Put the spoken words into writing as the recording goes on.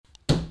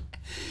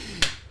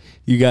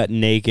You got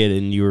naked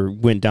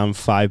and went down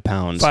 5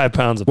 pounds. 5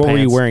 pounds of What pants.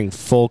 were you wearing?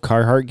 Full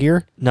Carhartt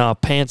gear? No,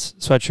 pants,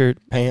 sweatshirt,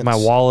 Pants. my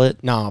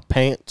wallet. Nah,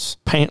 pants.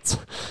 Pants.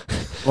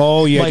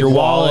 Oh, you had My your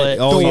wallet.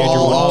 Oh, The you had your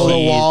wallet.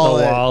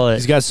 wallet. The The wallet.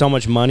 He's got so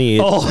much money.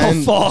 Oh,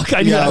 fuck.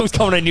 I knew that was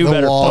coming. I knew the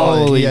better.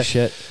 wallet. Holy Yeah.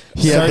 shit.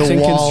 He had Starts the in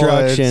wallets,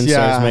 construction,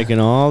 starts making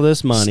all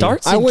this money.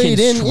 Starts I in weighed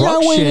in. construction. Yeah, I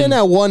weighed in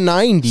at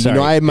 190. Sorry,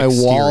 I had my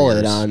wallet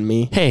exteriors. on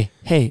me. Hey,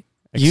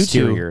 you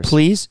two, Exteriors.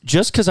 please,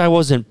 just because I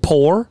wasn't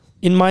poor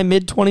in my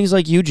mid-20s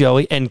like you,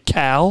 Joey, and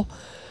Cal,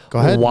 Go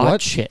ahead.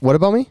 watch it. What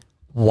about me?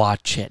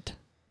 Watch it.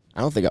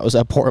 I don't think I was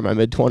that poor in my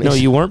mid-20s. No,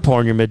 you weren't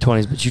poor in your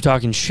mid-20s, but you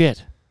talking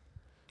shit.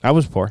 I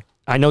was poor.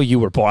 I know you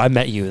were poor. I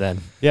met you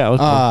then. Yeah, I was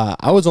poor.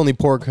 I was only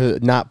poor,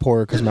 not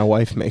poor because my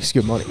wife makes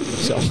good money.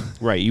 So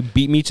Right, you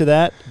beat me to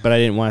that, but I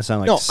didn't want to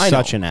sound like No, I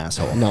such know. an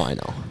asshole. no, I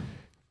know.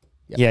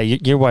 Yeah,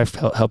 your wife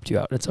helped you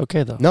out. It's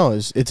okay, though. No,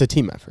 it's a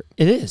team effort.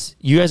 It is.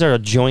 You guys are a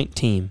joint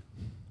team.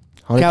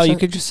 100%? Cal, you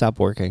could just stop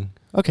working.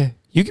 Okay.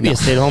 You could be a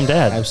stay-at-home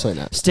dad.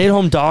 Absolutely not.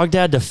 Stay-at-home dog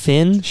dad to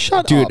Finn.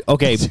 Shut Dude, up.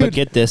 okay, Dude. but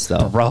get this,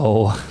 though.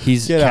 Bro.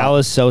 Get Cal out.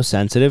 is so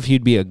sensitive,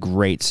 he'd be a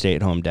great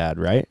stay-at-home dad,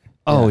 right?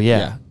 Oh, Yeah,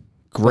 yeah.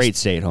 Great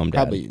stay-at-home dad.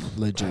 Probably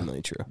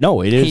legitimately true.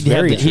 No, it is He'd have,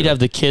 very he'd true. have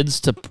the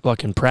kids to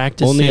fucking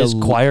practice Only his a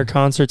l- choir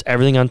concerts,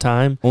 everything on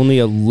time. Only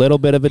a little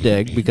bit of a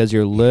dig because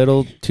you're a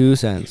little too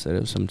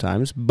sensitive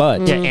sometimes.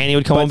 But Yeah, Annie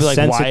would come home and be like,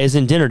 But why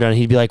isn't dinner done?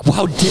 He'd be like,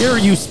 how dare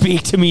you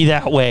speak to me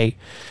that way?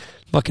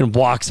 Fucking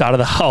walks out of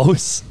the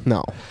house.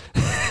 No.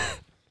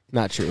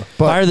 Not true. Why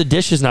But are the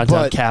dishes not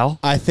done, Cal?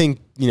 I think,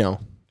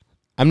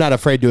 I'm not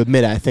afraid to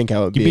admit I think I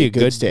would You'd be a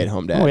good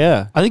stay-at-home dad. Oh,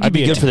 yeah. I think you'd I'd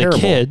be good for the terrible.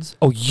 kids.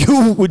 Oh,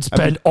 you would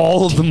spend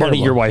all of the money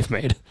terrible. your wife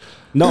made.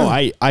 No,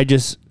 I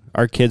just,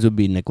 our kids would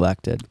be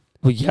neglected.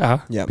 Well,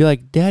 yeah. Yeah. Be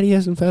like, Daddy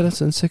hasn't fed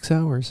us in 6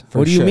 hours. For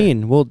What do sure. you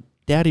mean? Well,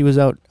 Daddy was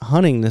out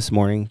hunting this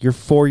morning. You're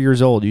 4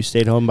 years old. You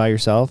stayed home by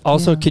yourself.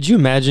 Also, could you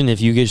imagine if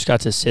you just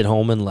got to sit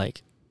home and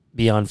like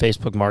be on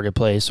Facebook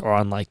Marketplace or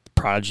on like the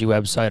Prodigy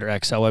website or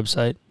Excel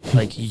website?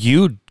 Like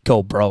you'd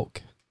go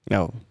broke.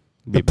 No.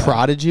 The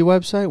Prodigy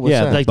website? What's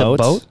Yeah, that? Like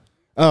boats? the boat?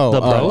 Oh, the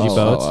boats?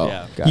 Boats, oh.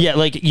 yeah. Got it. Yeah,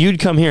 like you'd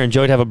come here and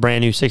Joey'd have a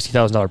brand new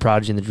 $60,000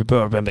 Prodigy in the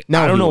boat.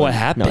 No, I don't he know what wouldn't.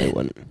 happened. No, he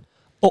wouldn't.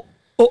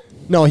 Oh,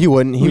 No, he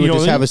wouldn't. He You would know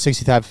just what I have mean?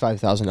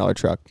 a $65,000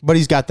 truck. But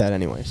he's got that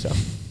anyway, so.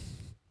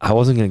 I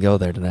wasn't going to go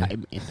there today.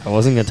 I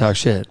wasn't going to talk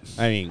shit.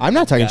 I mean, I'm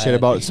not talking shit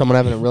about someone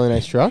having a really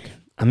nice truck.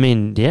 I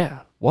mean, yeah.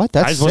 What?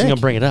 That's I just wasn't sick. going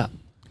to bring it up.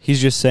 He's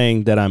just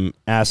saying that I'm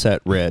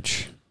asset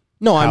rich,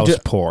 No, I'm house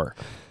just poor,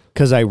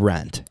 because I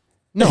rent.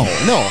 no.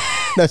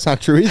 That's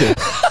not true either.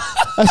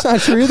 That's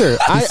not true either.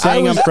 He's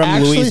saying I'm was from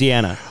actually,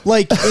 Louisiana.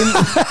 Like in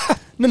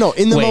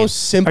in the Wade,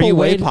 most simple are you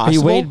way Wade? possible. Are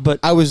you Wade, but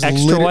I was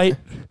extra white?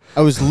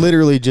 I was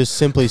literally just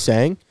simply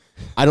saying,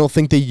 I don't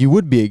think that you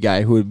would be a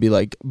guy who would be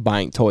like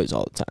buying toys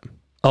all the time.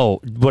 Oh,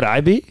 would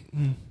I be?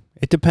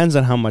 It depends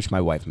on how much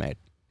my wife made.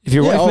 If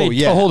your Yeah, wife oh, made,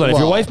 yeah. hold on. If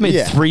your Well, wife made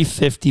yeah.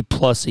 $350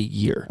 plus a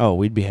year. Oh,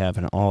 we'd be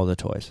having all the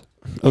toys.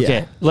 Okay,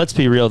 Yeah. let's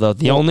be real though.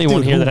 The Well, only dude,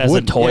 one here who that has a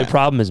wouldn't? toy Yeah.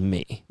 problem is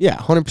me. Yeah,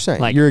 100%.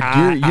 Like You're a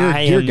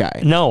I gear am-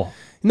 guy. No,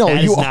 No,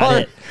 that you is not are.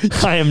 it.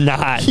 I am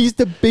not. He's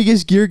the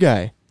biggest gear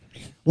guy.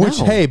 Which,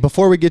 No. hey,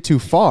 before we get too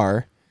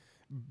far,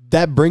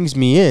 that brings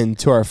me in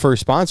to our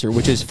first sponsor,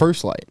 which is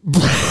First Light.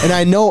 And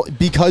I know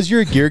because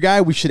you're a gear guy,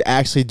 we should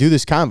actually do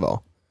this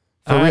convo.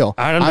 For real.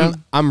 I don't know.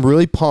 I'm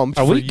really pumped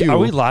Are for we you. are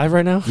we live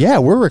right now? Yeah,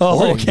 we're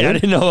recording. Oh, okay. I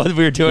dude. didn't know what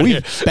we were doing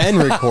here. We've been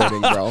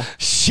recording, bro.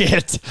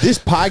 Shit. This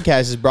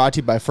podcast is brought to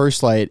you by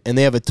First Light, and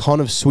they have a ton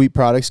of sweet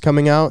products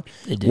coming out.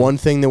 They do. One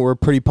thing that we're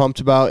pretty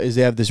pumped about is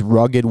they have this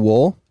rugged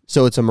wool.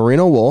 So it's a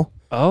merino wool,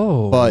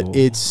 Oh, but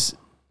it's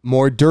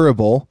more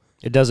durable.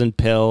 It doesn't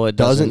pill. It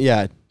doesn't.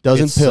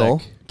 Doesn't It's pill.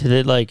 sick. did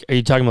it like? Are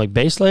you talking like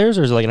base layers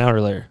or is it like an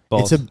outer layer?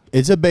 Both.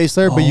 It's a base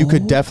layer, but you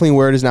could definitely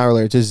wear it as an outer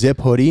layer. It's a zip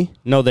hoodie.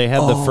 No, they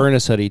have the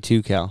furnace hoodie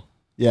too, Cal.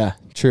 Yeah,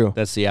 true.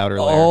 That's the outer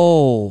layer.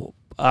 Oh,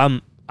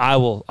 I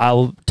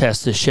will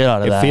test the shit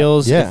out of It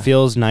that.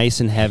 feels nice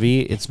and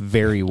heavy. It's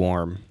very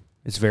warm.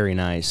 It's very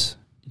nice.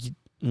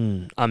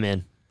 I'm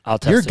in. I'll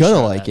test. You're the shit gonna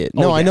out of like that. it.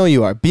 No, Oh, I yeah. know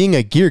you are. Being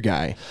a gear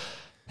guy,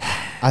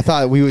 I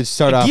thought we would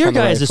start off Gear on the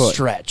guy right is a foot.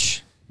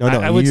 stretch. No,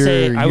 I would you're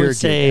say. a gear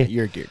guy.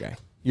 You're a gear guy.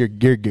 You're a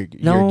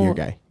gear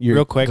guy. You're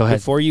Real quick, Go ahead.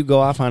 before you go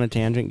off on a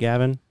tangent,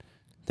 Gavin,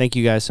 thank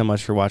you guys so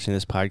much for watching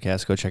this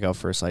podcast. Go check out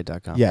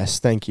firstlight.com. Yes,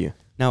 thank you.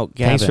 Now,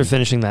 Gavin, Thanks for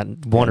finishing that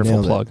wonderful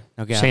nailed it. plug.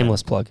 Now, Gavin.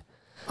 Shameless plug.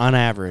 on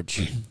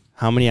average,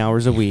 how many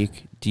hours a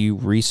week do you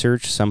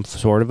research some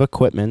sort of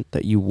equipment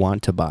that you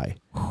want to buy?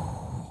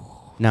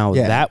 Now,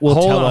 Yeah. that will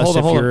tell us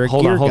if you're a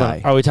gear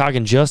guy. Are we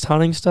talking just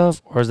hunting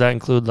stuff, or does that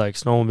include like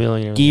snowmobiling? And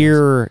everything else?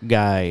 Gear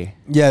guy.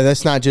 Yeah,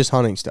 that's not just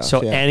hunting stuff.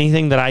 So yeah.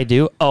 anything that I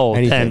do,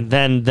 Anything.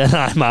 then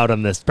I'm out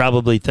on this.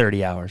 Probably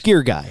 30 hours.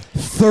 Gear guy.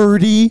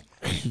 30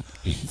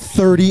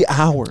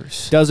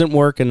 hours. Doesn't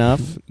work enough.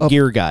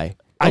 Gear guy.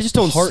 I just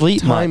don't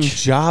sleep Part-time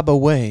much. job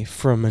away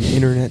from an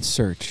internet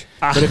search.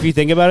 But if you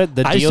think about it,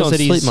 the I just deals don't that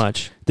sleep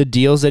much. the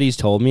deals that he's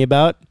told me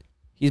about,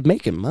 he's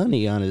making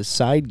money on his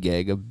side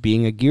gig of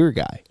being a gear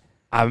guy.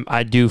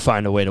 I do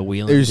find a way to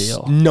wheel and There's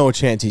deal. no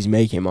chance he's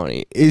making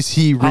money. Is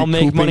he I'll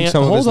make money. recouping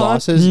some of his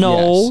losses?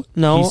 No, Yes.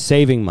 no. He's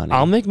saving money.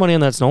 I'll make money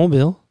on that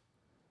snowmobile.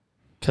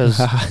 Because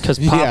Papa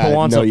Yeah,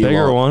 wants no, a you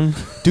bigger won't.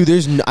 one.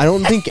 Dude, I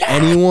don't think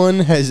anyone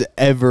has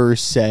ever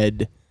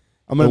said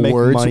I'm gonna the make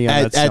words money on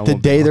at that the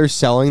day snowmobile. they're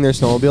selling their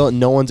snowmobile.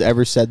 No one's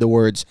ever said the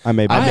words, I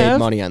made I money. made have.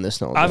 money on this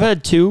snowmobile. I've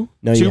had two.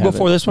 No, you two before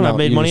haven't. this one. No, I've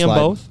made you money just on lied.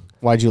 both.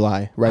 Why'd you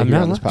lie right I'm here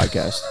not on this lying.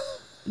 podcast?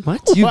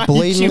 What? You Why'd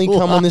blatantly you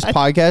come on this lie?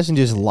 podcast and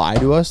just lie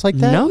to us like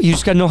that? No, you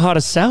just got to know how to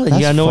sell it. That's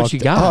You got to know what you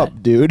fucked got.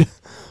 up, dude.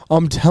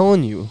 I'm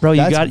telling you, Bro, you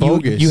that's got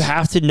bogus. you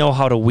have to know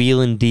how to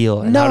wheel and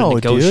deal and how No, to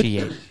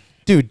negotiate.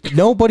 Dude,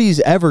 nobody's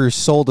ever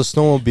sold a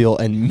snowmobile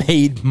and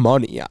made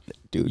money on it,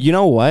 dude. You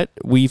know what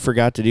we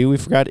forgot to do? We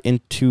forgot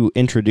to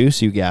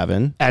introduce you,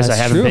 Gavin. As I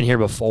That's haven't true. been here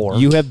before.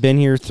 You have been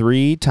here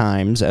 3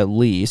 times at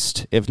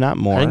least, if not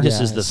more. I think this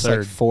is the it's like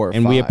third. 4 or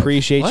and we 5.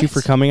 appreciate you What?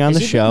 for coming on Has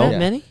the it been show. that Yeah.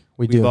 many?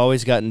 We We've do.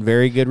 always gotten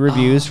very good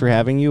reviews for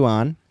having you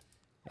on.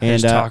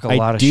 And just talk a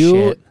lot I of do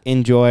shit.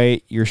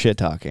 enjoy your shit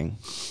talking.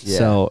 Yeah.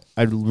 So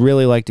I'd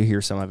really like to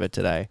hear some of it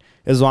today.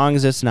 As long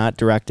as it's not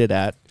directed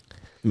at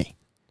me.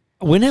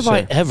 When have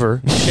I Sure.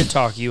 ever shit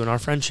talked you in our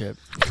friendship?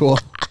 Cool.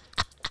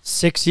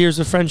 6 years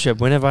of friendship.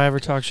 When have I ever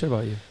talked shit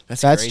about you?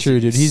 That's true,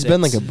 dude. He's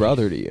been like a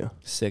brother to you.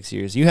 6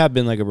 years. You have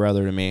been like a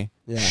brother to me.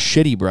 Yeah.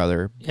 Shitty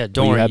brother. Yeah, but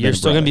don't you worry. have You're been a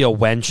still going to brother.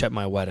 be a wench at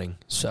my wedding.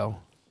 So.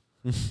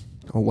 A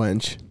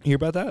wench. Hear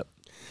about that?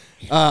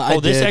 I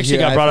This did. actually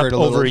Yeah, got I've brought heard up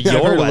a little- over I've your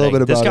heard a little wedding.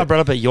 bit This about got it. brought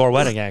up at your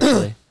wedding,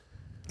 actually.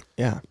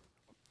 Yeah.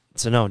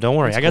 So, no, don't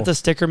worry. That's I got cool. the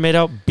sticker made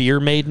out. Beer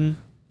maiden,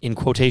 in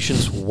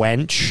quotations,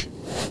 wench.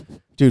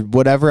 Dude,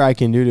 whatever I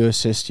can do to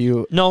assist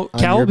you. No, On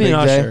Cal your will be an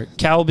big day? usher.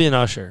 Cal will be an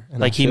usher. An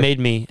Like he usher? made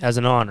me as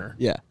an honor.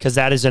 Yeah. Because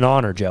that is an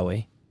honor,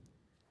 Joey.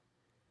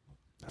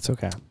 That's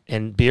okay.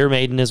 And beer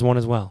maiden is one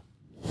as well.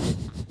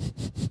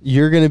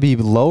 You're going to be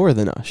lower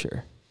than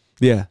Usher.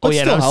 Yeah. But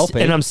yeah, still and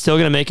helping. I'm still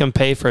going to make him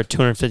pay for a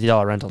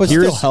 $250 rental. But time.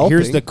 still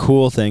Here's helping. the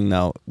cool thing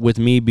though, with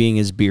me being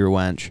his beer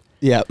wench,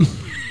 Yeah.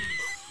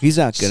 he's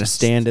not gonna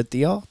stand at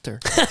the altar.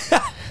 He's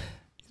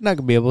not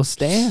gonna be able to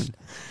stand.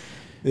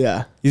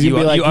 Yeah. He's you,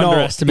 gonna be like, you no.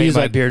 underestimate He's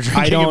my like, beer I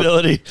drinking don't,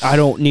 ability. I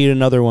don't need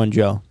another one,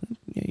 Joe.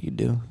 Yeah, you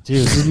do.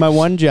 Dude, this is my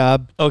one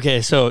job.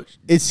 Okay, so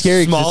It's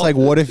scary 'cause Small- it's like,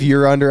 what if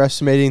you're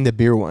underestimating the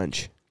beer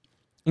wench?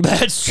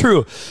 that's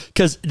true.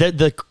 Because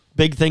the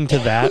big thing to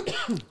that,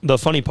 the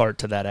funny part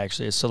to that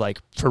actually is, so like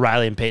for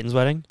Riley and Peyton's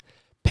wedding,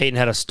 Peyton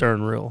had a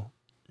stern rule.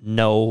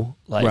 No,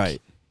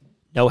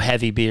 no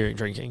heavy beer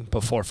drinking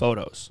before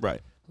photos.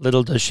 Right.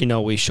 Little does she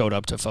know we showed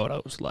up to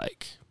photos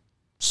like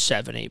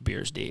 7-8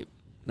 beers deep.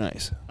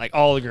 Nice. Like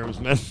all the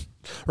groomsmen.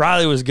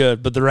 Riley was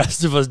good, but the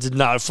rest of us did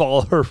not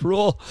follow her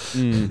rule.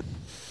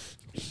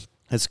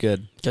 That's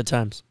good. Good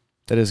times.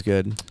 That is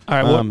good.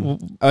 All right.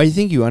 I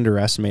think you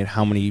underestimate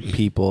how many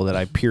people that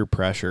I peer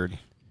pressured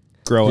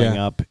growing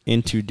Yeah. up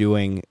into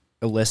doing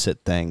illicit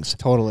things.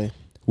 Totally.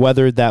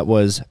 Whether that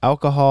was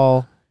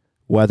alcohol,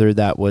 whether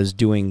that was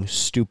doing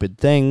stupid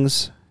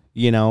things,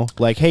 you know,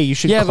 like, hey, you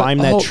should Yeah, but climb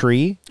that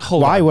tree.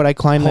 hold Why on. would I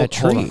climb that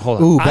tree?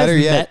 Hold on. Ooh, better I've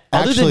yet,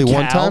 other than actually,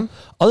 one Cal- time-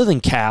 Other than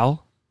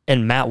Cal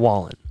and Matt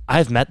Wallen,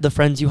 I've met the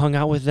friends you hung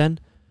out with then.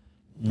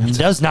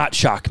 Does not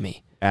shock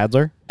me.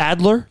 Adler?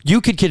 Adler, you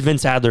could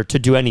convince Adler to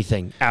do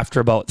anything after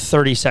about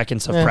 30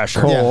 seconds of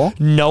pressure. Cole.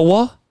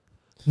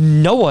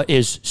 Noah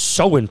is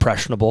so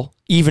impressionable,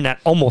 even at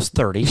almost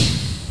 30.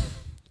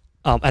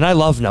 And I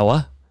love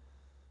Noah.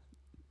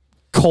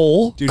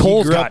 Cole. Dude,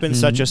 Cole's he grew got up in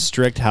such a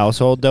strict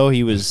household, though.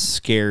 He was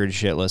scared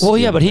shitless. Well, to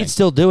do yeah, but he'd anything.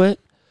 still do it.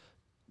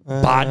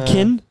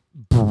 Bodkin,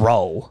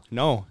 bro.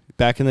 No.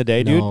 Back in the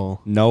day, dude?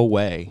 No. No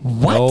way.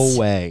 What? No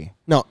way.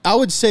 No, I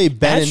would say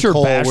Ben At and your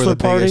Cole were bachelor the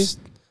party? biggest.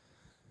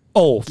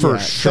 Oh, for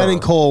Yeah, sure. Ben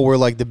and Cole were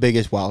like the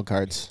biggest wild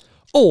cards.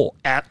 Oh,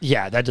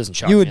 yeah, that doesn't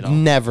shock You me would at all.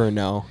 never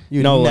know.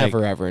 You'd No, like-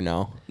 never ever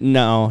know.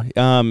 No.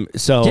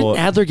 So, Didn't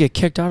Adler get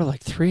kicked out of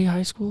like 3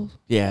 high schools?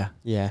 yeah.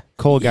 Yeah.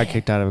 Cole got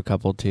kicked out of a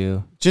couple,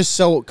 too. Just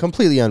so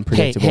completely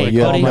unpredictable. hey, you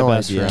have buddy. no My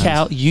best idea. friend.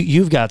 Cal,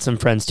 you've got some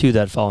friends too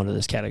that fall into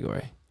this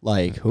category.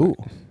 Like who?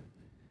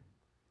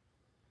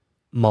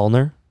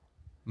 Mulner?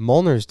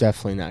 Molnar's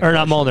definitely not. Or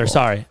not Mulner, questionable.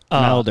 sorry.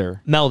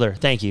 Melder. Melder,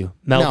 thank you.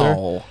 Melder.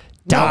 No.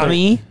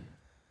 Dommy?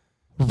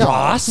 No.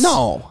 Ross?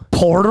 No.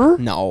 Porter?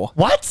 No.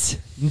 What?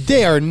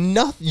 They are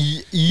not.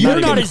 They're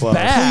not as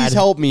bad. Please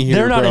help me here.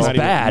 They're not bro. as Not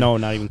even- bad. no,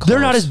 not even close. They're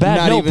not as bad.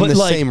 Not no, even but the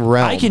like, same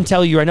realm. I can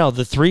tell you right now,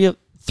 the three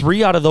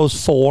out of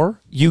those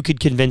 4, you could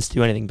convince to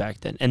do anything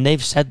back then. And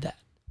they've said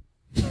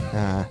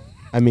that.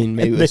 I mean,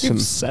 maybe with They've some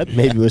said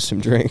maybe with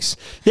some drinks.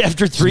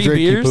 After 3 Some drinky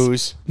beers,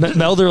 poos.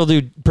 Melder will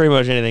do pretty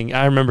much anything.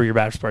 I remember your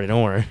bachelor party.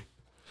 Don't worry.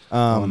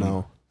 Oh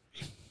no.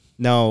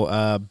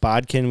 No,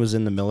 Bodkin was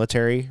in the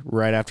military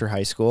right after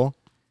high school.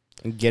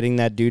 And getting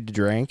that dude to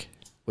drink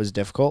was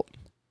difficult.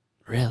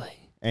 Really?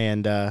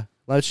 And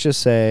let's just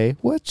say,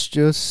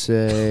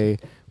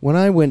 when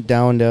I went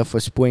down there for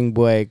spring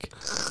break,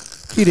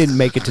 he didn't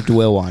make it to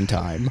Dwell on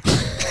time.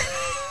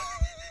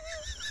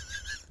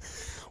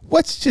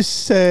 Let's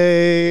just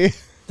say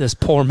This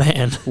poor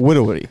man.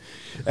 Woody.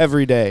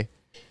 Every day.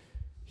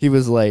 He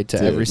was late to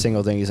Dude. every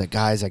single thing. He's like,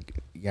 guys,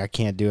 I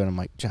can't do it. I'm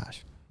like,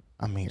 Josh,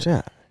 I'm here.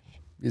 Yeah.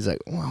 He's like,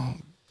 well,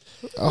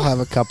 I'll have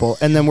a couple.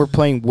 And then we're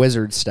playing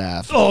Wizard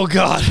Staff. Oh,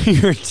 God.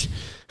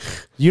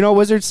 You know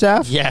Wizard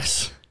Staff?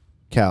 Yes.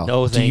 Cal,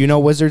 No, do you know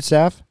Wizard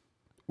Staff?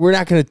 We're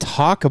not going to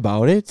talk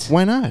about it.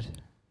 Why not?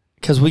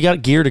 Because we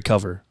got gear to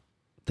cover.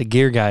 The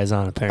gear guy is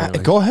on,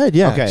 apparently. Go ahead,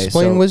 yeah. Okay,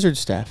 Explain so- Wizard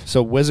Staff.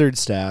 So Wizard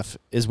Staff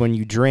is when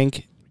you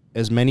drink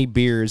as many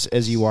beers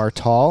as you are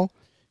tall,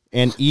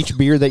 and each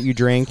beer that you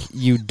drink,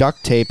 you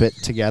duct tape it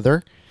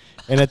together,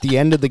 and at the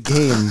end of the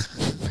game,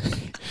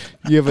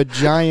 you have a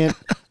giant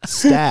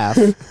staff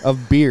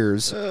of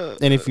beers,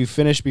 and if you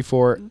finish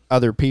before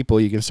other people,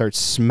 you can start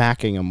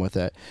smacking them with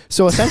it.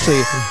 So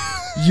essentially,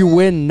 you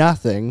win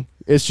nothing.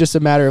 It's just a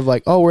matter of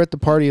like, oh, we're at the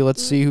party.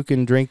 Let's see who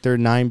can drink their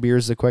 9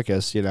 beers the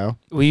quickest, you know?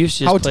 We used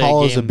to How just play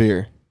tall a is a game.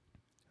 beer?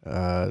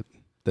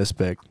 This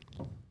big.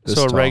 This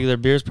So a tall. regular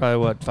beer is probably,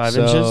 what, 5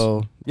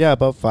 inches? Yeah,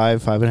 about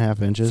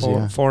 5.5 inches. Four,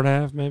 Yeah.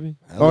 4.5 maybe?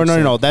 Oh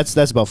no, that's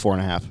about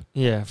 4.5.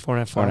 Yeah,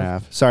 4.5.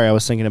 4.5. Sorry, I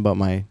was thinking about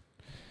my.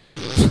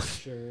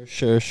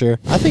 Sure.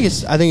 I think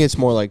it's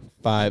more like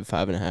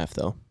 5.5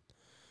 though.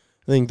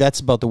 I think that's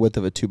about the width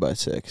of a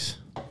 2x6.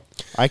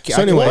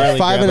 So anyway,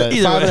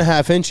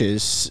 5.5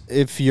 inches.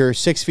 If you're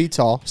 6 feet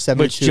tall,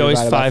 72 Which Joey's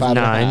divided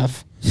by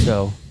 5'9".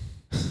 So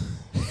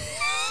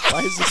Why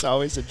is this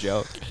always a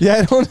joke?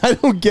 Yeah, I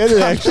don't get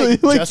it actually.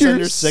 Like just you're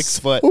under 6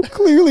 foot. so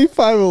clearly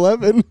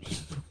 5'11".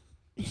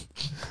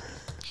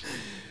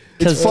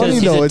 It's funny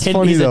though. It's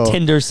funny he's though. a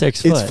Tinder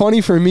 6 foot. It's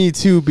funny for me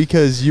too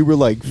because you were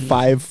like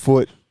 5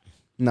 foot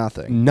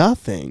Nothing.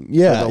 nothing.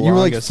 Yeah, For the you were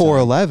like longest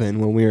 4'11"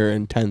 when we were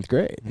in 10th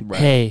grade. Right.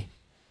 Hey,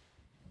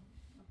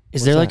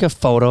 is there like a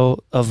photo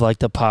of like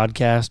the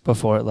podcast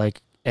before it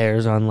like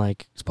airs on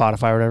like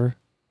Spotify or whatever?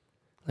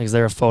 Like, is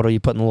there a photo you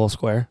put in the little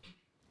square?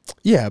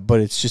 Yeah,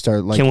 but it's just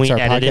our like. Can it's we our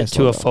edit it podcast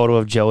to a logo. photo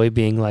of Joey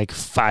being like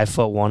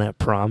 5'1" at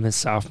prom his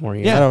sophomore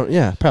year?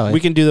 Yeah, probably. We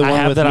can do the I one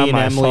have with that me on and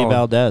my Emily phone.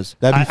 Valdez.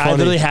 That'd be funny. I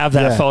literally have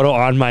that Yeah. photo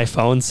on my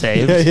phone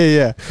saved.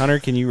 Yeah. Hunter,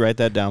 can you write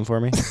that down for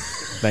me?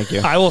 Thank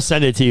you. I will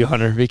send it to you,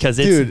 Hunter, because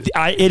Dude.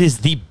 it is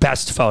the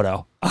best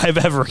photo I've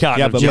ever gotten.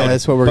 Yeah, of but Joey. Yeah,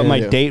 that's what we're but gonna my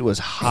do. date was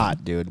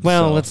hot, dude.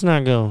 Well, so- let's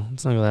not go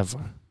that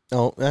far.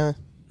 Oh,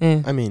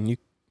 Eh, I mean, you.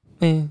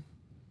 eh.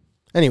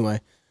 Anyway,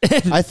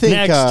 I think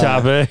Next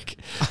topic.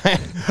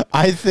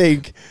 I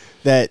think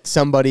that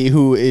somebody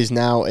who is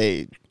now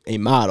a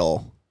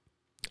model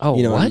Oh,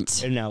 you know,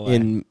 what? in LA.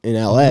 in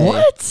LA.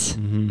 What?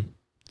 Mm-hmm.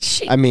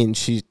 She, I mean,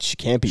 she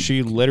can't be.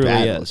 She literally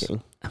bad is.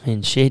 looking. I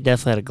mean, she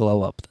definitely had a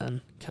glow up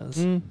then. Cause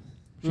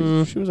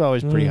She was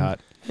always pretty hot.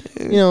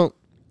 You know,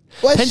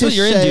 let's depends what just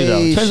you're into, say though.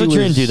 Depends she what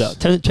you're was-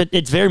 into, though.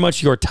 It's very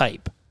much your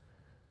type.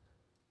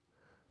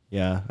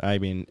 Yeah, I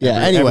mean, Yeah,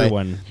 anyway.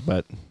 everyone,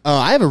 but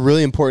I have a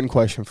really important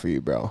question for you,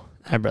 bro.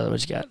 Hi, brother.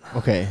 What you got?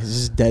 Okay, this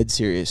is dead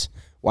serious.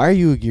 Why are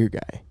you a gear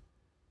guy?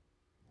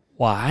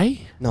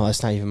 Why? No,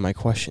 that's not even my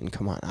question.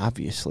 Come on,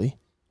 obviously.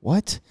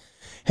 What?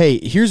 Hey,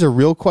 here's a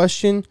real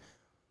question.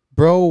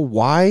 Bro,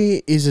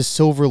 why is a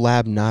silver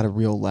lab not a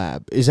real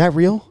lab? Is that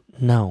real?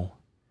 No.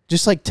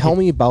 Just like tell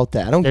me about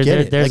that. I don't There- get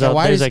there- it. There's, Like, a,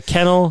 why there's does- a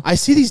kennel. I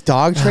see these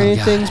dog training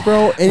God. things,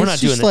 bro, and We're it's not doing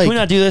just this. like Can we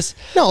not do this?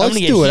 no, I'm let's gonna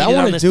get do it. I heated on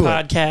want to this do it.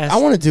 podcast. I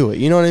want to do it.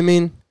 You know what I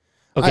mean?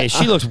 Okay,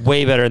 she looks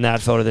way better in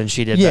that photo than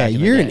she did. Yeah, back in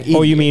the you're day. an idiot.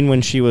 oh, you mean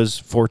when she was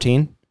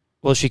 14?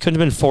 Well, she couldn't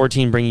have been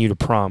 14 bringing you to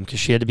prom because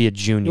she had to be a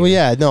junior. Well,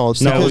 yeah, no,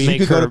 it's No, because we you make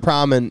could go her- to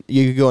prom and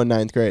you could go in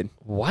 9th grade.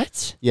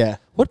 What? Yeah.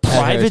 What At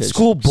private Heritage.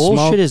 school bullshit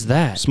Small- is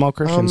that? Small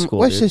Christian school.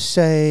 Let's dude. just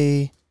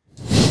say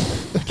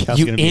Cal's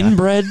You gonna be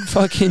inbred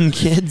fucking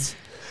kids.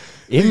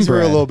 things were a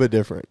Inbred. little bit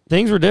different.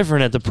 Things were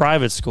different at the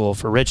private school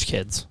for rich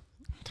kids.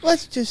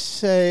 Let's just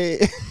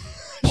say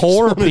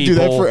Poor wanna people. do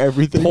that for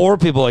everything. Poor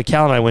people like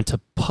Cal and I went to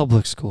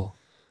public school.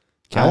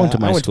 I went to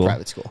my I went school. to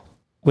private school.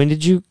 When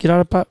did you get out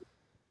of private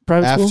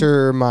school?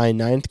 After my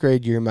 9th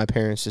grade year, my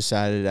parents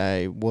decided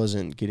I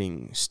wasn't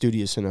getting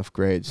studious enough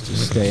grades to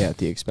stay at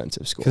the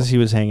expensive school. Because he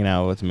was hanging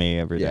out with me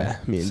every day. Yeah,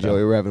 me and So,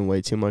 Joey were having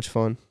way too much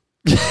fun.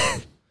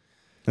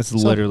 That's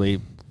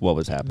literally what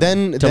was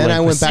happening. Then I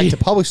went back Delinquency. to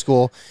public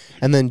school,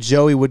 and then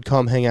Joey would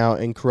come hang out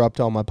and corrupt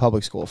all my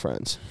public school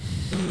friends.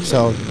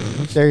 So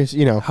there's,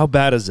 How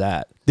bad is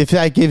that? if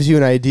that gives you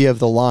an idea of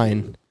the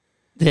line,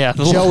 Yeah,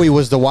 Joey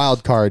was the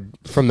wild card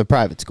from the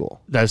private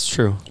school. That's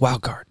true.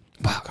 Wild card.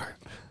 Wild card.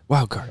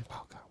 Wild card.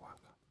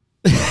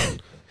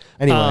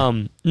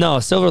 Anyway, No,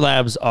 Silver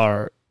Labs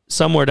are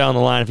somewhere down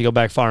the line. If you go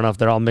back far enough,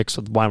 they're all mixed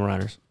with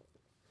Weimaraners.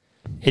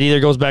 It either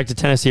goes back to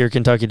Tennessee or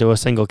Kentucky to a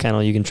single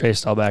kennel. You can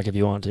trace it all back if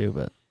you want to,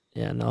 but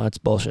yeah, no, it's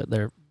bullshit.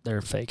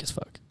 They're fake as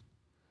fuck.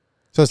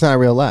 so it's not a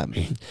real lab.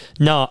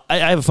 No, I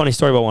have a funny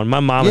story about one. My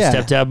mom Yeah.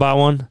 and stepdad bought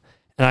one,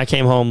 and I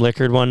came home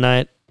liquored one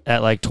night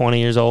at like 20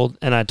 years old,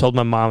 and I told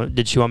my mom,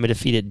 did she want me to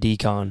feed it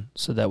decon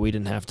so that we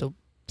didn't have to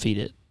feed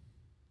it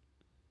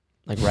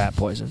like rat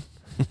poison?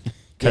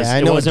 Because Yeah, I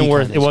it know what wasn't decon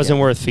worth is, it wasn't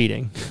yeah. worth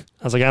feeding.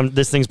 I was like,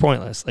 this thing's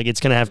pointless. Like, it's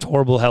gonna have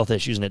horrible health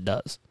issues, and it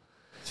does.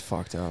 It's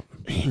fucked up.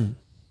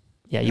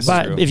 Yeah, you This is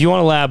buy true. if you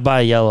want a lab,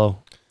 buy a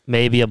yellow,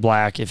 maybe a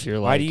black if you're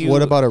Why like. do you-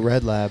 What about a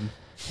red lab?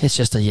 It's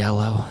just a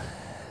yellow.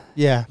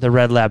 Yeah. The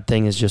red lab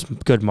thing is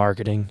just good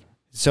marketing.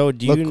 So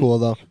do you look cool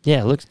though?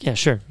 Yeah, looks. Yeah,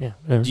 sure. Yeah.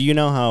 Whatever. Do you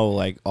know how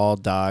like all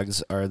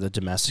dogs are the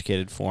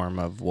domesticated form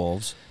of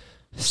wolves?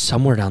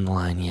 Somewhere down the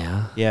line,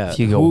 yeah. Yeah. If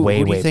you go way,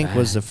 who do you way think back.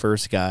 was the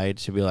first guy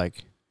to be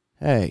like,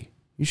 "Hey,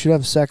 you should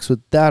have sex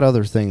with that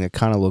other thing that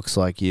kind of looks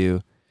like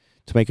you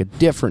to make a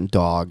different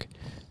dog,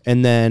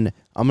 and then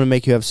I'm gonna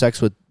make you have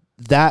sex with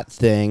that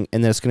thing,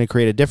 and then it's gonna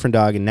create a different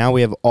dog, and now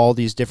we have all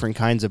these different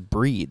kinds of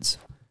breeds."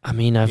 I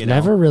mean, I've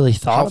never really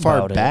thought how far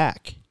about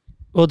back?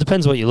 Well, it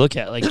depends what you look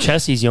at. Like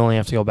Chessies, you only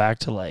have to go back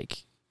to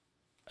like,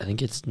 I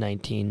think it's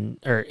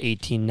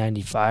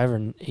 1895 or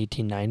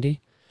 1890.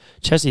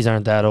 Chessies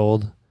aren't that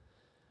old.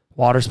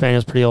 Water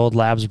Spaniel's pretty old.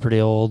 Labs are pretty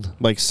old.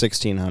 Like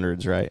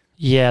 1600s, right?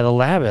 Yeah, the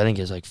Lab I think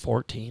is like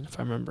 14, if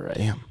I remember right.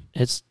 Damn.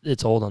 It's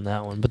old on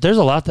that one. But there's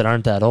a lot that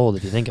aren't that old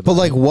if you think about it. But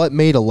like, what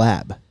made a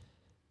lab?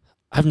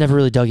 I've never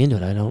really dug into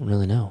it. I don't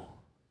really know.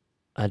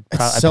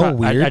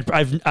 Weird.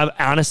 I've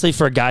honestly,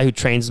 for a guy who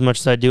trains as much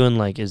as I do and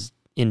like is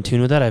in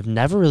tune with that, I've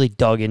never really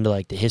dug into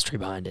like the history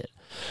behind it.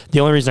 The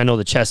only reason I know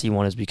the Chessie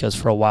one is because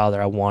for a while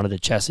there I wanted a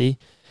Chessie,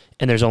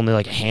 and there's only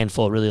like a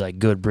handful of really like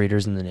good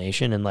breeders in the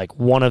nation, and like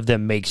one of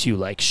them makes you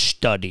like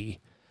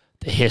study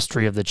the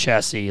history of the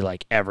Chessie,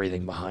 like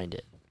everything behind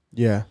it.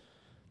 Yeah.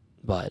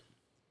 But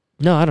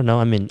no, I don't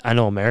know. I mean, I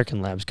know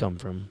American labs come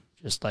from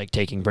just like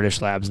taking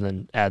British labs and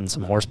then adding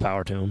some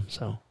horsepower to them.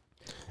 So,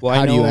 well,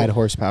 how do you add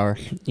horsepower?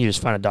 You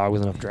just find a dog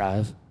with enough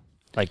drive,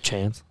 like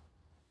Chance.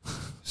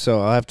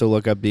 So I'll have to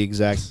look up the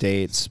exact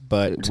dates,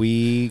 but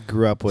we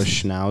grew up with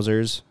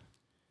schnauzers,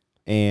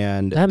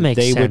 and that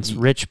makes sense.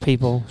 Would, Rich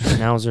people,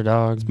 schnauzer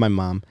dogs. My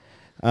mom.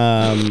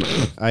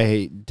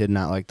 I did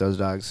not like those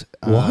dogs.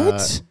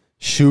 What?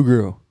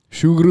 Shugru.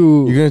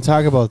 Shugru. You're gonna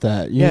talk about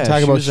that. You're gonna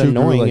talk about Shugru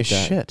annoying like as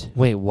that. shit.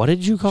 Wait, what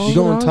did you call?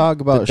 You're gonna talk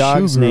about the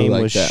dog's Shugru name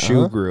like was that,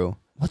 Shugru. Huh?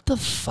 What the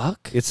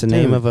fuck? It's the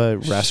name of a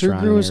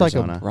restaurant. Shugru is in like a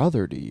Arizona.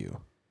 brother to you.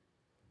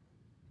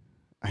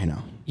 I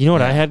know. You know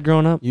what I had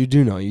growing up? You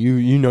do know.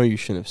 You know you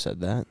shouldn't have said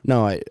that.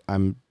 No, I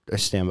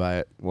stand by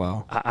it.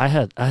 Wow. I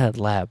had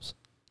labs,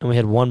 and we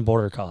had one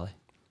border collie.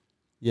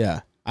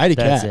 Yeah. I had a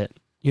That's cat. it.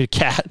 You had a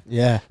cat.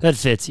 Yeah. That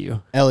fits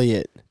you.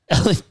 Elliot.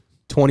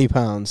 20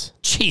 pounds.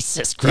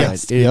 Jesus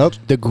Christ. Yep.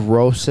 The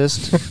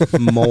grossest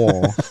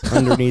mole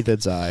underneath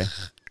its eye.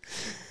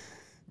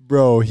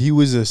 Bro, he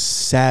was a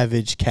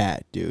savage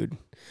cat, dude.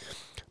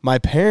 My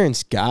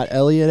parents got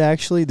Elliot,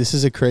 actually. This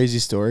is a crazy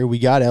story. We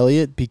got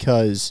Elliot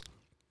because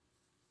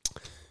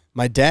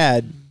my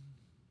dad,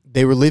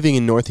 they were living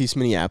in Northeast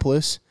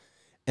Minneapolis,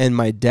 and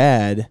my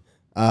dad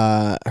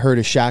heard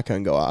a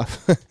shotgun go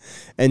off.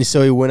 And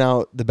so he went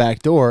out the back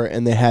door,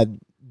 and they had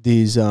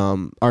these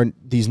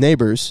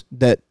neighbors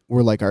that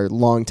were like our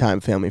longtime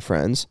family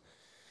friends.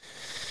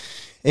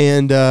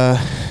 And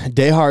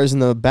Dehar's in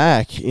the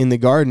back in the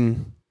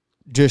garden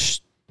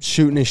just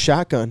shooting his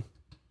shotgun,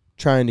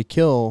 trying to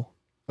kill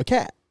a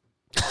cat.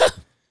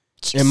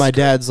 And my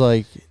dad's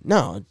like,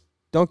 no,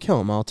 don't kill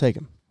him. I'll take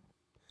him.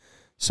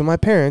 So my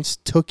parents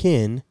took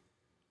in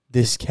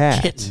this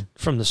cat. Kitten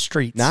from the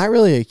streets. Not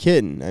really a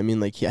kitten. I mean,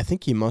 like, I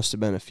think he must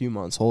have been a few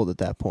months old at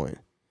that point.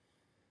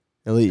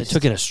 At least. They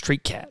took in a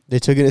street cat. They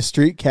took in a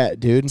street cat,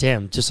 dude.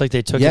 Damn, just like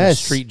they took in a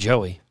street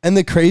Joey. And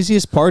the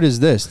craziest part is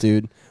this,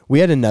 dude.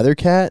 We had another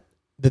cat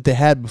that they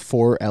had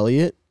before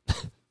Elliot.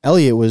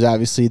 Elliot was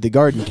obviously the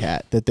garden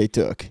cat that they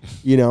took,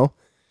 you know?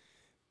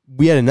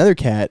 We had another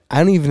cat. I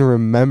don't even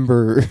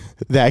remember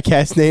that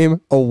cat's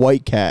name. A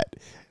white cat.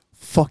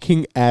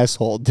 Fucking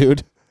asshole,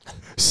 dude.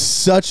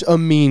 Such a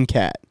mean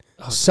cat.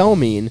 Oh, so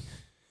mean.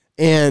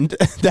 And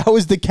that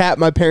was the cat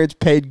my parents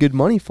paid good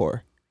money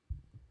for.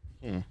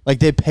 Like,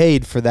 they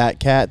paid for that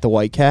cat, the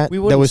white cat.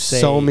 That was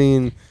so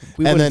mean.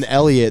 And then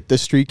Elliot, the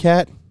street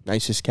cat,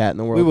 nicest cat in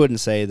the world. We wouldn't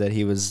say that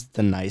he was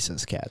the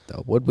nicest cat,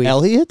 though, would we?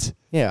 Elliot?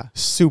 Yeah.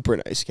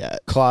 Super nice cat.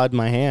 Clawed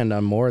my hand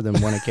on more than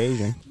one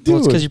occasion. Well,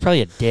 it's because you're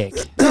probably a dick.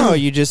 No,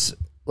 you just,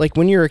 like,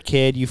 when you're a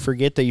kid, you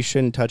forget that you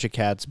shouldn't touch a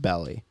cat's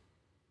belly.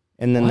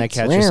 And then that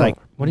cat's just like,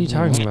 what are you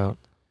talking about?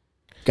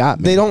 got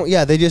me. They don't,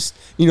 they just,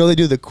 they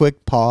do the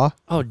quick paw.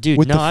 Oh, dude,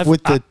 with no, oddly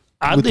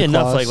the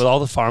enough, claws. like with all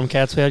the farm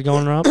cats we had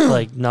going up,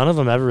 like none of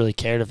them ever really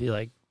cared if you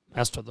like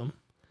messed with them.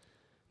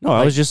 No,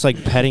 I was just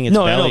like petting its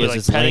belly as like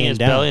it's petting laying its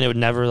down. belly, and it would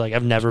never like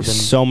I've never been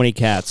So many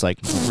cats, like,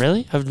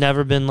 really. I've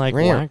never been like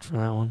Rare. whacked for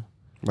that one.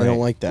 I don't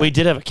like that. We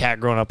did have a cat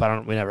growing up.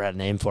 We never had a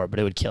name for it, but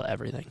it would kill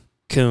everything: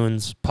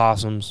 coons,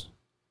 possums,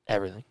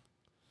 everything.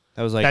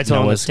 That was like That's the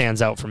one that Noah's.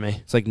 stands out for me.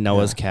 It's like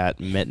Noah's cat,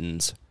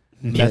 Mittens.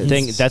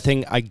 Mittens. That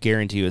thing, I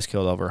guarantee you, has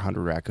killed over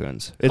 100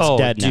 raccoons. It's Oh,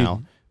 dead dude.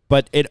 now,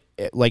 but it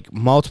like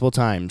multiple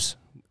times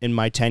in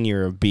my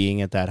tenure of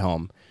being at that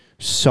home,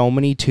 so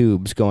many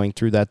tubes going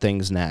through that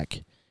thing's neck.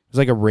 It was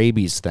like a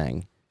rabies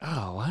thing.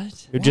 Oh, what?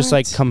 It would just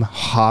like come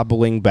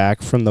hobbling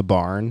back from the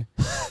barn.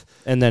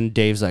 And then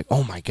Dave's like,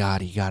 oh my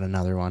God, he got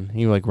another one.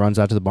 He like runs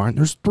out to the barn.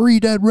 There's 3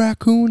 dead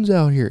raccoons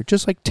out here.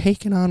 Just like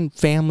taking on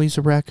families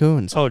of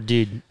raccoons. Oh,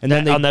 dude. And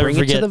then I'll they never bring it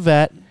forget. to the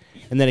vet.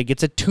 And then it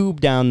gets a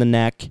tube down the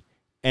neck.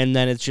 And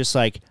then it's just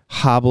like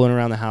hobbling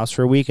around the house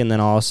for a week. And then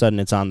all of a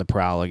sudden it's on the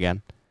prowl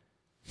again.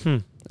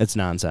 It's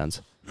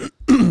nonsense.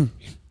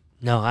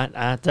 No,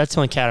 I that's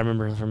the only cat I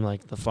remember from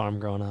like the farm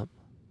growing up.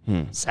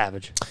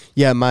 Savage.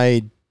 Yeah,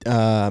 my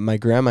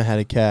grandma had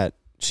a cat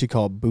she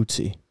called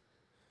Bootsy.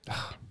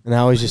 And I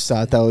always just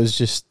thought that was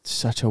just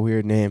such a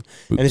weird name.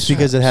 And it's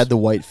because it had the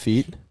white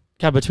feet.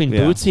 God, between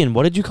Bootsy and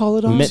what did you call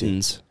it?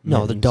 Mittens.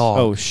 No, the dog.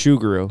 Oh,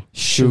 Shuguru.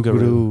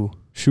 Shuguru.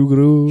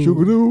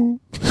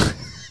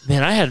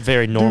 Man, I had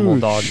very normal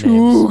dog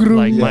names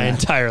like my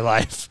entire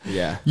life.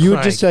 Yeah. You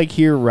would just like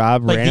hear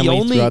Rob Like, the randomly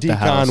only throughout the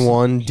house. Decon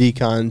 1,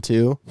 Decon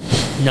 2.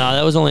 No,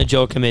 that was only a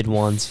joke I made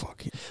once.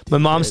 My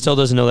mom still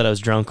doesn't know that I was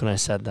drunk when I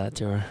said that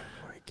to her.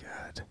 Oh my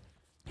God.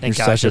 Thank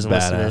You're God she such a doesn't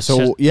listen to badass. this. So,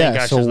 Thank yeah,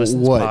 God she so doesn't listen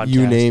to this what? You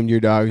podcast. named your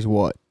dogs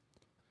what?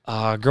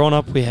 Growing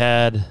up, we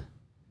had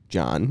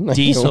John.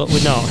 Diesel.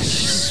 No,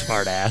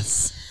 smart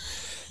ass.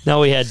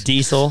 No, we had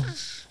Diesel.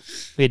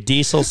 We had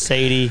Diesel,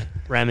 Sadie,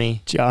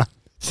 Remy, John.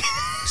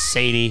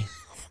 Sadie.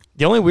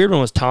 The only weird one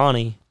was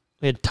Tawny.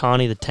 We had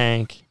Tawny the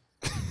tank.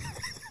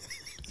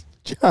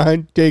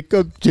 John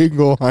Jacob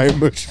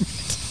Jingleheimer.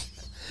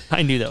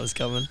 I knew that was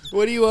coming.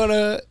 What do you want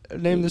to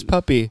name this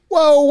puppy?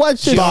 Whoa,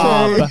 what's your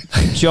Bob. name?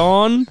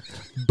 John.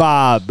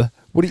 Bob.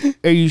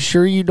 Are you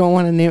sure you don't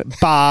want to name it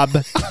Bob?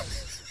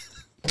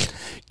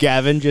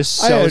 Gavin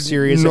just I so had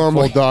serious.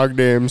 normal dog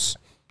names.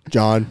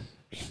 John.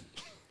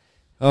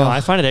 No,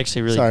 I find it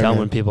actually really Sorry, dumb man.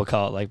 when people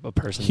call it like a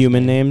person's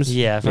Human name. names?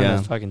 Yeah, I find Yeah.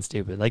 that fucking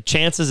stupid. Like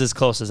Chance is as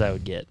close as I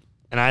would get,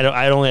 and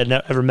I only had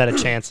ever met a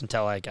Chance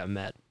until like I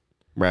met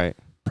Right.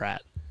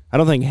 Pratt. I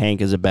don't think Hank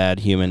is a bad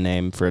human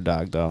name for a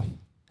dog, though.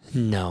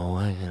 No,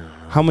 I don't know.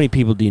 How many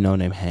people do you know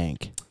named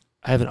Hank?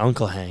 I have an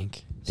Uncle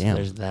Hank. So Damn.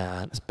 there's that.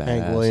 That's badass.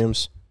 Hank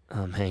Williams.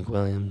 Hank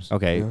Williams.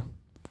 Okay. Yeah.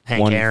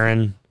 Hank One-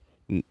 Aaron.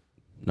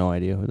 No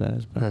idea who that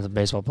is. But. That's a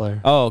baseball player.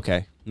 Oh,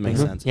 okay.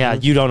 Makes Mhm. sense. Yeah,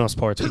 you don't know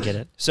sports. We get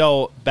it.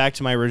 So back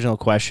to my original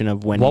question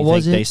of when What you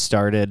was think it? they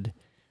started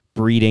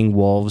breeding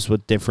wolves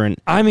with different.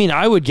 I mean,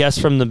 I would guess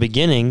from the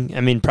beginning.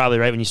 I mean, probably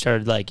right when you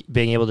started like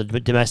being able to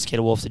domesticate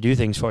a wolf to do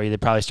things for you, they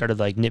probably started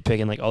like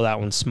nitpicking, like, oh, that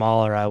one's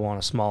smaller. I want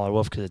a smaller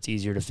wolf because it's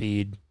easier to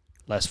feed,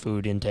 less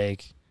food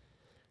intake.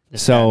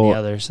 This, that, and the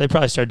other. So they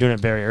probably started doing it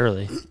very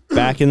early.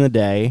 Back in the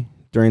day,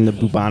 during the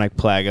bubonic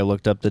plague, I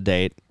looked up the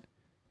date.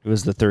 It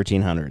was the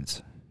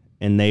 1300s.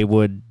 And they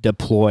would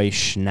deploy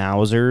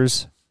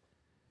schnauzers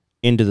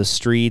into the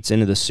streets,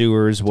 into the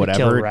sewers,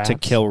 whatever, to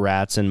kill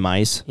rats and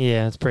mice.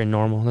 Yeah, it's pretty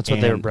normal. That's what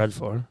they were bred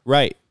for.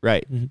 Right.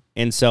 Mm-hmm.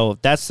 And so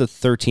that's the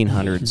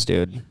 1300s,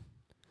 dude.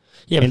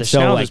 Yeah, but And the so,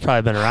 Schnauzer's like,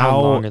 probably been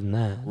around longer than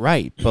that.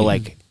 Right. But,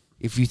 like,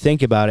 if you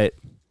think about it,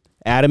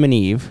 Adam and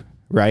Eve,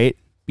 right?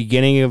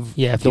 Beginning of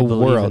if the you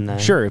believe world. in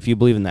that. Sure, if you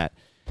believe in that.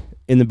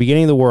 In the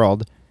beginning of the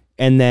world.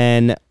 And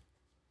then,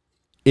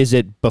 is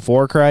it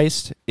before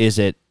Christ? Is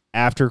it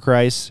after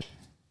Christ?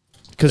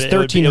 Because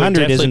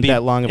 1300 isn't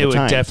that long of a time. It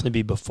would definitely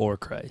be before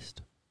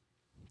Christ.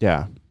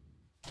 Yeah.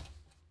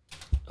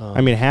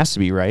 I mean, it has to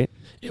be, right?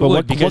 It But would,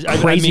 what because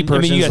crazy I mean,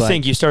 person's you gotta like-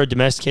 think you started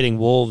domesticating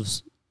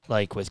wolves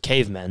like with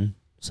cavemen.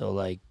 So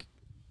like,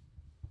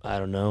 I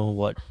don't know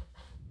what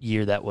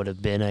year that would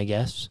have been, I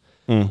guess.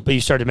 But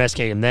you started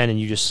domesticating them then, and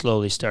you just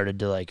slowly started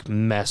to like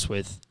mess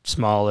with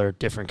smaller,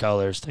 different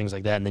colors, things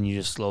like that, and then you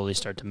just slowly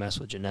start to mess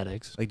with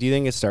genetics. Like, do you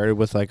think it started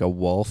with, like, a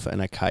wolf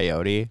and a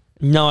coyote?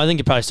 No, I think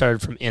it probably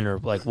started from inner,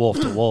 like wolf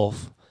to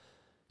wolf.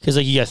 Because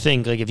like you gotta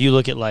think, like if you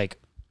look at like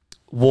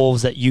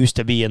wolves that used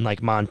to be in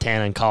like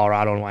Montana and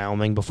Colorado and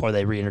Wyoming before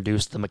they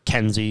reintroduced the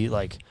Mackenzie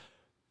like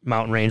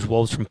mountain range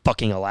wolves from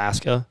fucking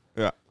Alaska.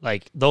 Yeah.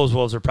 Like those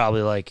wolves are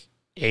probably like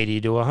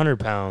 80 to 100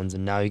 pounds,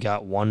 and now you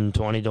got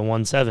 120 to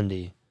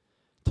 170.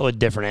 Totally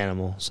different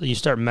animal. So you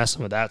start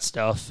messing with that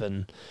stuff,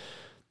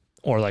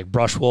 or like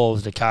brush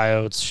wolves to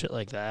coyotes, shit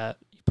like that.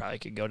 You probably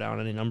could go down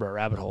any number of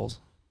rabbit holes.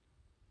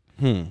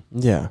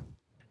 Yeah.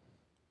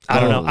 I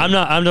don't know.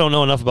 I don't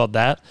know enough about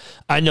that.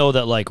 I know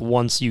that like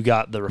once you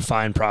got the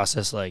refined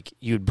process, like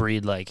you'd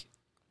breed like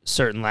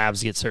certain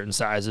labs get certain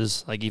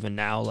sizes. Like even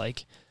now,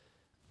 like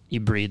you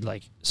breed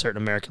like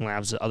certain American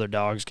labs to other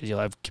dogs because you'll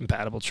have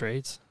compatible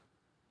traits.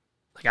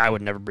 Like I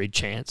would never breed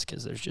Chance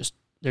because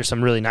there's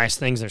some really nice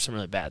things, there's some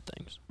really bad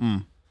things.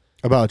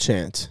 About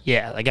Chance.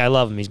 Yeah, like I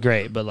love him, he's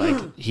great, but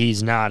like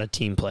he's not a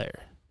team player.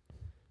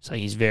 So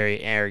he's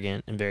very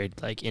arrogant and very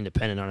like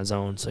independent on his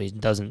own. So he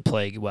doesn't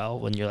play well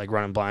when you're like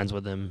running blinds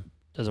with him.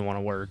 Doesn't want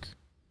to work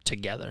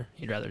together.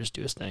 He'd rather just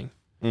do his thing.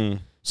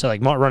 So like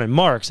running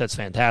marks, that's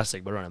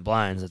fantastic, but running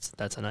blinds,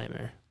 that's a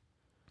nightmare.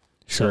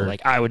 Sure. So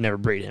like I would never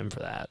breed him for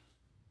that.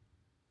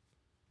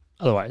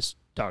 Otherwise,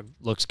 dog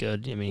looks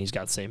good. I mean, he's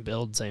got the same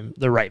build,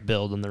 the right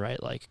build and the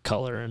right like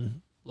color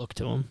and look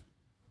to him.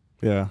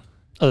 Yeah.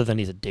 Other than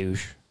he's a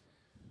douche.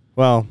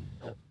 Well,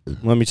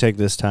 let me take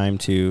this time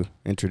to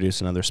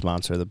introduce another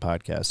sponsor of the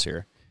podcast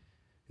here.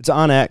 It's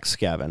On X,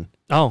 Gavin.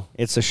 Oh,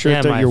 It's a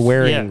shirt that you're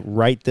wearing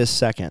right this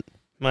second.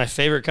 my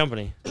favorite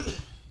company. It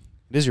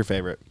is your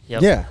favorite.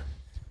 Yep. Yeah.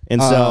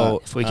 And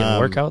so If we can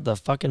work out the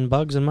fucking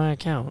bugs in my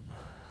account.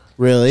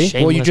 Really?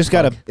 Shame. well, you just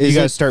got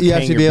to start you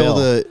paying have to your be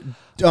bill. able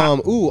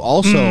to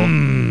also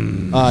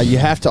you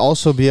have to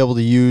also be able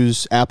to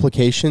use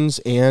applications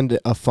and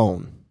a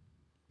phone.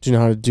 Do you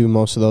know how to do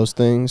most of those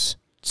things?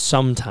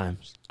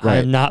 Sometimes. I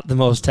am not the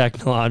most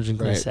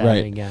technologically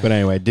savvy guy. But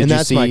anyway,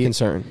 that's my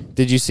concern.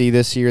 Did you see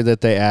this year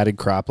that they added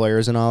crop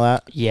layers and all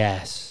that?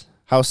 Yes.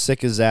 How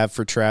sick is that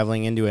for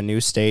traveling into a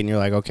new state and you're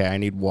like, okay, I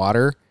need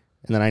water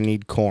and then I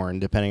need corn,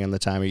 depending on the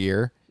time of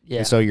year. Yeah.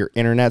 And so you're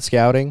internet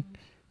scouting,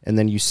 and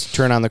then you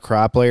turn on the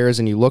crop layers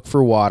and you look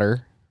for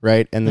water,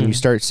 right? And then you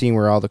start seeing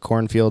where all the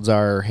cornfields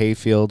are, or hay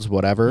fields,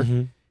 whatever,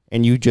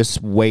 and you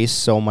just waste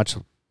so much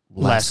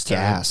less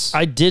gas.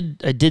 I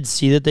did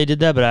see that they did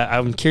that, but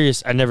I'm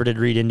curious. I never did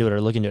read into it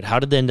or look into it. How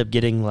did they end up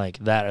getting like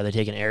that? Are they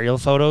taking aerial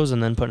photos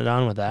and then putting it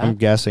on with that? I'm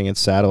guessing it's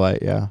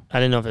satellite, yeah. I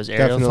didn't know if it was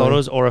aerial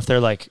photos or if they're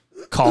like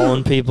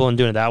calling people and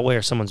doing it that way,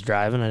 or someone's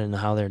driving. I didn't know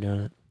how they're doing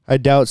it. I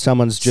doubt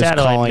someone's just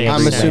Satellite calling. makes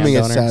I'm assuming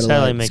it's landowner.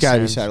 satellite. Makes It's got to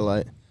be sense.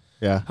 satellite.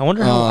 Yeah. I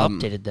wonder how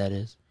updated that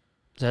is.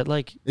 Is that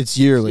like It's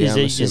yearly. is I'm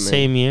it assuming. the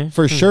same year?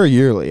 For sure,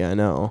 yearly. I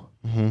know.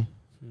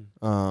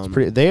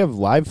 They have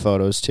live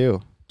photos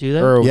too, Do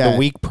they? or Yeah. the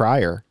week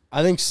prior.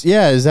 I think.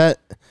 Yeah. Is that?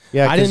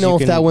 Yeah, I didn't 'cause know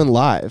you if that can- went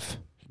live.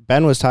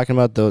 Ben was talking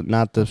about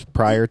not the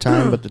prior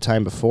time, but the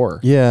time before.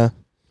 Yeah.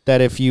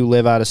 That if you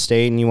live out of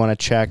state and you want to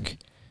check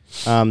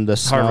the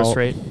Harvest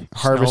rate,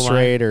 harvest snow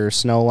line. rate, or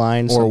snow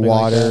line, Or something like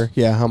water. that.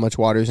 Yeah. How much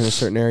water is in a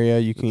certain area?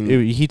 You can.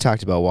 He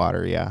talked about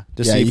water, yeah,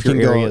 to Yeah, see you if your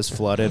can go- area is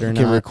flooded or You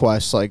can not.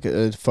 request like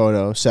a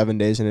photo 7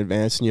 days in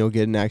advance, and you'll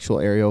get an actual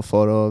aerial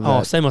photo of Oh,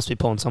 that. so they must be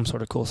pulling some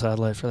sort of cool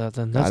satellite for that.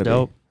 Then that's Gotta be.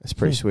 dope. That's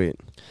pretty sweet.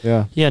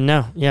 Yeah, Yeah.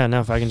 Now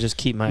if I can just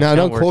keep my Now, account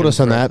don't quote working us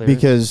on that correctly.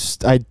 because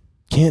I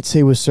can't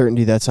say with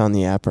certainty that's on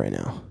the app right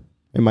now.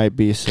 it might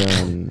be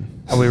some.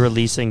 Are we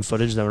releasing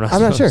footage that we're not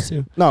I'm not supposed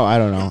sure. to? No, I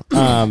don't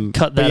know.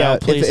 Cut but that yeah,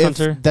 out, please, if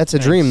Hunter. that's a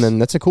dream, Thanks. then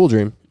that's a cool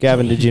dream.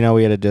 Gavin, did you know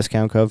we had a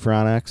discount code for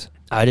Onyx?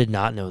 I did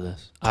not know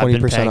this.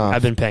 20% off.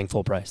 I've been paying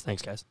full price.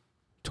 Thanks, guys.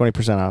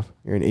 20% off.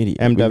 You're an idiot.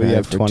 MWF We've had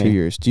it for 20. 2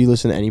 years. Do you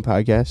listen to any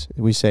podcast?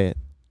 We say it.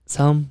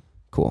 Some.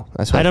 Cool.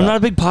 That's what I'm I not thought. a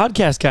big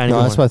podcast guy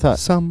anymore. No, that's what I thought.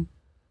 Some.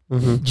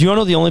 Mm-hmm. Do you want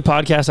to know the only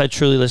podcast I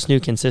truly listen to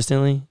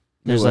consistently?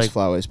 There's There's like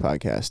Flyover's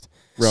podcast.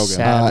 Rogan.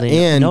 Sadly,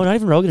 and no, not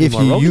even Rogan if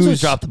anymore. you Rogan's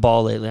use- dropped the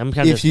ball lately. I'm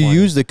kind of If you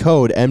use the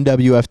code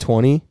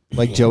MWF20,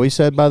 like Joey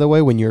said, by the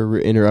way, when you're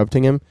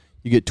interrupting him,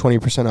 you get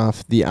 20%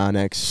 off the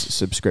Onyx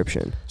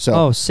subscription.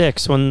 So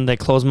 6. When they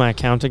close my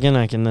account again,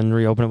 I can then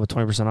reopen it with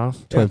 20%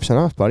 off. 20%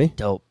 off, buddy.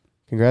 Dope.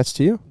 Congrats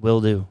to you. Will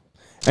do.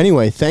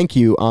 Anyway, thank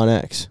you,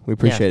 Onyx. We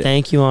appreciate it.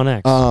 Thank you,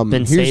 Onyx.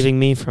 Been here's- saving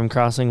me from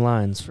crossing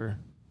lines for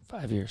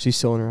 5 years. Is he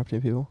still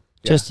interrupting people?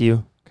 Just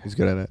you. He's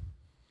good at it.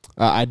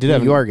 I did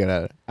have. You are good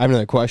at it. I have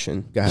another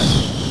question. Go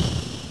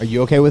ahead. Are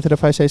you okay with it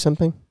if I say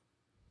something?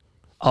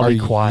 I'll Are be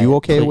quiet. you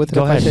okay Please, with it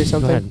go if I ahead. say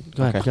something?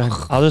 Go ahead. Okay. Go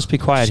ahead. I'll just be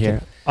quiet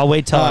here. I'll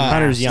wait till I'm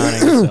Hunter's yawning.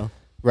 So.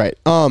 Right.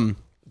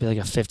 be like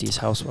a 50s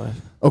housewife.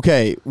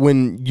 Okay,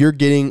 when you're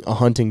getting a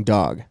hunting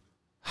dog,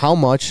 how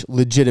much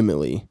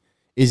legitimately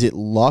is it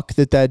luck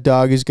that that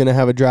dog is going to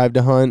have a drive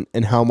to hunt,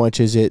 and how much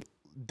is it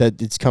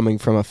that it's coming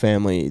from a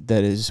family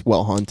that is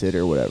well hunted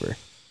or whatever?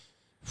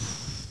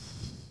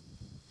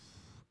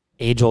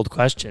 Age-old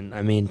question.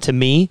 I mean, to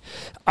me,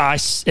 I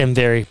am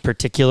very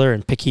particular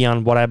and picky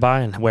on what I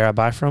buy and where I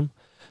buy from.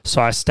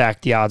 So I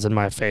stack the odds in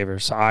my favor.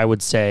 So I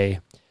would say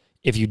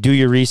if you do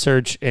your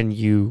research and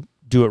you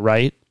do it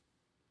right,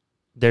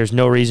 there's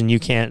no reason you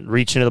can't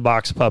reach into the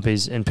box of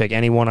puppies and pick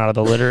any one out of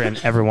the litter, and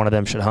every one of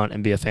them should hunt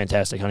and be a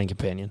fantastic hunting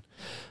companion.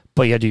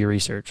 But you got to do your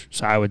research.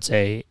 So I would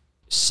say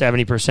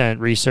 70%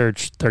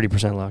 research,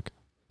 30% luck.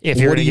 If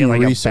you're What are gonna you get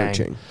like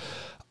researching?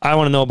 I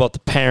want to know about the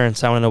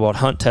parents. I want to know about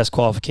hunt test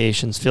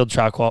qualifications, field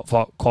trial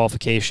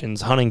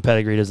qualifications, hunting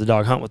pedigree. Does the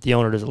dog hunt with the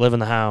owner? Does it live in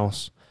the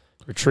house?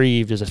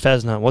 Retrieve? Does it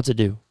pheasant hunt? What's it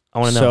do? I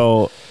want to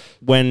know. So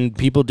when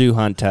people do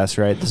hunt tests,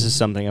 right, this is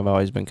something I've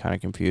always been kind of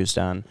confused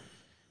on,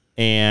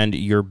 and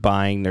you're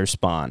buying their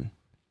spawn.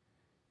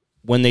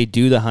 When they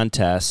do the hunt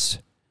tests,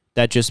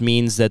 that just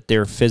means that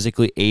they're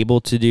physically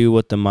able to do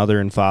what the mother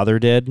and father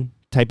did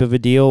type of a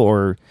deal,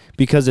 or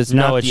because it's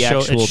No, not it the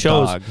shows- actual it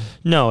shows- dog.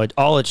 No,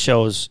 all it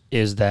shows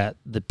is that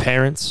the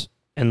parents,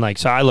 and like,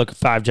 so I look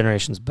 5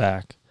 generations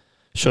back.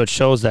 So it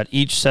shows that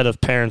each set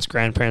of parents,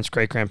 grandparents,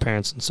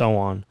 great-grandparents, and so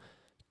on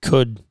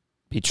could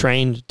be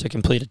trained to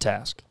complete a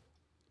task.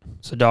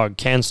 So dog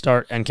can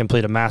start and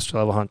complete a master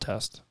level hunt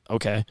test.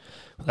 Okay.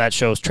 That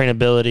shows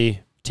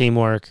trainability,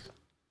 teamwork,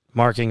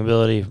 marking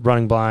ability,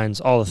 running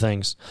blinds, all the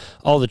things,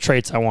 all the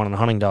traits I want in a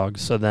hunting dog.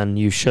 So then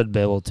you should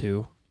be able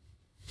to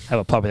have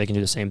a puppy that can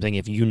do the same thing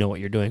if you know what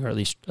you're doing, or at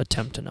least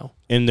attempt to know.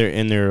 In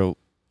their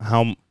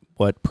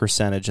what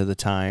percentage of the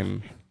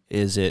time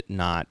is it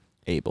not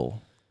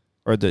able,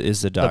 or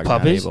is the dog not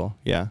puppies? able?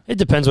 Yeah. It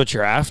depends what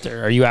you're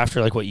after. Are you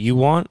after like what you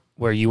want,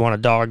 where you want a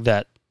dog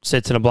that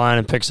sits in a blind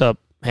and picks up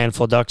a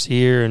handful of ducks a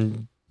year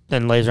and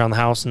then lays around the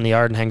house in the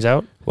yard and hangs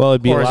out? Well,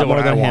 it'd be Or a is lot it more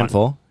what than I a want?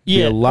 handful.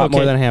 Be a lot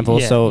more than a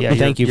handful. Yeah, so yeah,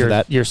 thank you for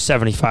that. You're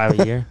 75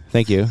 a year.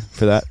 Thank you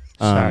for that.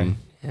 Sorry.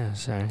 Yeah,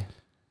 sorry.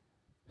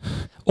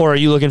 Or are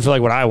you looking for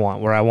like what I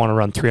want, where I want to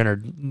run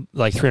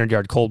 300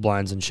 yard cold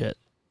blinds and shit?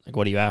 Like,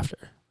 what are you after?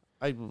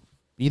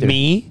 Either.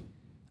 Me,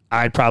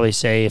 I'd probably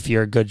say if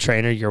you're a good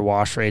trainer, your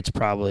wash rate's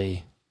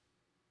probably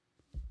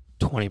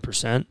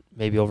 20%,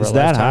 maybe over Is a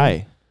that lifetime.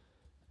 high?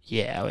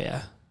 Yeah, oh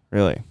yeah.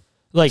 Really?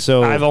 Like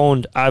So- I've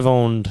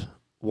owned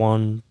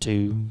 1,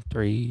 2,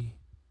 3,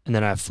 and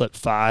then I flipped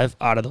 5.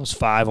 Out of those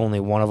 5, only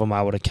one of them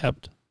I would have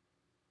kept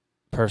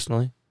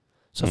personally.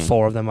 So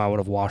 4 of them I would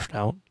have washed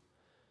out.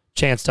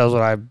 Chance does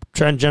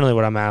generally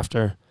what I'm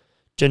after.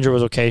 Ginger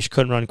was okay. She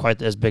couldn't run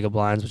quite as big of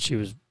blinds, but she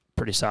was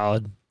pretty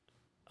solid.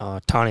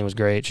 Tawny was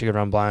great. She could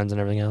run blinds and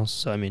everything else.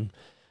 So, I mean,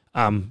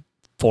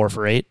 4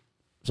 for 8.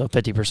 So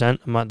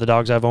 50%. The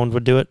dogs I've owned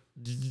would do it.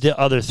 The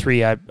other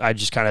 3 I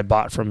just kind of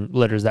bought from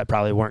litters that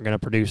probably weren't going to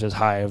produce as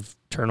high of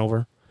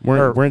turnover.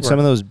 Weren't some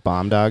of those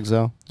bomb dogs,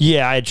 though?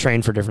 Yeah, I had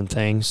trained for different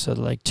things. So,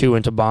 like, 2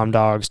 went to bomb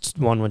dogs,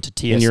 1 went to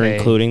TSA. And you're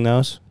including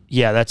those?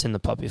 Yeah, that's in the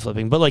puppy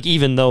flipping. But, like,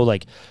 even though,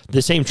 like,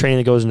 the same training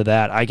that goes into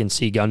that, I can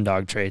see gun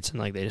dog traits, and,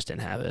 like, they just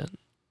didn't have it.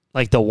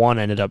 Like, the one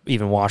ended up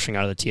even washing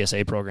out of the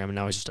TSA program, and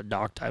now he's just a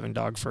dog diving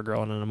dog for a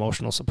girl and an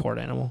emotional support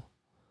animal.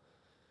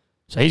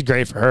 So he's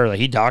great for her. Like,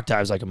 he dog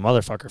dives like a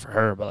motherfucker for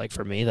her, but, like,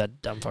 for me,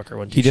 that dumb fucker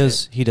wouldn't do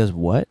shit. He does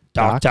what?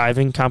 Dog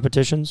diving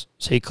competitions.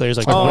 So he clears,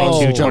 like, Oh,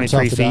 22, jumps 23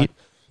 off the feet.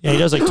 dock. Yeah, he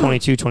does, like,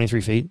 22,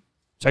 23 feet.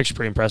 It's actually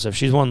pretty impressive.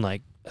 She's won,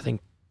 like, I think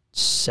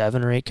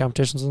 7 or 8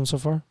 competitions with him so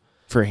far.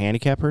 For a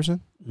handicapped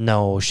person?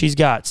 No, she's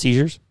got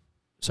seizures,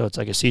 so it's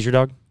like a seizure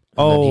dog.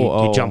 And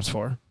then he jumps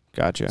for her.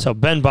 Gotcha. So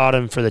Ben bought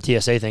him for the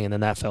TSA thing, and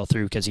then that fell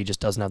through because he just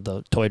doesn't have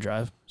the toy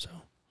drive. So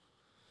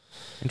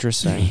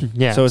Interesting.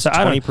 yeah, So it's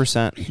I don't-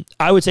 20%.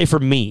 I would say for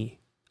me,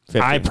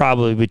 50. I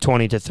probably be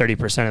 20 to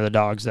 30% of the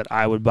dogs that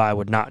I would buy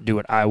would not do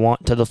what I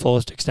want to the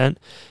fullest extent.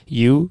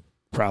 You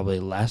probably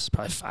less,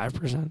 probably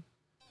 5%.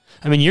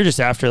 I mean, you're just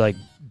after like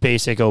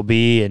basic OB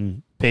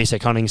and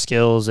basic hunting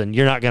skills, and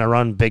you're not going to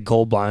run big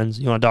cold blinds.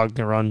 You want a dog that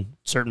can run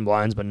certain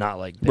blinds, but not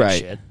like big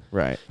shit.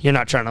 Right. You're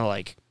not trying to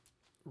like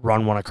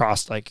run one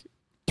across like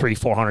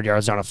 300-400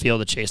 yards down a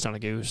field to chase down a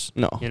goose.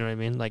 No. You know what I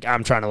mean? Like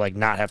I'm trying to like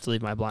not have to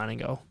leave my blind and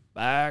go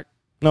back.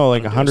 No,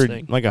 like Wanna do his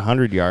thing.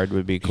 100 yard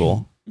would be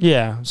cool.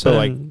 Yeah. So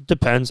like- like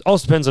depends.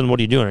 Also depends on what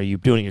are you doing. Are you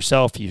doing it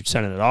yourself? Are you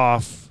sending it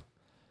off?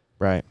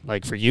 Right.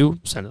 Like for you,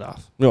 send it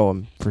off.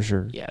 No, for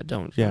sure. Yeah,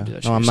 don't Yeah. do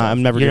that shit No, I'm not- yourself.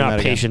 I'm never You're doing not that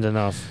again. patient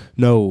enough.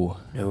 No.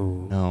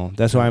 No.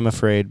 That's why I'm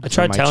afraid. I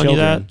tried for my telling you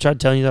children. that. Tried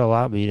telling you that a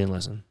lot, but you didn't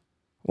listen.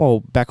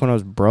 Well, back when I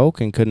was broke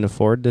and couldn't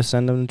afford to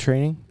send them to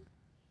training.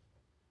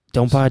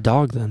 Don't buy a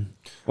dog then.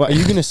 Well, Are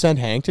you going to send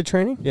Hank to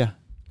training? Yeah.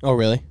 Oh,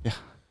 really?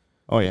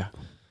 Oh yeah.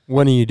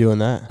 When are you doing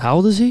that? How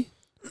old is he?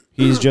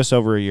 He's just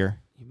over a year.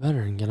 You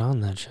better get on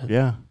that shit.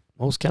 Yeah.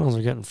 Most kennels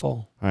are getting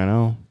full. I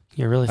know.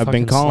 You're really I've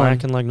fucking been calling.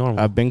 slacking like normal.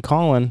 I've been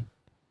calling.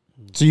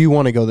 So you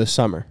want to go this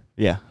summer?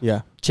 Yeah.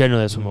 Yeah.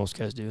 Generally, that's what most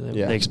guys do.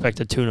 Yeah. They expect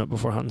a tune-up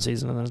before hunting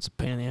season, and then it's a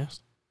pain in the ass.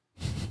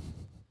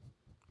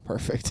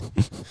 Perfect.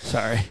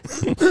 Sorry,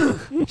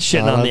 shitting I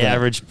on love the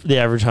that.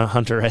 average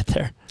hunter right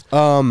there.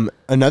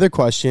 Another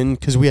question,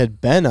 because we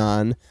had Ben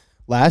on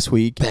last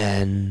week.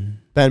 Ben.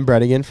 Ben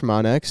Bredigan from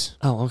Onyx.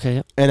 Oh, okay.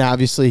 Yep. And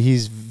obviously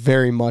he's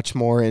very much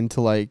more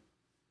into like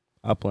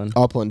Upland.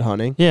 upland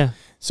hunting. Yeah.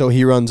 So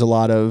he runs a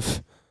lot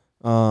of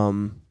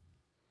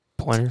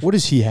Pointers. what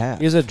does he have?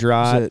 He has a Is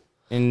draught, it-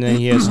 and then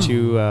he has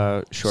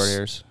 2 short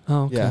hairs.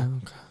 Oh, okay. Yeah.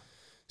 Okay.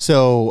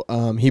 So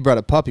he brought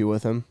a puppy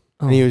with him.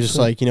 Oh, And he was just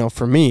sweet. like,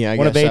 for me, I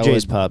One of guess I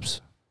AJ's would, pups.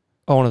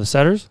 Oh, one of the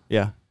setters.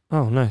 Yeah.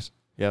 Oh, nice.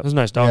 Yep. Those are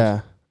nice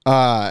dogs.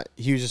 Yeah.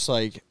 He was just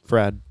like,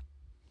 Fred.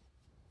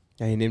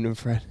 yeah, he named him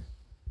Fred.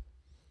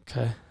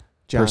 Okay.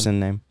 John. Person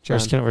name. John.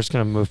 We're just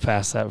gonna move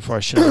past that before I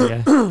shit on the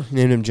guy. He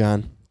named him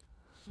John.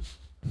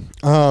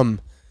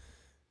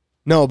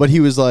 No, but he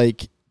was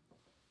like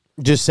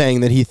just saying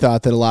that he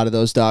thought that a lot of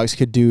those dogs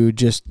could do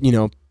just,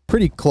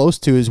 pretty close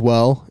to as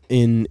well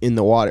in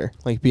the water,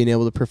 like being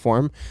able to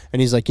perform.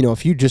 And he's like,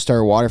 if you just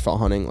start waterfowl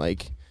hunting,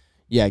 like,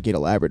 yeah, get a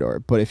Labrador.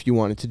 But if you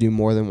wanted to do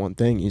more than one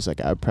thing, he's like,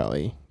 I'd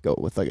probably go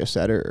with like a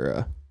setter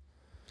or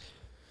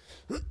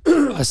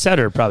A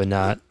setter, probably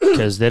not,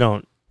 because they're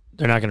not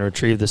going to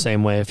retrieve the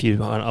same way if you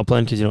hunt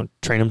upland because you don't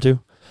train them to.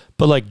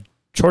 But like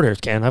short hairs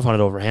can. I've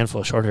hunted over a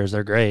handful of short hairs.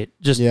 They're great.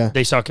 Just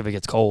they suck if it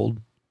gets cold.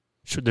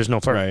 There's no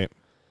fur. Right.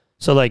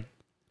 So like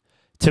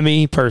to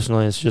me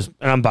personally, it's just,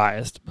 and I'm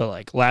biased, but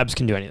like labs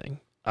can do anything.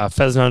 I've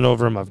pheasant hunted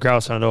over them. I've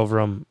grouse hunted over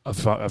them.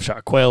 I've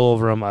shot quail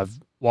over them. I've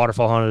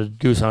waterfowl hunted,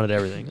 goose hunted,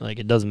 everything. Like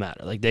it doesn't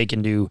matter. Like they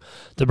can do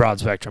the broad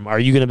spectrum. Are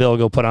you going to be able to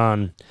go put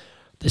on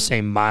the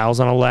same miles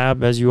on a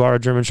lab as you are a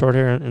German short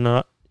hair in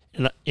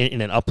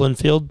an upland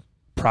field?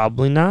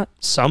 Probably not.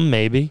 Some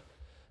maybe,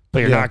 but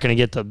you're not going to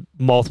get the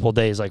multiple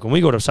days. Like when we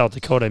go to South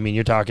Dakota, I mean,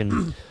 you're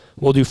talking,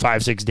 we'll do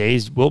 5-6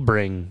 days. We'll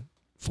bring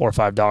 4 or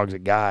 5 dogs a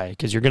guy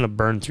because you're going to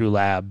burn through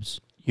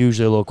labs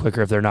usually a little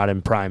quicker if they're not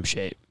in prime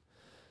shape.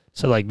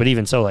 So like, but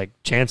even so, like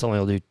Chance only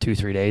will do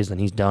 2-3 days, then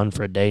he's done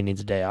for a day,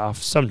 needs a day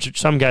off. Some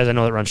guys I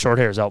know that run short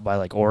hairs out by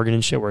like Oregon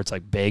and shit where it's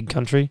like big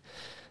country,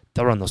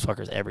 they'll run those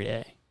fuckers every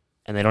day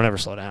and they don't ever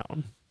slow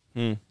down.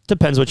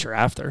 Depends what you're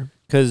after.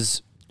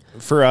 Because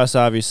for us,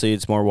 obviously,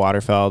 it's more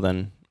waterfowl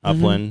than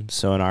upland.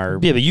 So in our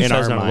but you in our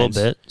pheasant on a minds-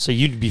 little bit, so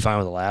you'd be fine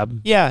with a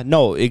lab. Yeah,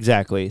 no,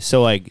 exactly.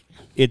 So like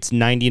it's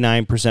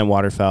 99%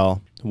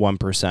 waterfowl,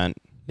 1%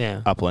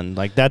 upland.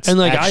 Like that's And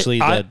like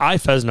actually I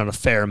pheasant on a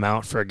fair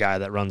amount for a guy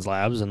that runs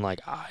labs, and like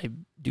I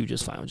do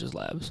just fine with just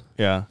labs.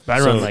 Yeah.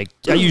 But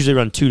I usually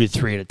run 2 to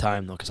 3 at a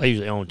time though, because I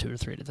usually own 2 to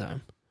 3 at a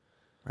time.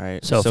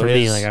 Right. So for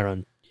me, like I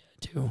run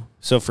 2.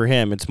 So for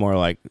him, it's more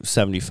like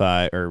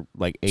 75 or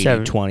like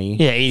 80-20.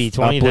 Yeah,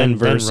 80-20. Upland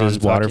versus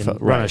waterfowl.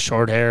 right. Run a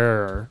short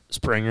hair or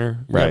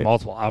Springer. You Right. have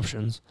multiple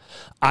options.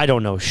 I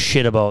don't know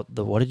shit about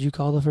what did you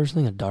call the first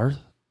thing? A Darth?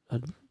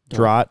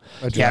 Draught.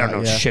 Yeah, I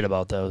don't know shit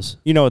about those.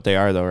 You know what they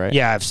are though, right?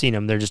 Yeah, I've seen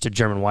them. They're just a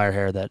German wire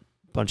hair that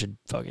bunch of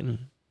fucking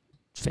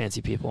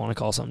fancy people want to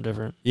call something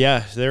different.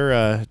 Yeah,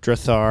 they're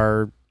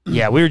Drathar.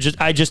 Yeah,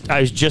 I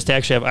was just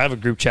actually, I have a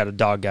group chat of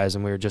dog guys,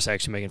 and we were just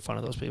actually making fun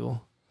of those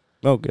people.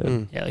 Oh,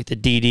 good. Yeah, like the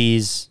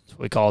DDs, that's what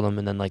we call them,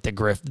 and then like the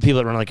people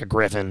that run like a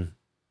Griffin,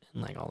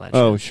 and like all that.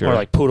 Oh, shit. sure. Or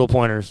like poodle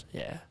pointers.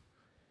 Yeah.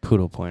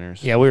 Poodle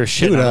pointers. Yeah, we were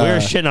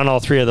shitting on all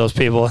 3 of those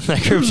people in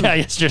that group chat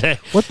yesterday.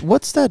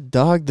 What's that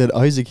dog that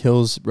Isaac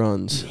Hills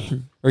runs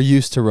or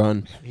used to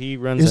run? He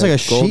runs. It was like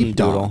a golden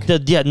doodle.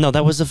 sheepdog. No,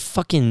 that was a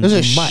fucking. It was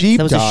a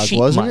sheepdog,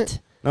 wasn't mutt. it?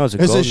 No, it was a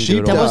It was a golden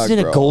sheepdog. doodle. That wasn't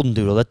a bro. golden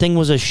doodle. That thing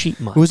was a sheep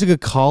mutt. It was like a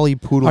collie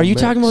poodle. Are you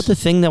mix. talking about the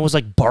thing that was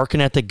like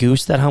barking at the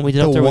goose that hunt we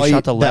did up there? We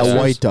shot the that lessers?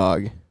 white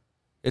dog?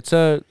 It's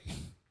a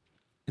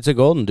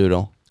golden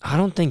doodle. I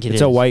don't think It's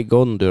a white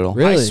golden doodle.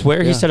 Really? I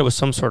swear he Yeah. said it was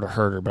some sort of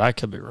herder, but I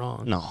could be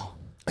wrong. No.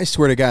 I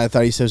swear to God, I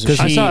thought he said it was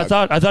a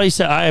sheepdog. I thought he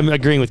said. I am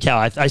agreeing with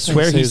Cal. I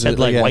swear he said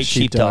like white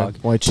sheepdog.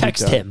 White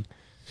Text sheepdog. him.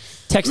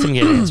 Text him.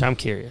 Get an answer. I'm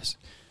curious.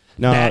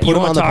 No. Matt, put you him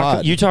want on to the talk?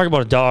 pod. You talk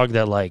about a dog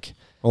that like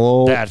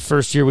Oh, that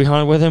first year we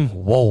hunted with him.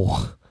 Whoa.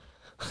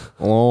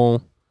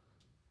 oh.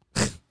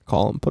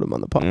 Call him. Put him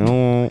on the pod.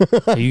 No.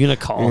 Are you gonna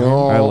call him?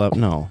 No. I love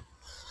no.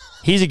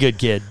 He's a good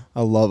kid.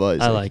 I love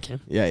Isaac. I like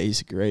him. Yeah, he's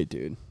a great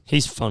dude.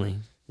 He's funny.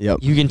 Yep.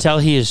 You can tell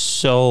he is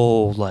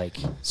so like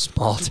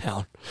small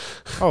town.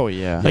 Oh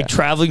yeah. Like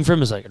traveling from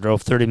him is like I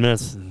drove 30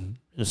 minutes in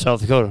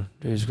South Dakota.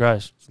 Jesus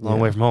Christ, it's a long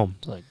Yeah. way from home.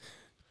 It's like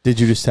Did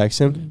you just text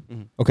him?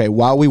 Mhm. Okay,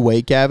 while we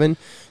wait, Gavin,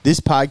 this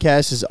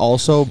podcast is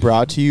also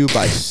brought to you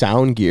by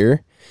Sound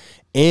Gear.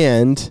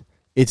 And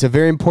it's a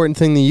very important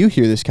thing that you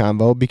hear this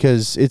convo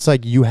because it's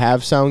like you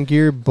have Sound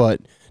Gear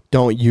but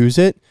don't use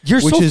it.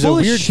 You're which so is full a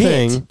of weird shit.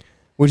 thing.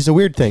 Which is a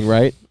weird thing,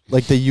 right?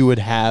 Like that you would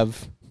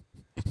have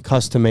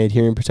custom made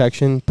hearing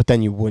protection, but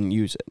then you wouldn't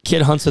use it.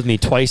 kid hunts with me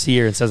twice a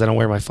year and says I don't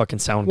wear my fucking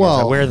sound gears. I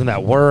Well- wear them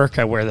at work.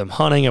 I wear them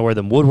hunting. I wear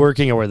them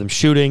woodworking. I wear them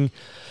shooting.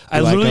 I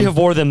You like literally them? have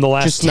wore them the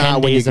last Just 10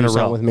 not when you days in a goose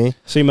hunt row. with me.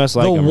 So you must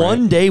like The them,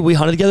 one right? day we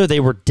hunted together, they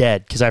were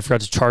dead because I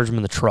forgot to charge them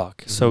in the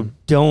truck. So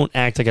don't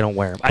act like I don't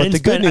wear them. I But the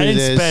didn't good spend. I news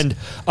didn't is- spend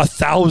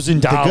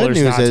 $1,000 The good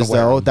news not is to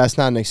wear though, them. that's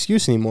not an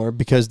excuse anymore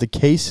because the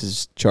case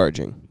is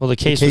charging. Well, the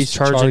case case was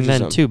charging charges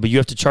then them. too, but you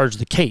have to charge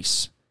the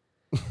case.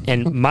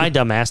 And my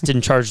dumbass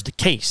didn't charge the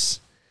case.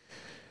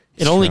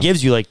 It only true.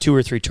 gives you like 2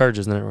 or 3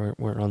 charges, and then it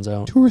runs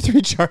out. 2 or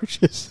 3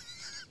 charges.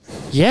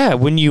 Yeah,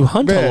 when you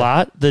hunt Man. a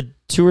lot, the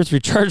 2 or 3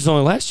 charges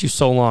only last you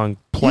so long,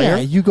 player.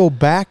 Yeah, you go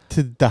back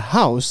to the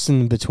house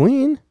in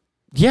between.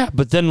 Yeah,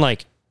 but then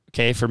like,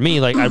 okay, for me,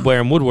 like I'd wear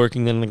them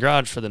woodworking then in the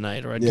garage for the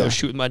night, or I'd Yeah. go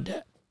shoot with my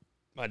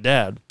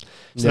dad.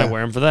 So Yeah. I'd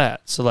wear them for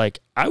that. So like,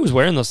 I was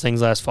wearing those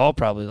things last fall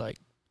probably like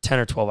 10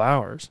 or 12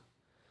 hours.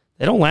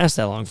 They don't last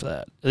that long for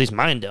that. At least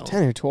mine don't.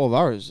 10 or 12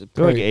 hours is a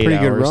They're like pretty, 8 pretty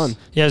good hours. run.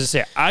 Yeah, as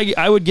I say,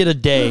 I would get a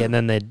day and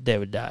then they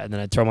would die, and then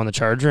I'd throw them on the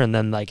charger, and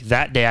then like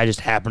that day I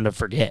just happened to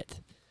forget.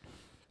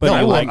 But No,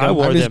 I I'm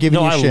wore just them. giving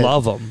No, you I shit.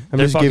 love them. I'm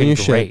They're just fucking giving you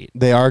great. shit.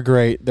 They are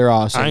great. They're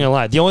awesome. I ain't gonna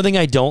lie. The only thing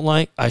I don't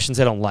like, I shouldn't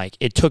say I don't like.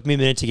 It took me a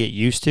minute to get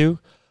used to.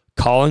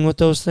 Calling with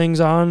those things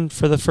on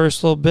for the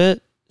first little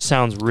bit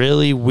sounds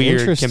really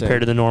weird Interesting.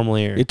 compared to the normal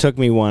ear. It took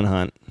me one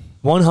hunt.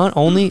 One hunt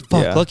only?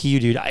 Fuck, Yeah. lucky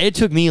you, dude. It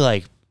took me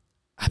like,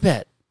 I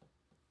bet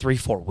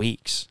 3-4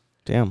 weeks.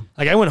 Damn.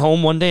 Like I went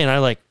home one day and I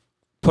like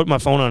put my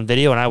phone on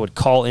video and I would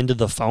call into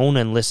the phone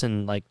and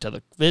listen like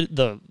to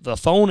the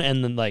phone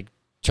and then like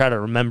try to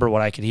remember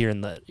what I could hear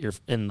in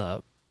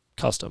the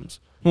customs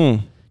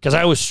because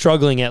I was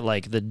struggling at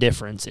like the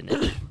difference in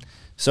it.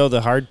 So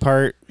the hard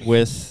part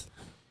with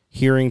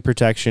hearing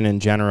protection in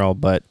general,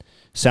 but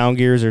sound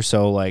gears are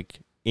so like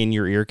in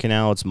your ear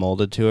canal, it's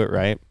molded to it,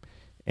 right?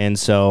 And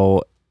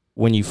so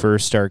when you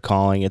first start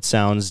calling, it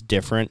sounds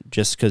different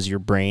just because your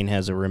brain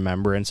has a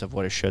remembrance of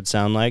what it should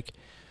sound like.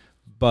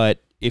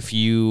 But if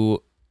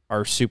you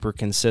are super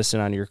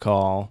consistent on your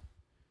call,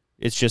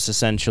 it's just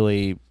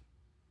essentially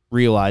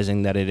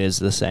realizing that it is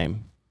the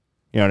same.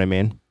 You know what I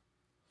mean?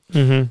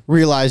 Mm-hmm.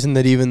 Realizing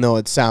that even though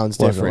it sounds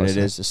Wasn't different,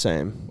 listening. it is the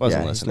same.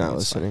 Wasn't yeah, he's listening, not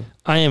it's fine. listening.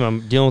 I am.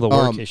 I'm dealing with a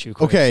work issue.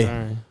 Quick. okay.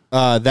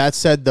 Sorry. That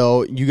said,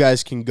 though, you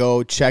guys can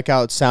go check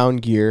out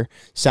Sound Gear,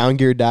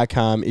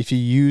 soundgear.com. If you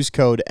use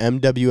code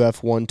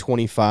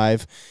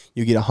MWF125,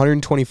 you get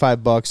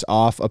 $125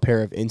 off a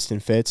pair of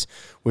Instant Fits,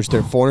 which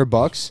they're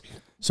 $400.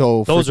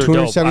 So Those for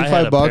are dope. I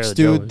had a pair $275, of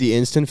dude, those. the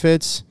Instant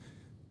Fits,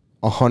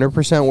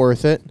 100%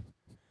 worth it.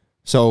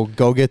 So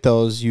go get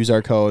those. Use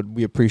our code.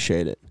 We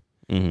appreciate it.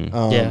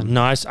 Mm-hmm. Yeah.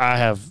 No, I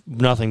have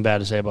nothing bad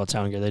to say about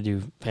Sound Gear. They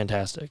do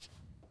fantastic.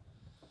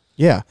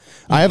 Yeah.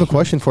 I have a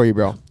question for you,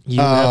 bro. You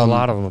have a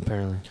lot of them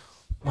apparently.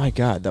 My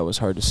God, that was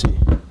hard to see.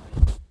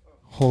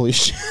 Holy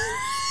shit.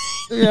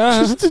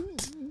 Yeah. Just a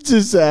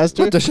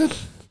disaster. What the shit?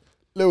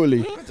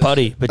 Lowly.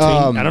 Buddy, between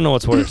I don't know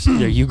what's worse.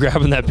 Are you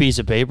grabbing that piece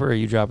of paper or are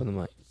you dropping the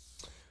mic?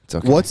 It's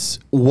okay.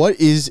 What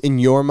is in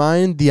your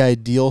mind the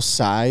ideal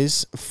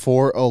size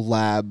for a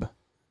lab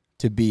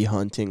to be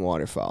hunting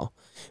waterfowl?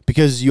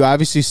 Because you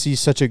obviously see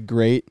such a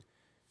great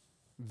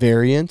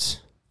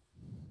variance.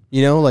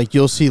 You know, like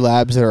you'll see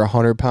labs that are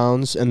 100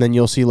 pounds, and then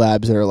you'll see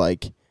labs that are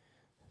like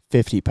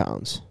 50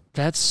 pounds.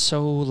 That's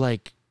so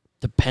like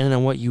depending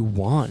on what you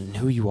want and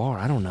who you are.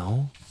 I don't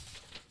know.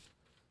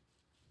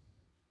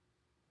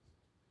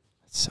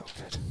 That's so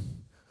good.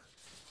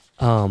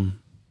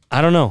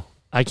 I don't know.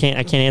 I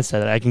can't answer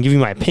that. I can give you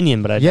my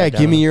opinion, but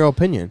give me your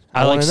opinion.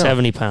 I like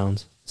 70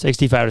 pounds.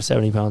 65 to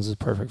 70 pounds is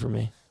perfect for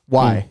me.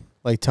 Why?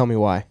 Like, tell me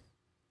why.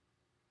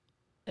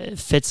 It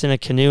fits in a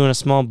canoe in a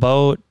small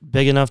boat,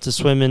 big enough to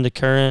swim into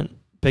current,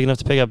 big enough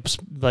to pick up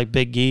like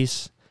big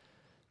geese.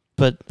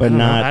 But I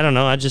don't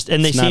know.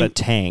 It's not a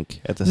tank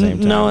at the same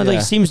time. No, it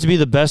like seems to be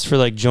the best for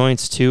like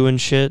joints too and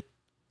shit.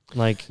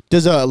 Like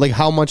does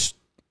how much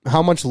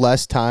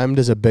less time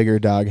does a bigger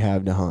dog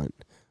have to hunt?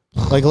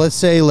 Like let's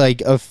say like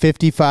a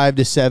 55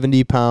 to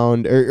 70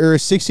 pound or a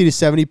 60 to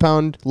 70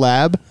 pound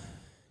lab,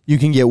 you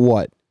can get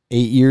what 8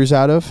 years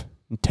out of,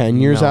 10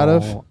 years out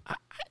of.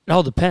 It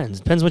all depends.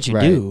 Depends what you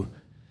do.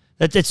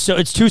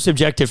 It's too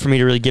subjective for me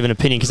to really give an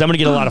opinion because I'm gonna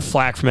get a lot of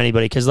flack from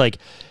anybody because like.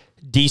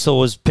 Diesel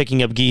was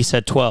picking up geese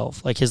at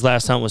 12. Like his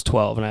last hunt was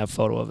 12, and I have a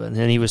photo of it.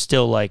 And he was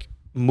still like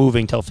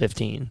moving till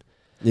 15.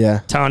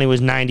 Yeah. Tawny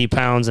was 90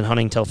 pounds and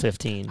hunting till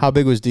 15. How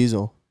big was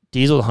Diesel?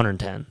 Diesel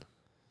 110.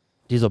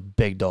 Diesel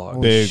big dog.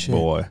 Big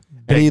boy.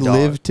 And he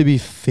lived to be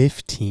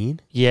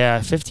 15?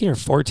 Yeah, 15 or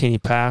 14 he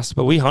passed,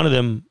 but we hunted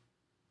him.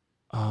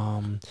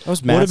 That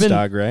was Matt's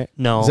dog, right?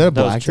 No. Is that a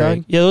black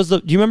dog? Yeah,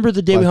 do you remember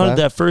the day we hunted, lab?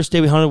 that first day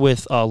we hunted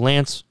with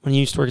Lance when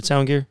you used to work at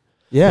Sound Gear?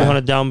 Yeah. We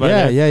hunted down by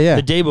there. Yeah.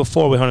 The day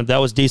before we hunted, that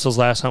was Diesel's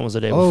last hunt was the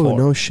day before. Oh,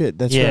 no shit.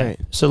 That's right.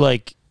 So,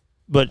 like,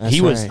 but That's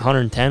he was right.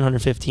 110,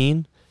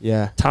 115.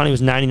 Yeah. Tawny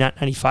was 99,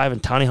 95,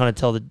 and Tawny hunted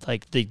till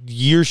the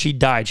year she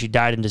died. She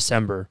died in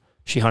December.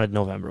 She hunted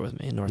November with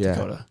me in North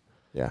Dakota.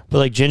 Yeah. But,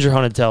 like, Ginger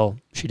hunted till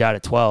she died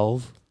at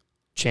 12.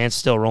 Chance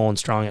still rolling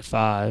strong at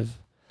 5.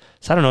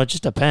 So, I don't know. It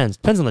just depends.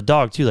 Depends on the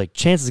dog, too. Like,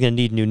 Chance is going to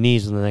need new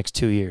knees in the next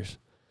 2 years.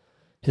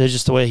 It's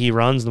just the way he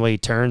runs, and the way he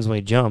turns, and the way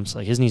he jumps.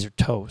 Like, his knees are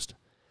toast.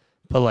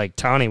 But, like,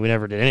 Tawny, we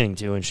never did anything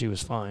to, and she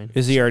was fine.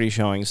 Is he already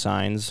showing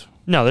signs?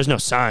 No, there's no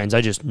signs. I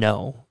just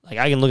know. Like,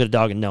 I can look at a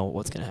dog and know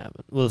what's going to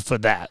happen. Well, for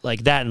that.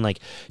 Like, that and, like,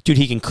 dude,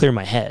 he can clear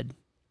my head.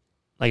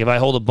 Like, if I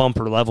hold a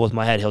bumper level with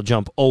my head, he'll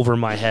jump over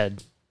my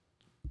head,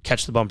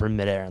 catch the bumper in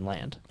midair, and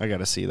land. I got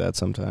to see that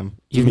sometime.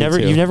 You've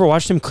never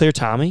watched him clear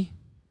Tommy?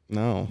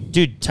 No.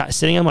 Dude,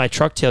 sitting on my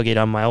truck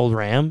tailgate on my old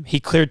Ram, he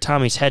cleared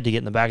Tommy's head to get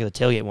in the back of the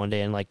tailgate one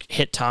day and, like,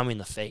 hit Tommy in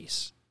the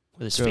face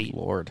with his feet. Good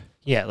Lord.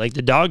 Yeah, like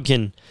the dog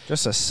can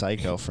just a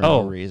psycho for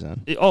no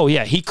reason. Oh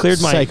yeah, he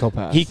cleared my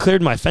psychopath. He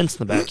cleared my fence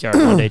in the backyard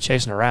one day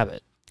chasing a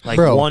rabbit. Like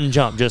one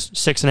jump, just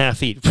 6.5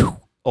 feet.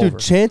 Over. Dude,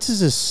 Chance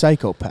is a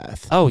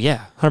psychopath. Oh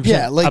yeah, 100%.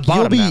 Yeah, like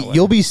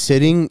you'll be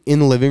sitting in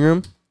the living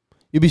room,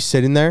 you'll be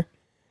sitting there,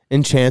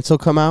 and Chance will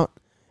come out,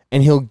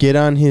 and he'll get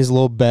on his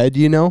little bed,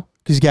 you know,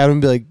 because Gavin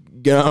will be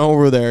like, get on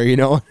over there, you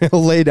know, and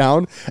he'll lay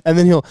down, and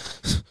then he'll,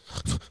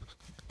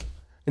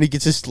 and he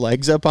gets his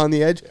legs up on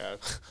the edge. Yeah.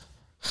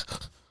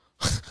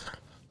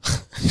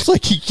 It's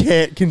like he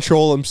can't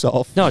control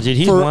himself. No, dude,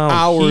 he's for wound.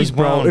 hours, he's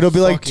bro. wound It'll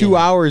be like fucking, 2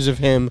 hours of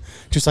him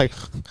just like.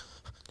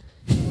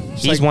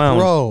 He's like, wound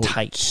bro,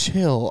 tight.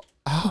 Chill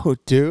out,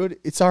 dude.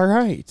 It's all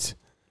right.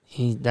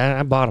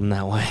 I bought him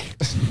that way.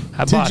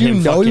 Did you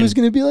know he was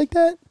going to be like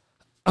that?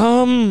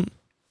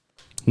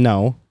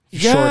 No.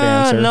 Yeah, Short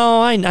answer.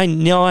 No, I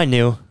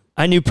knew.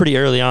 I knew pretty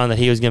early on that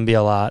he was going to be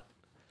a lot.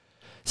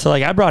 So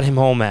like I brought him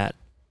home at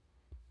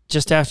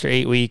just after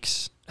 8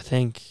 weeks, I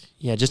think.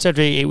 Yeah, just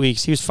after 8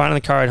 weeks, he was fine in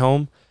the car ride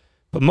home.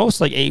 But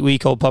most like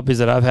 8-week-old puppies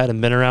that I've had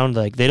and been around,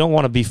 like they don't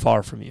want to be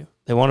far from you.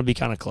 They want to be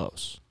kind of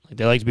close. Like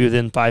they like to be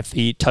within 5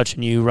 feet,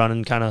 touching you,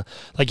 running kind of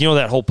like, you know,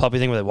 that whole puppy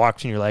thing where they walk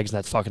between your legs and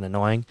that's fucking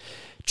annoying.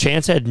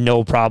 Chance had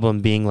no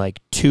problem being like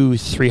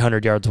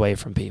 200-300 yards away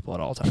from people at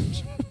all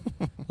times.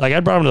 Like I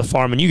brought him to the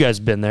farm and you guys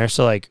have been there.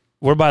 So like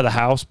we're by the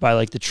house, by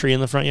like the tree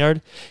in the front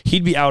yard.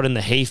 He'd be out in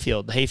the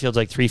hayfield. The hayfield's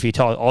like 3 feet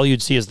tall. All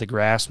you'd see is the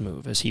grass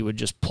move as he would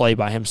just play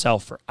by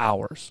himself for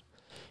hours.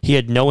 He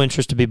had no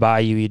interest to be by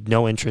you. He had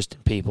no interest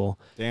in people.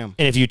 Damn.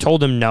 And if you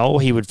told him no,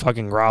 he would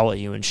fucking growl at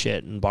you and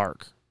shit and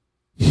bark.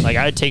 Like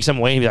I'd take something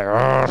away and he'd be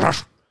like,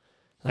 "Argh."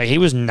 Like he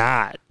was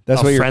not.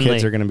 That's what friendly, your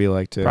kids are going to be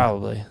like too.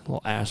 Probably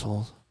little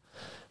assholes.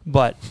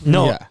 But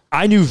no, Yeah.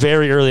 I knew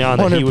very early on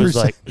that he was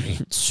 100%. like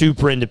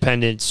super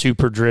independent,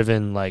 super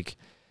driven. Like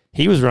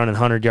he was running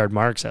 100-yard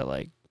marks at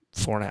like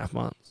 4.5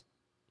 months.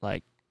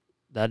 Like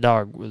that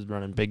dog was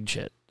running big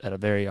shit at a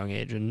very young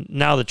age. And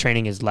now the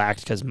training is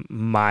lacked because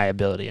my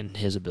ability and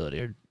his ability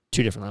are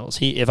two different levels.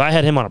 If I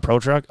had him on a pro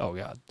truck, oh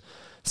God,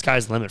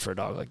 sky's the limit for a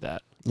dog like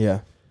that. Yeah.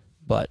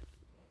 But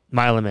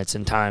my limits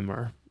in time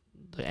are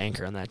the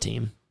anchor on that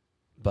team.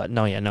 But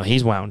no,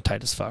 he's wound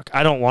tight as fuck.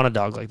 I don't want a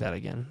dog like that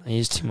again.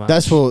 He's too much.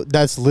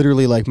 That's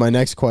literally like my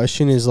next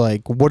question is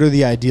like, what are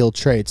the ideal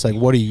traits? Like,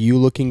 what are you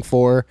looking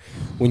for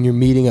when you're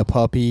meeting a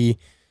puppy?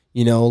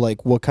 You know,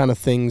 like what kind of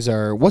things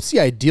what's the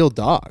ideal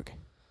dog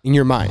in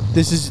your mind?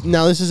 This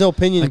is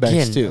opinion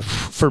based too.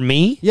 For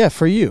me? Yeah,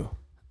 for you.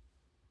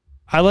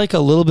 I like a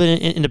little bit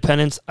of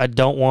independence. I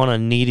don't want a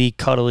needy,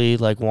 cuddly,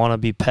 like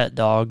wannabe pet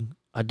dog.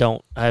 I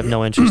have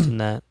no interest in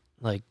that.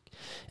 Like,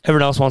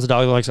 everyone else wants a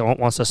dog that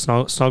wants to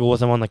snuggle with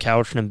them on the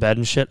couch and in bed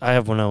and shit. I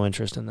have no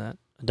interest in that.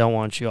 I don't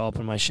want you all up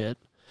in my shit.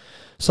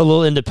 So a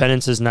little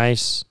independence is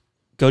nice.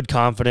 Good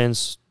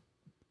confidence.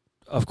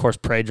 Of course,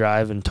 prey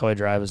drive and toy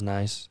drive is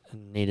nice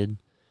and needed.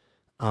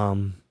 I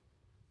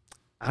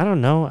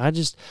don't know.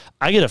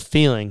 I get a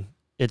feeling.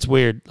 It's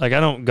weird. Like, I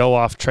don't go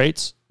off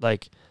traits.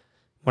 Like,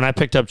 when I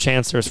picked up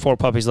Chance, there's 4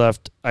 puppies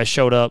left. I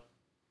showed up.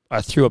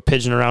 I threw a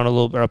pigeon around a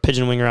little bit, or a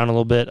pigeon wing around a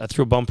little bit. I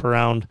threw a bump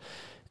around,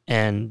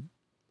 and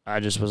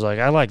I just was like,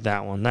 I like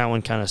that one. That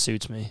one kind of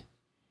suits me.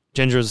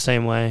 Ginger was the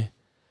same way.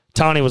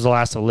 Tawny was the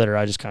last of litter.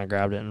 I just kind of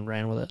grabbed it and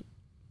ran with it.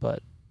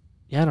 But,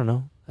 yeah, I don't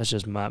know. That's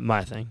just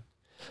my thing.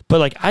 But,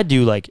 like, I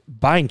do, like,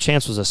 buying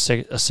Chance was a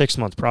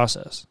 6-month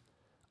process.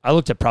 I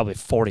looked at probably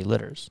 40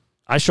 litters.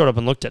 I showed up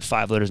and looked at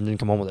 5 litters and didn't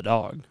come home with a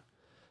dog.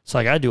 So,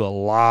 like, I do a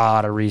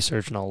lot of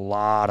research and a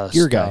lot of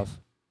stuff.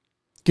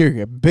 Gear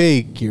guy.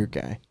 Big gear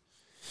guy.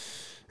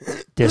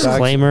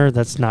 Disclaimer,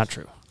 that's not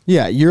true.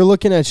 Yeah, you're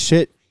looking at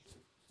shit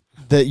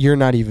that you're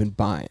not even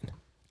buying.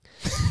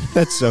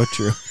 That's so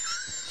true.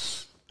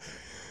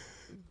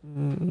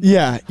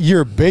 Yeah,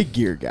 you're a big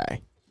gear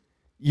guy.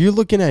 You're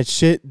looking at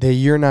shit that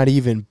you're not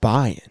even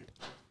buying.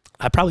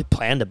 I probably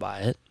plan to buy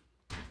it.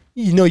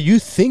 You know, you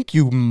think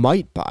you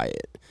might buy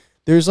it.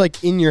 There's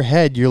like in your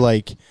head, you're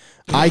like,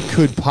 I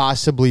could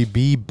possibly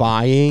be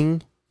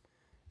buying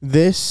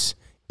this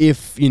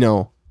if, you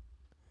know,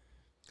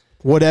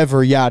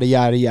 whatever, yada,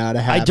 yada,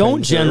 yada happens. I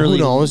don't generally.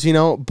 Who knows, you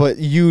know, but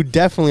you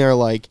definitely are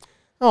like,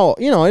 oh,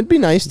 you know, it'd be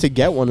nice to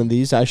get one of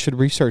these. I should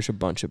research a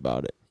bunch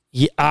about it.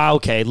 Yeah,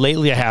 okay.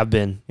 Lately I have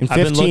been. In I've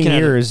been 15 looking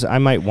years, I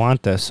might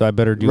want this, so I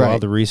better do all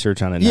the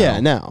research on it now. Yeah,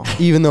 now.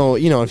 Even though,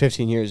 you know, in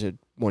 15 years, it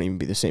won't even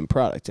be the same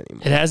product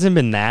anymore. It hasn't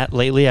been that.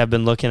 Lately I've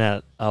been looking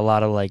at a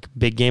lot of, like,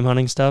 big game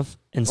hunting stuff,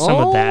 and some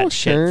of that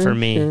shit for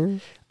me. Sure.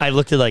 I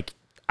looked at, like,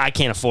 I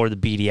can't afford the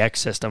BDX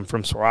system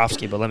from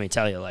Swarovski, but let me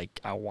tell you, like,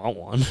 I want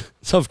one.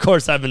 So, of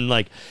course, I've been,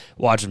 like,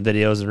 watching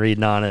videos and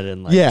reading on it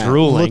and, like,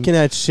 drooling. Looking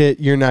at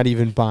shit you're not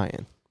even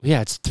buying.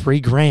 Yeah, it's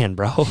 $3,000,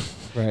 bro.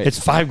 Right. It's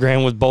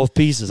 $5,000 with both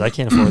pieces. I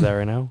can't afford that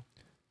right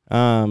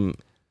now.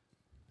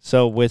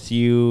 So with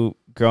you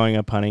growing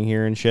up hunting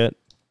here and shit,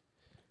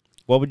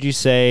 what would you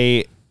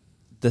say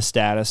the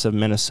status of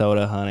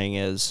Minnesota hunting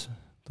is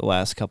the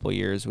last couple of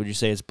years? Would you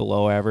say it's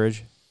below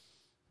average?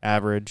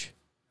 Average?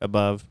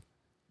 Above?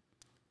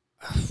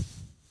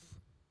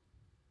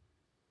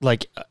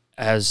 Like,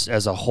 as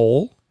a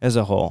whole? As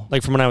a whole.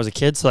 Like, from when I was a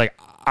kid? So, like,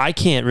 I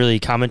can't really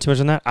comment too much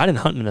on that. I didn't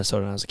hunt in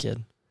Minnesota when I was a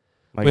kid.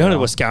 We hunted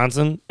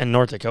Wisconsin and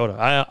North Dakota.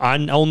 I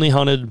only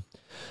hunted.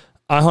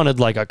 I hunted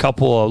like a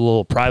couple of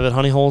little private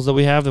hunting holes that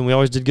we have, and we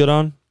always did good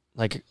on,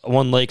 like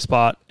one lake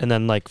spot, and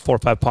then like 4 or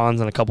 5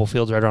 ponds and a couple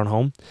fields right around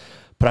home.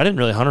 But I didn't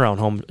really hunt around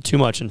home too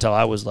much until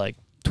I was like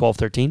 12,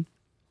 13.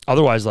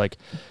 Otherwise, like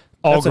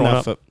all growing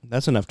up.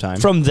 That's enough time.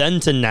 From then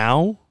to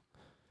now,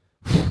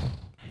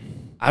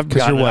 I've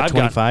got. You're what,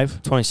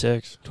 25?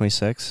 26.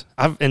 26?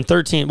 I've in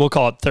 13. We'll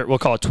call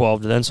it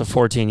 12 to then, so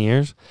 14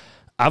 years.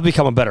 I've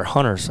become a better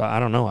hunter, so I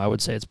don't know. I would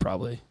say it's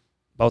probably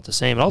about the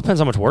same. It all depends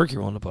how much work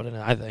you're willing to put in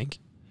it, I think.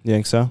 You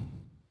think so?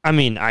 I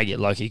mean, I get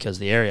lucky because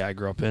the area I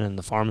grew up in and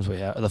the farm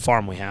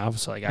we have,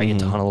 so like I get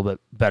to hunt a little bit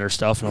better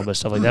stuff and a little bit of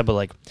stuff like that. But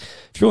like,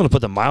 if you're willing to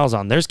put the miles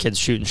on, there's kids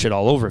shooting shit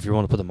all over if you're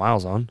willing to put the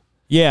miles on.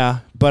 Yeah,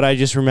 but I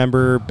just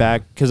remember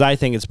back, because I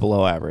think it's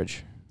below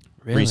average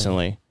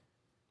recently.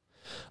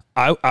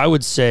 I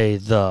would say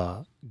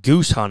the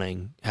goose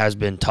hunting has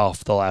been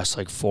tough the last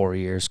like 4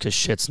 years because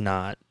shit's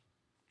not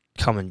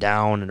coming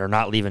down and they're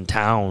not leaving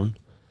town.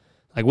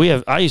 Like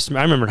I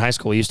remember in high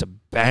school we used to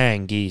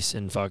bang geese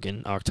in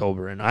fucking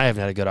October, and I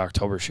haven't had a good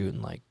October shoot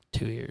in like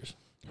 2 years.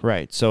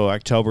 Right. So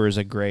October is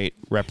a great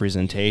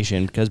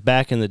representation because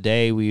back in the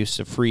day we used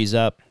to freeze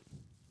up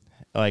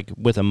like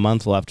with a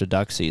month left of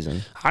duck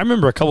season. I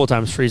remember a couple of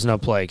times freezing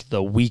up like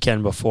the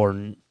weekend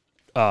before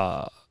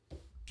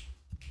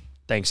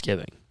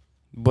Thanksgiving.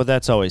 But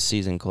that's always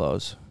season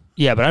close.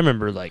 Yeah, but I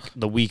remember like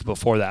the week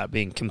before that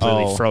being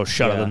completely froze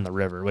shut other than the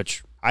river,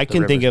 which I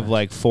can think of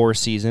like 4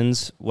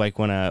 seasons, like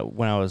when I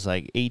was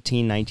like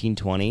 18, 19,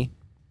 20.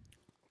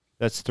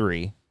 That's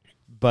 3.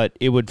 But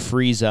it would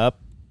freeze up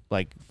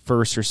like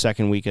first or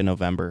second week of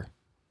November.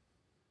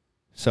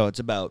 So it's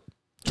about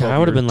 12 I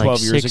would have been like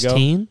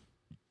 16.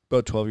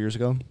 About 12 years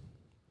ago.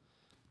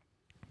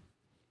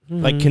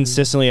 Like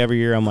consistently every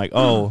year I'm like,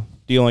 oh,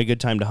 the only good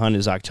time to hunt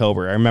is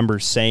October. I remember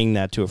saying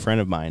that to a friend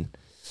of mine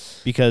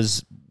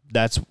because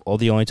that's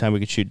the only time we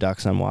could shoot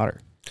ducks on water.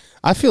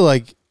 I feel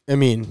like, I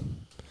mean,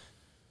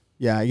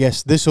 yeah, I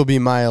guess this will be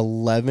my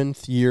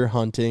 11th year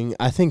hunting.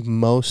 I think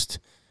most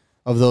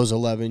of those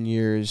 11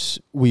 years,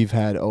 we've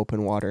had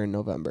open water in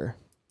November.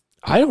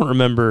 I don't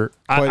remember.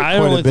 I Quite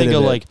only a bit think of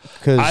of it, like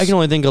 'cause- I can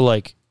only think of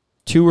like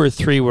 2 or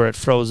 3 where it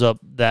froze up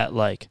that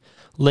like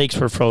lakes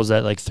were froze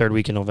that like third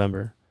week in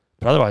November.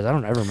 But otherwise, I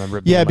don't ever remember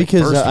it being Yeah, like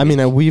because first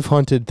week. we've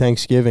hunted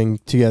Thanksgiving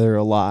together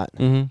a lot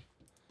Mm-hmm.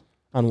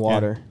 on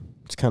water.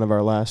 It's kind of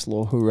our last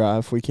little hoorah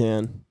if we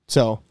can.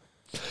 So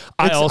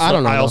I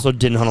don't know, though. also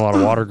didn't hunt a lot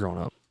of water growing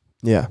up.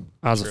 yeah,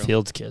 I was True. a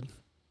fields kid.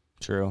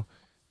 True.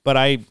 But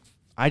I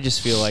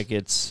just feel like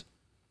it's,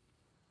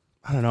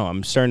 I don't know,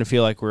 I'm starting to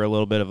feel like we're a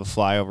little bit of a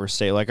flyover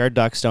state. Like our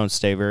ducks don't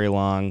stay very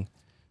long.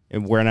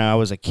 And when I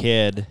was a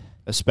kid,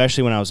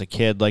 especially when I was a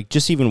kid, like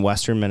just even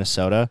western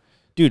Minnesota,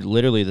 dude,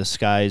 literally the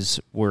skies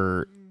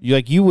were,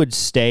 you would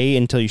stay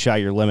until you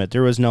shot your limit.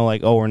 There was no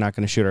like, oh, we're not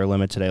going to shoot our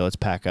limit today, let's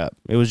pack up.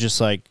 It was just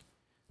like,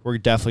 we're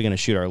definitely going to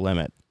shoot our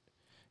limit.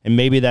 And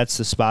maybe that's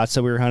the spots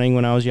that we were hunting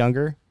when I was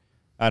younger.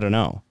 I don't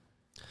know.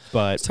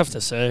 But It's tough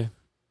to say.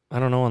 I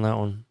don't know on that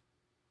one.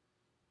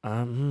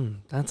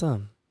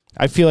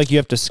 I feel like you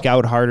have to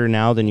scout harder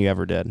now than you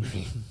ever did.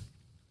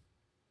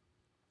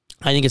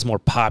 I think it's more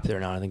popular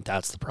now. I think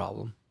that's the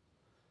problem.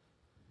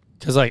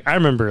 Because like I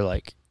remember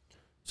like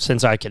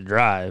since I could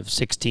drive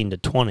 16 to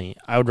 20,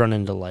 I would run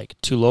into like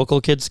 2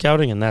 local kids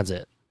scouting and that's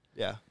it.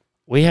 Yeah.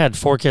 We had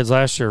 4 kids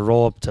last year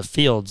roll up to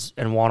fields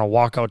and want to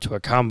walk out to a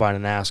combine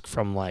and ask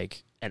from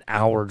like an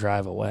hour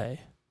drive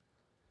away.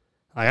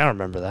 Like I don't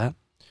remember that.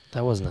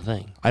 That wasn't a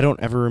thing. I don't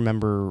ever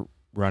remember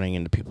running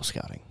into people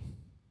scouting.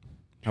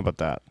 How about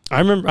that? I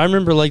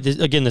remember like this,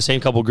 again the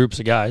same couple groups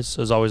of guys.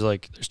 So it's always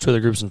like there's 2 other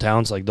groups in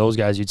town. So like those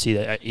guys you'd see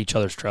at each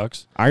other's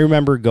trucks. I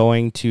remember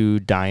going to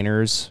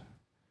diners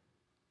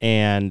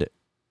and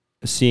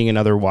seeing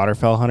another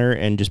waterfowl hunter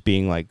and just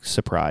being like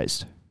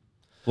surprised.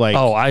 Like,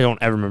 Oh, I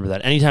don't ever remember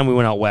that. Anytime we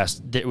went out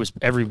west, it was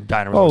every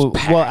diner was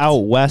packed. well, out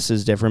west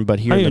is different, but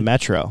here in the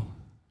metro,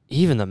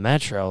 Even the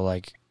metro,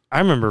 like I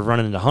remember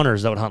running into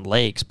hunters that would hunt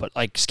lakes, but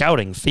like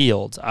scouting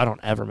fields, I don't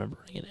ever remember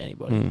running into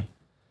anybody. I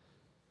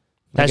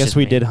That's guess just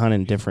we me. did hunt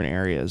in different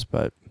areas,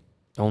 but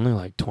Only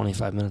like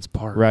 25 minutes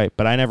apart. right.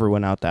 But I never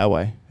went out that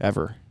way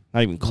ever,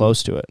 not even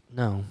close to it.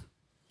 No,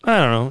 I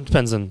don't know. It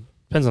depends on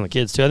the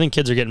kids too. I think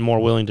kids are getting more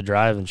willing to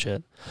drive and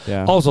shit.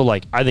 Yeah. Also,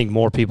 like I think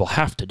more people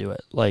have to do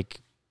it. Like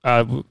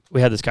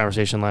we had this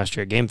conversation last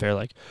year at Game Fair.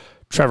 Like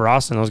Trevor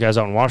Austin, those guys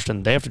out in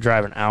Washington, they have to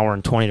drive an hour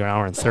and 20 to an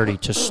hour and 30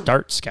 to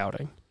start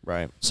scouting.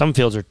 Right. Some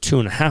fields are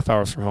 2.5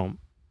 hours from home.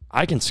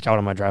 I can scout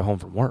on my drive home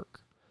from work.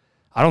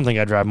 I don't think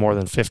I drive more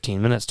than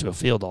 15 minutes to a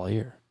field all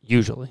year,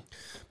 usually.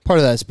 part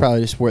of that's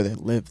probably just where they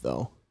live,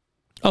 though.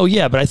 Oh,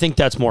 yeah, but I think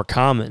that's more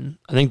common.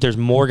 I think there's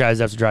more guys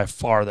that have to drive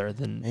farther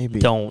than Maybe.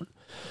 don't.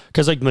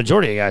 Because, like, the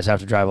majority of guys have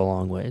to drive a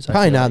long ways. I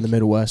Probably feel not like. in the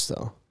Midwest,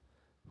 though.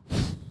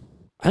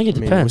 I think it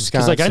depends.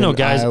 Because, like, I know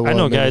guys in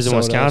Minnesota,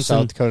 Wisconsin.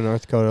 South Dakota,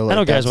 North Dakota. I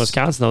know guys in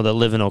Wisconsin, though, that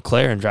live in Eau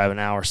Claire and drive an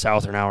hour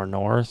south or an hour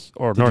north.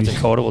 Or North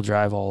Dakota will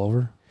drive all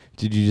over.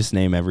 Did you just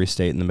name every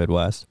state in the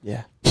Midwest?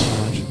 Yeah.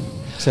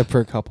 Except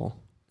for a couple,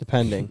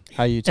 depending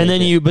how you take And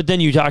then it. but then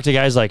you talk to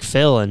guys like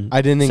Phil, and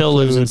I didn't Phil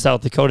lives in include-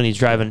 South Dakota, and he's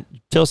driving.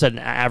 Phil said an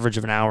average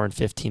of an hour and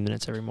 15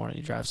 minutes every morning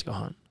he drives to go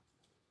hunt.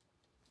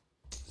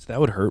 That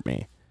would hurt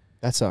me.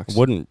 That sucks.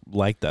 Wouldn't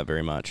like that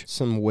very much.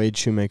 Some Wade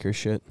Shoemaker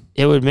shit.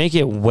 It would make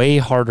it way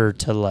harder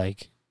to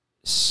like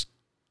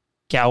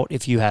scout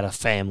if you had a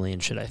family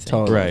and shit. I think.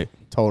 Totally. Right.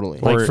 Totally.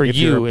 Like, or for if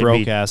you, you're a it'd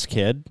broke be- ass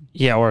kid.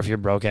 Yeah, or if you're a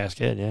broke ass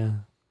kid, yeah.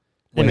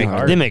 They Way make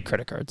hard. they make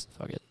credit cards.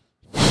 Fuck it.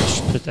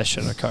 Put that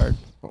shit on a card.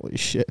 Holy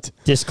shit.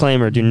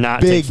 Disclaimer: do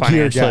not Big take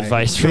gear financial guy.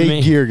 advice from Big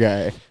me. gear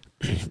guy.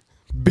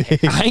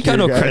 Big I ain't got gear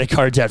no guy. credit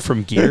cards yet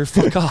from Gear.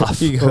 Fuck off.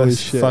 He Holy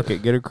goes, shit. fuck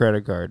it, get a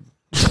credit card.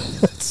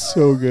 That's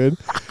so good.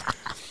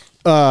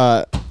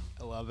 I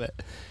love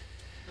it.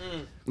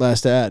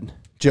 Last ad.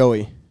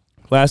 Joey.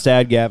 Last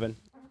ad, Gavin.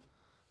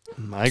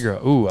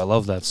 Migra. Ooh, I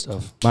love that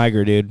stuff.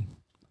 Migra, dude.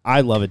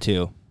 I love it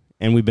too.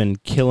 And we've been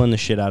killing the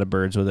shit out of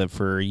birds with it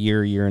for a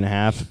year and a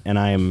half, and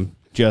I am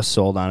just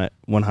sold on it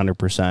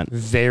 100%.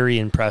 Very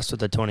impressed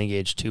with the 20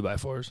 gauge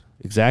 2x4s.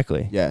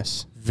 Exactly.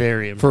 Yes.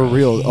 Very impressed. For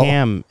real. Oh,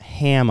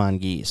 Ham on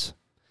geese.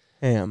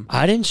 ham.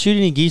 I didn't shoot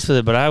any geese with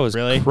it, but I was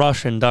Really?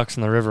 crushing ducks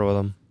in the river with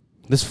them.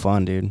 This is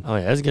fun, dude. Oh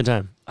yeah, it's a good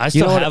time. I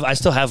You know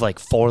still have like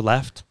 4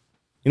 left.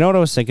 You know what I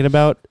was thinking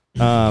about?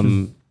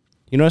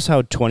 You notice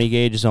how 20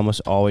 gauge is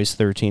almost always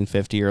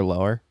 1350 or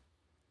lower?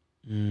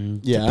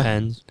 Yeah.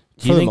 Depends.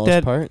 Do you For the think most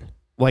that part.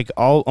 like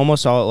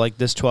almost all like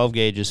this 12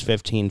 gauge is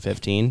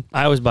 1515?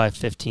 I always buy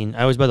 15.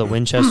 I always buy the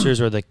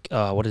Winchesters or the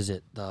what is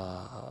it?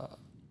 The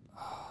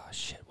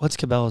shit. What's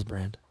Cabela's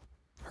brand?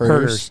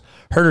 Herders.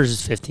 Herders is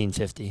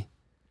 1550.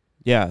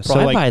 Yeah, Bro, so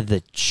I like buy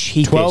the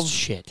cheapest 12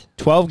 shit.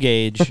 12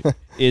 gauge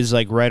is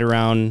like right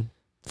around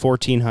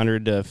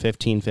 1400 to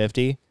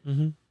 1550.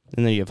 Mm-hmm.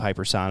 And then you have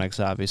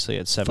hypersonics, obviously,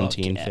 at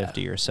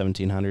 1750 or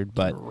 1700.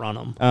 But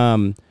Run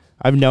them.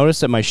 I've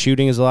noticed that my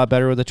shooting is a lot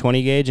better with a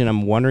 20 gauge, and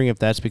I'm wondering if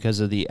that's because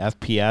of the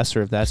FPS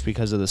or if that's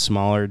because of the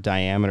smaller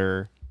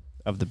diameter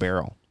of the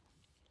barrel.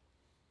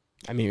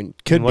 I mean,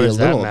 could What be a does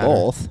that little of matter?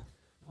 both.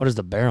 What does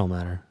the barrel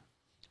matter?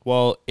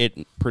 Well,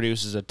 it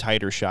produces a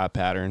tighter shot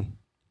pattern.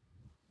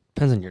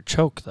 Depends on your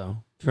choke, though.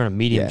 If you're on a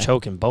medium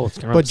choke in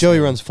both. But Joey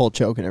runs full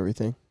choke and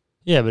everything.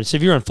 Yeah, but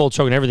if you're on full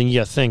choke and everything,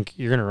 you think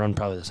you're going to run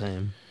probably the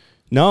same.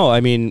 No, I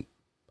mean,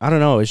 I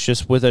don't know. It's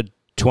just with a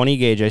 20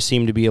 gauge, I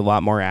seem to be a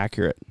lot more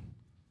accurate.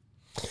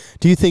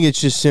 Do you think it's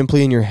just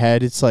simply in your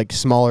head? It's like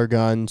smaller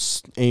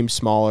guns, aim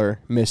smaller,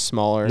 miss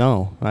smaller.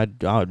 No, I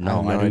do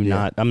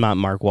not. I'm not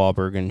Mark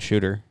Wahlberg and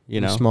shooter. You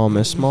know, small,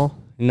 miss small.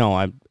 No,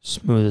 I'm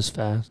smooth as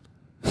fast.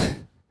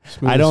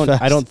 I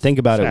don't think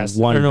about it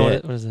one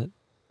bit. What is it?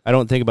 I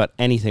don't think about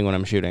anything when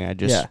I'm shooting. I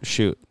just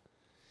shoot.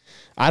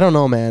 I don't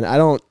know, man. I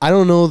don't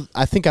know.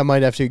 I think I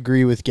might have to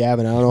agree with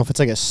Gavin. I don't know if it's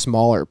like a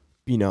smaller,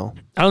 I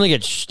don't think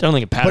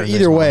it patterns. But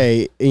either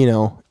way,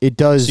 it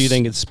does. So you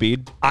think it's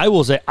speed? I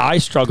will say I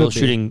struggle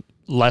shooting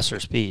lesser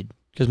speed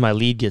because my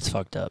lead gets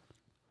fucked up.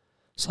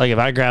 So like if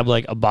I grab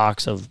like a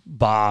box of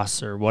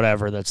Boss or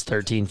whatever that's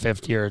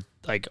 1350 or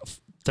like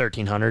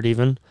 1300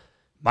 even,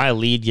 my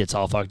lead gets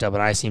all fucked up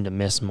and I seem to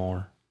miss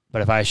more.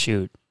 But if I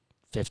shoot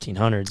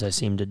 1500s, I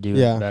seem to do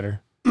it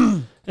better.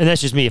 And that's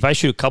just me. If I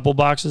shoot a couple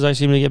boxes, I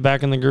seem to get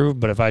back in the groove.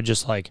 But if I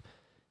just like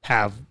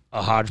have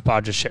a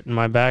hodgepodge of shit in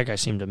my bag, I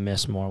seem to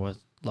miss more with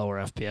lower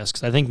FPS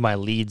because I think my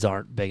leads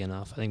aren't big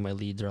enough. I think my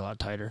leads are a lot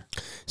tighter.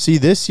 See,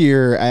 this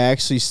year I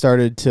actually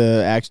started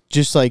to act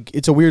just like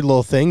it's a weird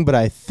little thing, but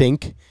I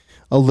think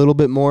a little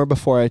bit more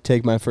before I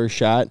take my first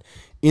shot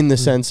in the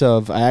sense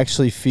of I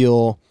actually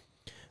feel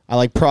I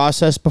like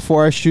process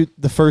before I shoot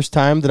the first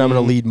time that I'm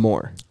going to lead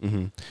more.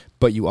 Mm-hmm.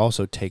 But you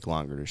also take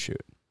longer to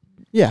shoot.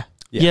 Yeah,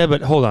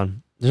 but hold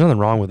on. There's nothing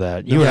wrong with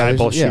that. You and I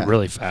both shoot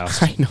really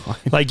fast. I know.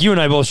 Like you and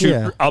I both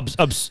shoot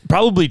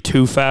probably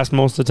too fast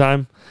most of the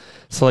time.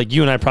 So like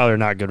you and I probably are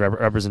not good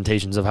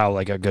representations of how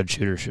like a good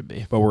shooter should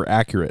be. But we're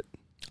accurate.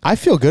 I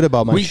feel good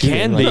about my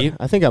shooting. We can be.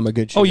 I think I'm a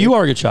good shooter. Oh, you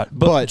are a good shot.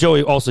 But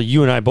Joey, also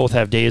you and I both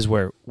have days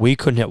where we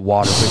couldn't hit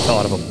water if we fell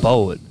out of a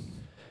boat.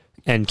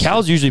 And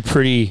Cal's usually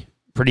pretty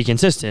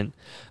consistent.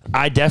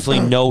 I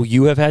definitely know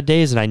you have had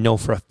days, and I know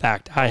for a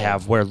fact I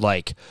have where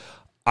like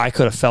I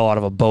could have fell out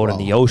of a boat in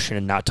the ocean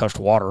and not touched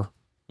water.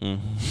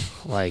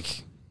 Mm-hmm.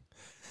 Like,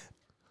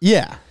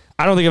 yeah.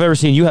 I don't think I've ever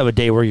seen you have a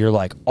day where you're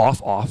like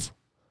off.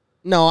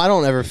 No, I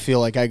don't ever feel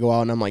like I go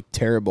out and I'm like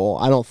terrible.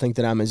 I don't think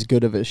that I'm as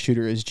good of a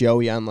shooter as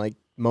Joey on like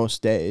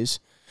most days.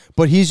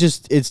 But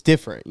it's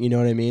different. You know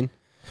what I mean?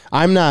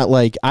 I'm not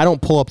like, I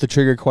don't pull up the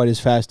trigger quite as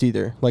fast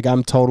either. Like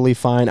I'm totally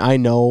fine. I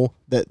know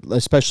that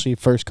especially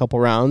first couple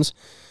rounds,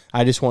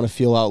 I just want to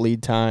feel out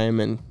lead time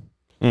and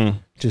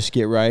just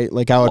get right.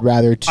 Like I would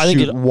rather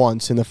shoot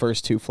once in the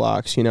first two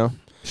flocks, you know?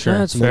 Sure.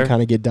 That's and fair. Then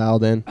kind of get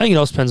dialed in. I think it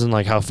also depends on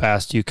like how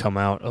fast you come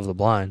out of the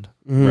blind.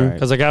 Mm-hmm. Right.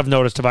 Because like I've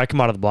noticed if I come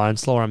out of the blind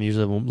slower, I'm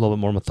usually a little bit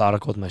more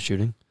methodical with my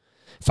shooting.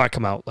 If I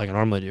come out like I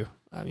normally do,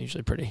 I'm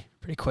usually pretty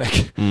quick.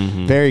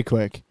 Mm-hmm. Very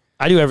quick.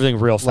 I do everything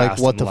real fast. Like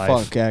what the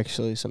life. fuck,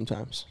 actually,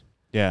 sometimes.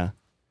 Yeah.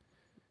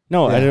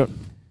 No, I don't.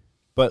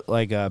 But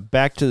like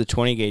back to the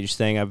 20 gauge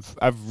thing,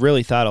 I've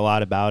really thought a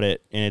lot about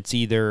it, and it's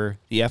either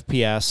the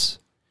FPS,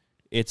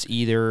 it's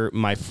either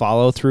my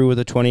follow through with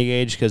a 20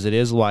 gauge because it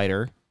is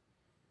lighter,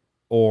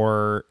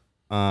 or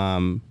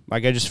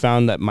like I just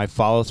found that my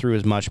follow through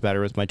is much better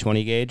with my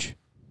 20 gauge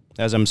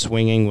as I'm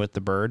swinging with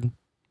the bird.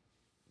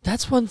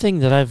 That's one thing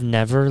that I've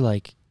never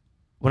like.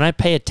 When I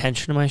pay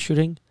attention to my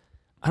shooting,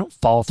 I don't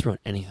follow through on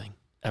anything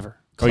ever.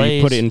 Clays,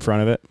 you put it in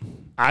front of it?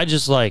 I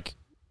just like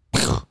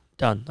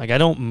done. Like I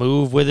don't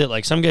move with it.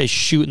 Like some guys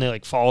shoot and they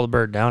like follow the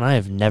bird down. I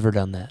have never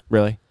done that.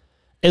 Really?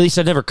 At least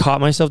I've never caught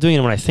myself doing it.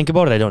 And when I think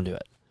about it, I don't do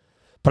it.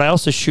 But I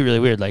also shoot really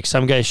weird. Like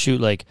some guys shoot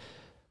like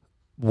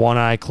one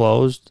eye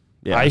closed.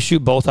 Yeah. I shoot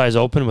both eyes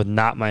open with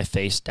not my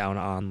face down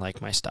on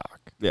like my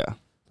stock. Yeah.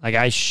 Like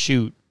I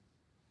shoot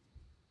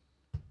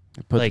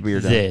put like the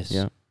beard this.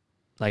 Down. Yeah.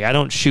 Like I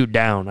don't shoot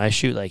down. I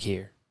shoot like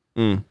here.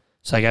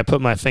 So like I put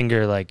my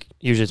finger like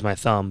usually it's my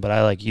thumb, but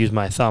I like use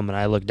my thumb and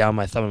I look down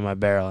my thumb in my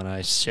barrel and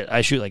I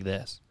shoot like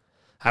this.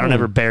 I don't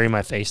ever bury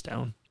my face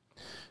down.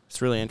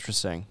 It's really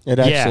interesting. It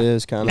actually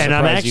is kind of. And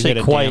I'm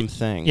actually quite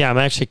thing. Yeah, I'm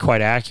actually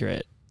quite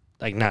accurate.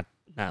 Like not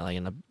like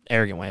in an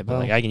arrogant way, but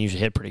like I can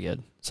usually hit pretty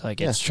good. So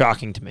like it's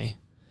shocking to me.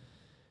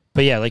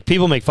 But yeah, like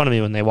people make fun of me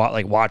when they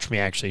watch me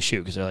actually shoot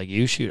because they're like,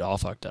 "You shoot all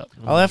fucked up."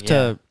 I'll have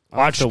to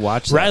watch.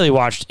 That. Riley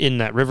watched in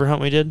that river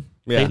hunt we did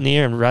late in the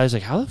year, and Riley's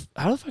like, "How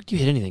the fuck do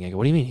you hit anything?" I go,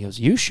 "What do you mean?" He goes,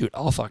 "You shoot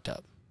all fucked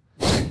up."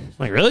 I'm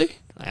like, really?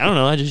 Like, I don't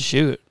know. I just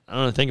shoot. I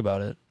don't know. Think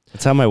about it.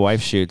 That's how my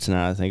wife shoots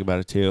now. I think about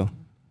it too.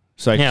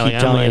 So I keep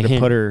telling her to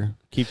put her.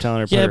 Keep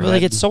telling her. Yeah, but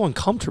like it's so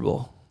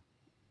uncomfortable.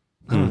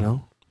 I don't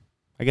know.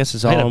 I guess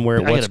it's all on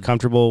what's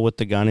comfortable with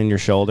the gun in your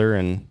shoulder,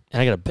 and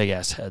I got a big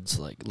ass head,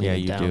 so like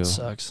leaning down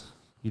sucks.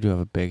 You do have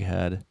a big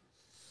head.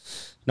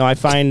 No, I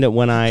find that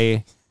when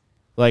I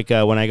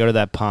go to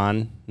that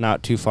pond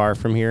not too far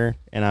from here,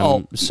 and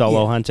I'm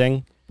solo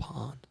hunting,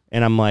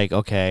 and I'm like,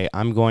 okay,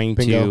 I'm going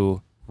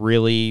to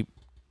really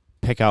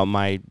pick out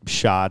my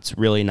shots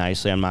really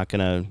nicely. I'm not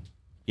gonna,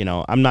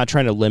 I'm not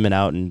trying to limit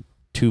out in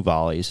 2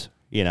 volleys,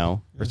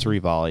 or 3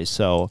 volleys.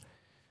 So,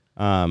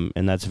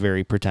 and that's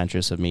very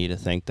pretentious of me to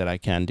think that I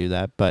can do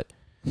that, but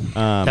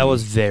That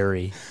was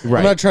very. Right.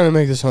 I'm not trying to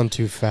make this on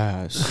too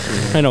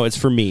fast. I know it's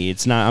for me.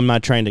 It's not. I'm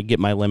not trying to get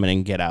my limit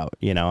and get out.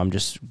 I'm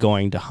just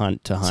going to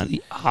hunt. It's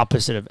the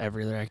opposite of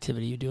every other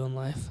activity you do in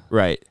life.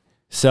 Right.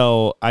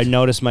 So I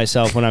notice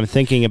myself when I'm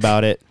thinking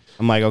about it.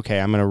 I'm like, okay,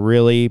 I'm gonna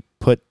really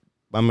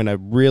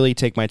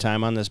take my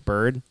time on this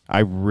bird. I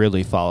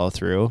really follow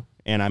through,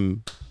 and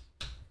I'm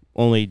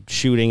only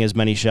shooting as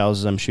many shells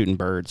as I'm shooting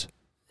birds.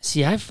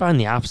 See, I find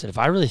the opposite. If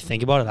I really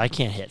think about it, I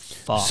can't hit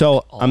fuck.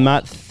 So I'm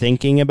not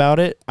thinking about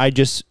it.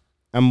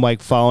 I'm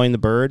like following the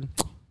bird.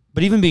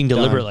 But even being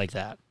deliberate like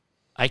that,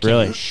 I can't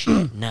Really? hit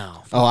shit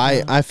now. Oh,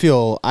 I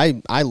feel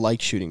I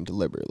like shooting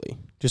deliberately,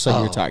 just like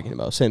you were talking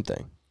about. Same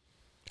thing.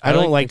 I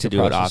don't like to the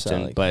do it process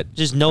often, but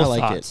Just no I like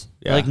thoughts.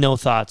 it. Yeah. Like no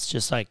thoughts.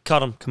 Just like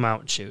cut them, come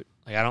out and shoot.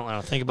 Like I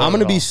don't think about it. I'm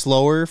gonna at be all.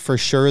 slower for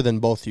sure than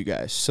both you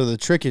guys. So the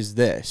trick is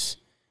this: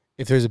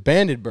 if there's a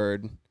banded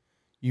bird,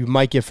 you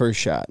might get first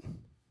shot,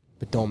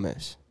 but don't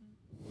miss.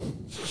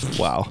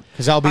 wow.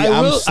 Because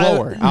I'm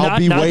slower. I'll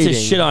be not waiting. to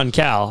shit on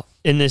Cal,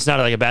 and it's not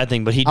like a bad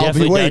thing, but he I'll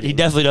be waiting.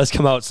 definitely does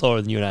come out slower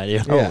than you and I do.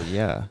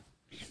 Yeah.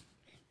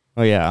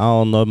 Oh yeah.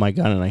 I'll unload my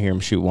gun and I hear him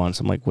shoot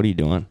once. I'm like, what are you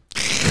doing?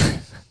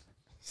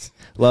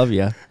 Love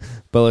ya,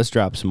 but let's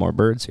drop some more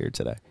birds here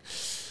today.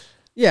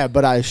 Yeah,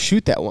 but I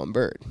shoot that one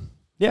bird.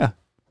 Yeah.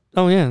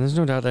 Oh yeah, there's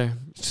no doubt there.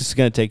 It's just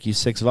gonna take you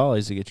 6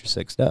 volleys to get your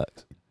 6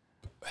 ducks.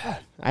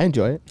 I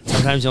enjoy it.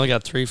 Sometimes you only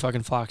got 3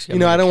 fucking flocks. I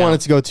don't want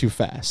it to go too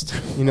fast.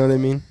 You know what I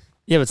mean?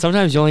 Yeah, but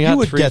sometimes you only got You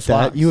would 3 get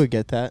flocks. that. You would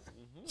get that.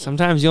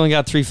 Sometimes you only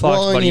got 3 flocks,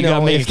 Well, buddy. you You gotta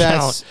know, make it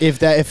count.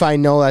 if I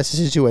know that's the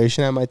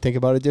situation, I might think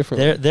about it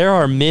differently. There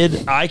are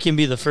I can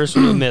be the first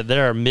one to admit,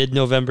 there are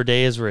mid-November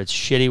days where it's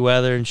shitty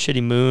weather and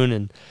shitty moon,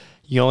 and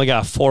you only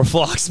got 4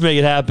 flocks to make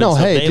it happen. No,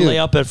 so hey, if they dude. lay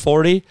up at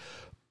 40,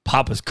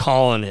 Papa's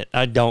calling it.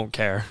 I don't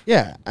care.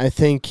 Yeah, I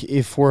think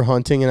if we're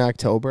hunting in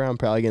October, I'm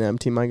probably gonna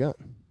empty my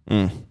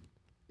gun.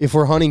 If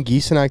we're hunting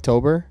geese in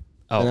October,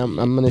 then I'm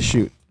gonna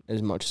shoot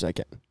as much as I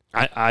can.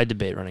 I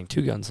debate running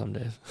 2 guns some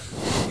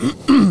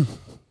days.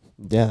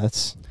 Yeah,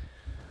 that's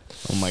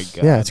Oh my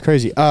god. yeah, it's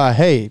crazy.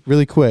 Hey,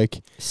 really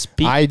quick,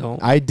 I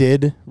I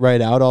did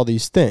write out all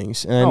these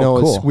things, and I Oh, know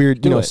cool. it's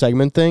weird, Do it.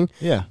 segment thing,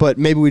 Yeah. but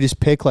maybe we just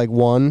pick like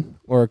one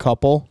or a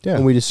couple, Yeah.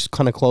 and we just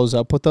kind of close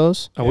up with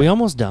those. Are we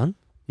almost done?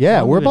 Yeah, How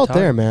long we're have we been about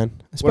there, talking? man.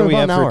 It's What been do we about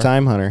have an for hour.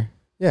 time, Hunter?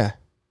 Yeah,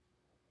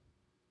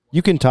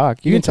 You can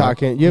talk. you can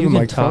talk. You have a can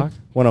microphone. talk.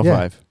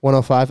 105.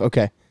 105.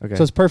 Okay, Okay.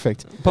 so it's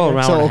perfect. About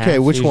around So and a okay,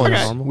 half, which usually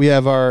ones? normal. We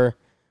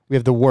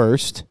have the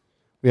worst.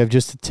 We have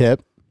just the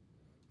tip.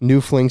 New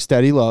fling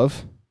steady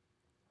love.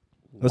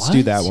 Let's do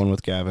What? that one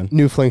with Gavin.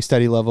 New fling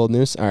steady level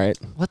news. All right.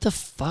 What the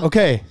fuck?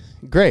 Okay.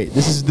 Great.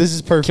 This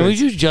is perfect. Can we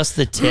do just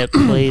the tip,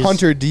 please?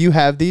 Hunter, do you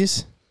have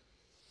these?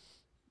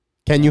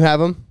 Can you have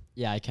them?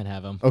 Yeah, I can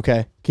have them.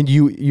 Okay. Can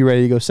you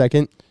ready to go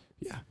second?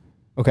 Yeah.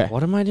 Okay.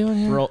 What am I doing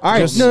here? All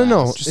right. Just- No.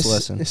 just It's-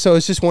 listen. So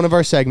it's just one of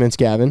our segments,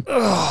 Gavin.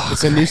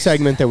 It's a new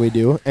segment that we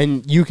do,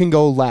 and you can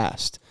go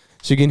last,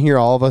 so you can hear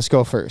all of us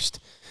go first.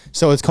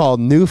 So it's called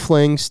New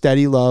Fling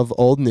Steady Love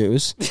Old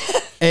News,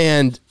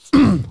 and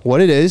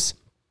what it is,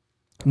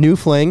 new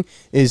fling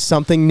is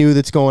something new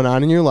that's going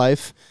on in your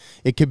life.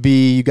 It could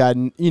be you got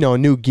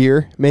new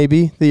gear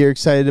maybe that you're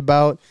excited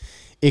about.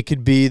 It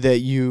could be that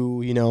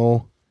you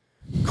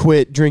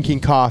quit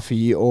drinking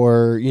coffee,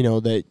 or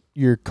that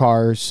your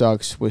car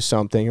sucks with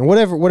something, or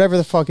whatever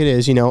the fuck it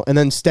is, and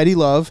then steady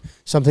love,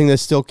 something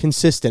that's still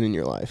consistent in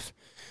your life.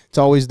 It's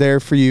always there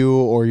for you,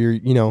 or you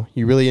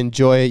really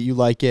enjoy it, you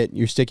like it,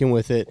 you're sticking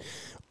with it.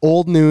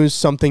 Old news,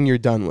 something you're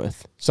done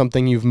with,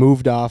 something you've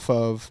moved off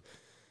of,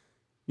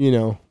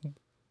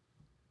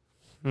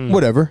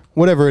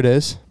 whatever it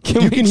is.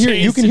 You can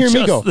hear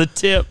me go. The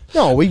tip.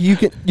 No, you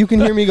can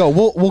hear me go.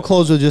 We'll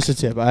close with just a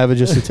tip. I have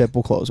just a tip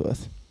we'll close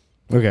with.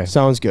 Okay.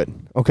 Sounds good.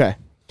 Okay.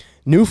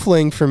 New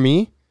fling for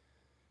me.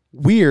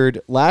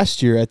 Weird.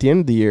 Last year, at the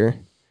end of the year,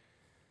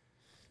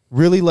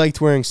 really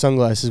liked wearing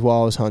sunglasses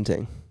while I was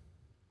hunting.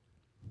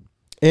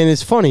 And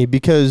it's funny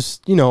because,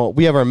 we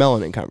have our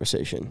melanin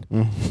conversation.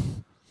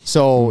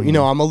 So,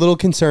 I'm a little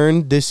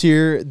concerned this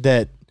year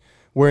that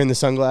wearing the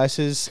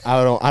sunglasses,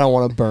 I don't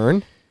want to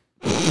burn.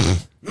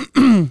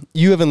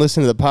 You haven't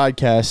listened to the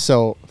podcast,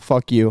 so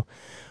fuck you.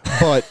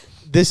 But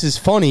this is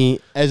funny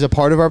as a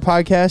part of our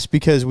podcast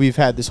because we've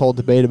had this whole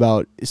debate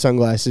about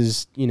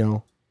sunglasses,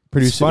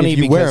 It's funny if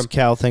you wear because 'em.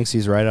 Cal thinks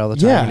he's right all the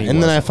time. Yeah, he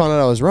and then I wasn't. found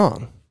out I was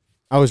wrong.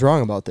 I was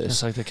wrong about this.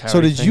 Just like the So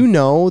coyote did thing. you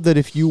know that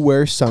if you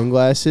wear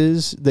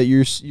sunglasses, that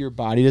your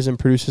body doesn't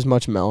produce as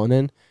much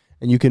melanin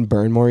and you can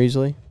burn more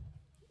easily?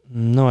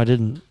 No, I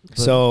didn't. But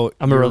So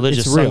I'm a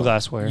religious it's real.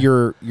 sunglass wearer.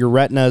 your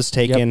retina's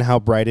taking how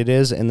bright it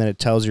is, and then it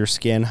tells your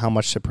skin how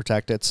much to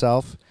protect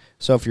itself.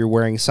 So if you're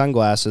wearing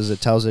sunglasses,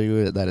 it tells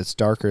you that it's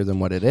darker than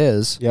what it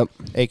is. Yep.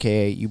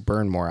 AKA you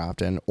burn more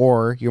often,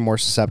 or you're more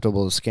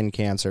susceptible to skin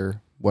cancer,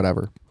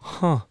 whatever.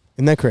 Huh.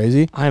 Isn't that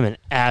crazy? I'm an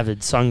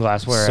avid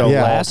sunglass wearer. So at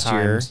all last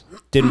year, times.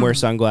 didn't wear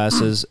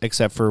sunglasses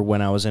except for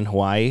when I was in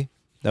Hawaii.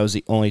 That was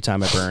the only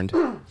time I burned.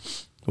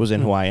 Was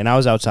in Hawaii, and I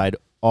was outside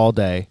all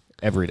day,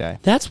 every day.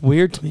 That's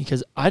weird to me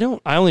because I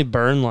only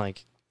burn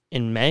like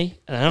in May,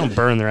 and I don't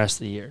burn the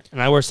rest of the year.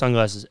 And I wear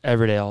sunglasses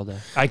every day, all day.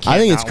 I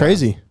think it's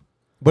crazy.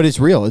 But it's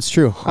real. It's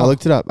true. I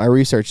looked it up. I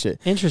researched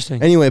it.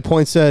 Interesting. Anyway,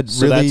 Point said,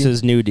 So really, that's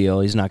his new deal.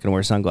 He's not going to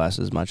wear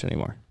sunglasses much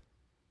anymore.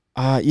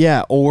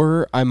 Yeah,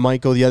 or I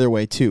might go the other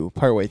way too,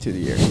 partway through the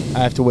year. I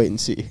have to wait and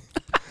see.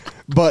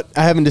 But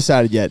I haven't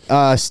decided yet.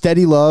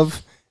 Steady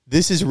Love.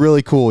 This is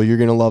really cool. You're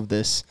going to love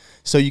this.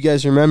 So you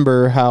guys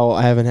remember how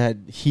I haven't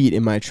had heat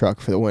in my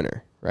truck for the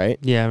winter, right?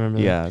 Yeah, I remember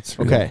that. Yeah, it's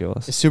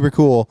ridiculous. It's super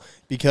cool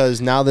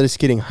because now that it's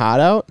getting hot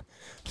out,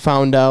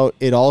 found out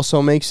it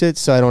also makes it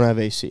so I don't have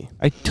AC.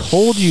 I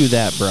told you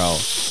that, bro.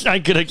 I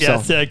could have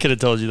guessed it. I could have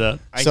told you that.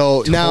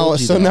 Now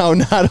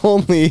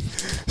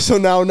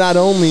not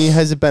only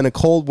has it been a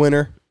cold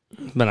winter,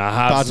 Been a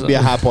hot about to be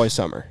a hot boy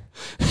summer.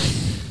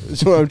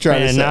 That's what I'm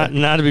trying to say.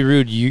 Not to be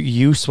rude,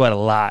 you sweat a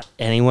lot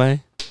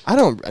anyway. I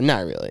don't.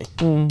 Not really.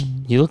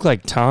 You look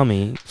like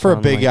Tommy. For a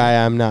big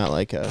guy, I'm not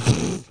like a.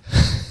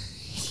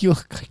 You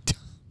look like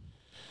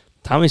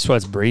Tommy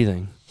sweats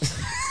breathing.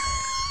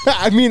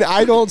 I mean,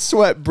 I don't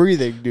sweat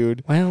breathing,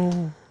 dude.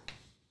 Well,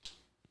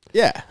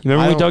 yeah. you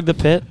remember when we dug the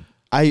pit?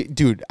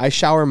 I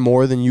shower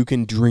more than you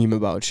can dream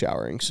about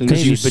showering. So Maybe,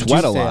 you but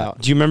sweat a stay lot.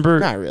 out. Do you remember?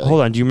 Not really.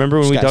 Hold on. Do you remember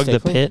when we Just dug gotta the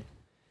stay clean. pit?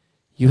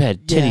 You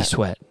had titty Yeah.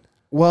 sweat.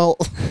 Well,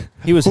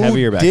 He was who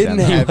heavier back didn't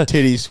then. have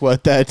titty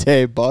sweat that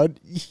day, bud?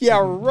 Yeah,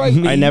 right.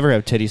 I never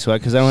have titty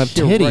sweat because I don't have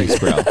You're titties,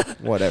 bro.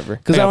 Whatever.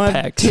 Because I don't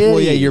have pecs. titties. Well,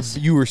 yeah,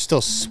 you were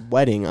still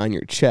sweating on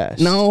your chest.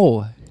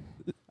 No.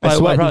 I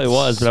sweat probably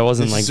was, but I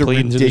wasn't This like is a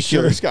bleeding to the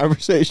shirt. ridiculous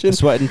conversation. I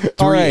sweat in 3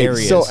 All right.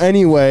 areas. So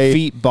anyway,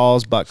 feet,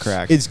 balls, butt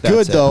crack. it's That's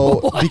good it.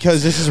 though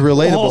because this is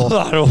relatable. Hold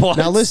on, what?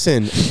 Now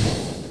listen,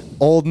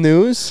 old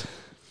news,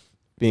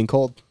 being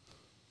cold.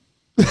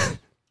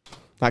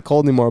 Not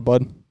cold anymore,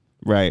 bud.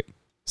 Right.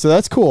 So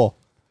that's cool.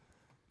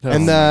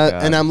 And my God.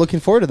 and I'm looking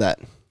forward to that.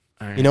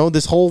 All right. You know,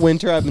 this whole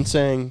winter I've been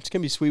saying it's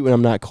gonna be sweet when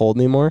I'm not cold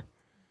anymore.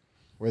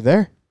 We're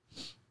there.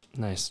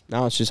 Nice.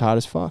 Now it's just hot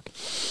as fuck.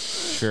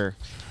 Sure.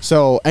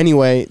 So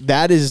anyway,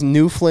 that is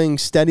New Fling,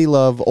 Steady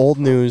Love, old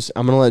news.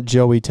 I'm gonna let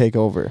Joey take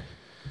over.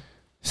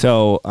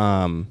 So,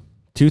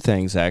 2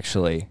 things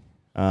actually.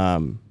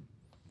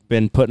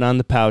 Been putting on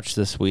the pouch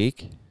this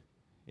week.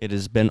 It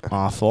has been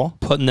awful.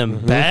 Putting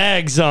them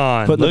bags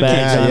on. Putting the Look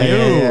bags at on.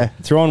 you. Yeah.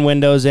 Throwing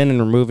windows in and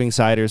removing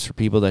siders for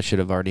people that should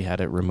have already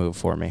had it removed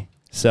for me.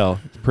 So,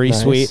 pretty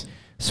Nice. sweet.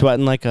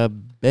 Sweating like a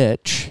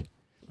bitch.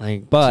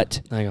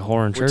 But like a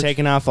whore in we're church.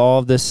 taking off all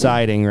of this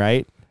siding,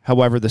 right?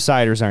 However, the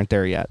siders aren't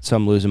there yet, so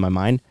I'm losing my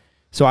mind.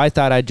 So I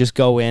thought I'd just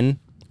go in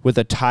with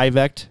a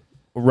Tyvek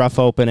rough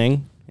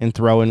opening and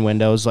throw in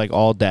windows like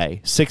all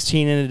day.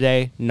 16 in a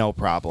day, no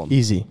problem.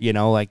 Easy. You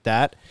know, like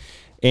that.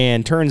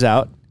 And turns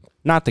out,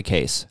 not the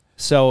case.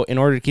 So in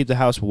order to keep the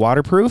house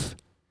waterproof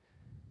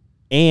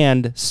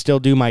and still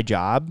do my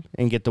job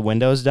and get the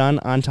windows done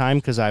on time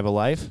because I have a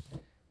life,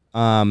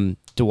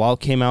 DeWalt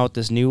came out with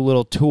this new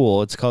little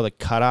tool. It's called a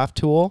cutoff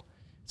tool.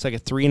 It's like a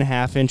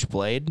 3.5-inch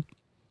blade,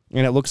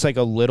 and it looks like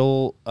a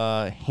little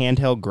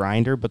handheld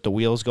grinder, but the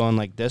wheel's going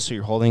like this, so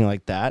you're holding it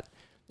like that.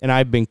 And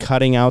I've been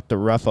cutting out the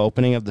rough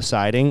opening of the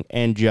siding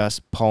and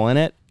just pulling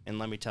it, and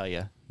let me tell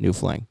you, new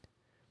fling.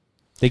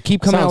 They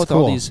keep coming out Sounds with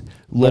cool. all these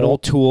little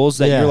tools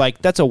that Yeah. you're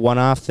like, that's a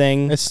one-off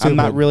thing. It's I'm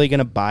not stupid. really going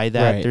to buy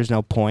that. Right. There's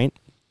no point.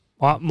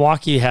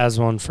 Milwaukee has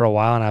one for a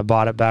while, and I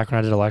bought it back when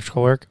I did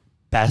electrical work.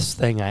 Best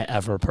thing I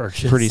ever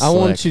purchased. Pretty I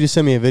want slick. you to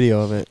send me a video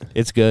of it.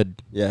 It's good.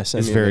 Yeah, send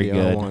It's me a very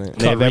video. I good. want it.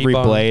 They have every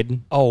Rebar.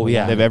 blade. Oh,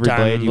 yeah. They have every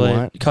Diamond blade you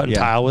want. Cutting Yeah.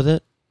 tile with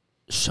it.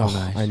 So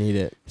nice. I need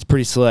it. It's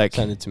pretty slick.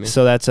 Send it to me.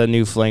 So that's a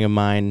new fling of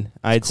mine.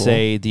 I'd cool.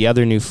 say the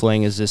other new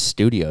fling is this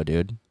studio,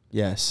 dude.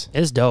 Yes.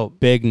 It's dope.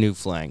 Big new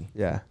fling.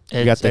 Yeah.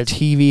 We got the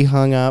TV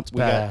hung up. We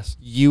got badass.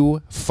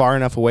 you far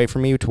enough away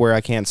from me to where I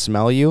can't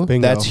smell you.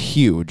 Bingo. That's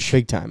huge.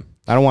 Big time.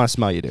 I don't want to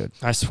smell you, dude.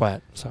 I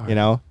sweat. Sorry. You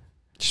know?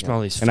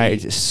 Smell these feet. And I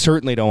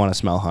certainly don't want to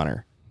smell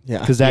Hunter. Yeah.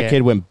 Because that Yeah.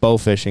 kid went bow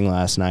fishing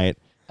last night.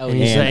 And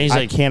he's I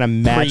like can't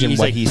imagine he's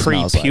what like he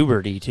smells like.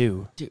 pre-puberty,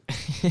 too.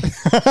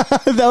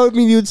 that would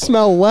mean you'd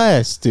smell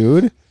less,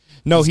 dude.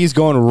 No, he's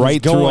going right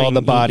He's through going- all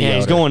the body Yeah,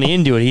 he's odor. going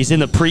into it. He's in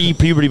the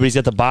pre-puberty, but he's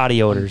got the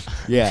body odors.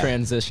 Yeah.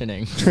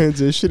 Transitioning.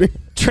 Transitioning.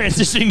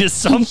 Transitioning to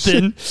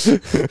something.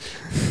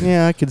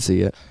 Yeah, I could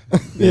see it.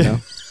 You know?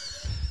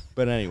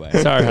 But anyway.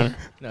 Sorry, Hunter.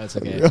 No, it's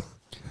okay.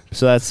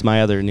 So that's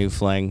my other new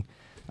fling.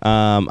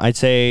 I'd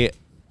say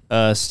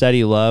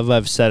Steady Love.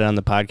 I've said it on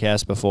the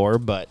podcast before,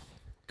 but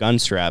gun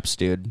straps,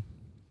 dude.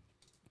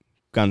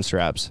 Gun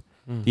straps.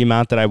 The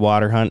amount that I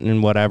water hunt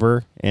and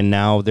whatever, and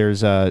now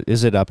there's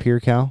is it up here,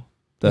 Cal?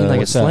 The Like a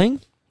what's that? sling?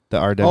 the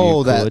RW.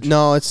 Oh, that. Coolidge.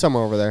 No, it's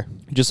somewhere over there.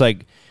 Just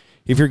like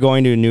if you're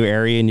going to a new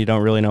area and you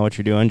don't really know what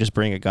you're doing, just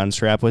bring a gun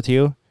strap with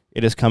you.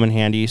 It has come in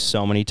handy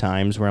so many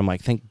times where I'm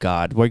like, thank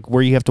God. Like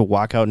where you have to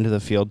walk out into the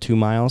field 2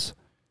 miles.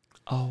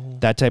 Oh.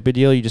 That type of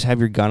deal. You just have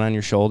your gun on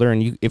your shoulder,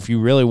 and you, if you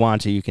really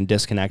want to, you can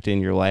disconnect it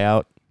in your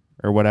layout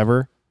or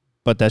whatever.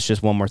 But that's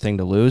just one more thing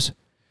to lose.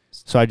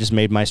 So I just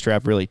made my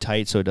strap really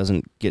tight so it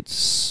doesn't get,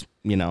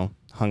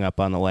 hung up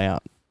on the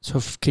layout. So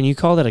can you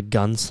call that a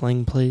gun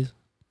sling, please?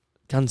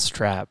 Gun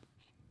strap.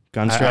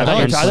 Gun I strap.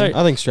 thought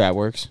I think strap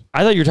works.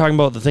 I thought you were talking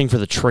about the thing for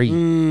the tree.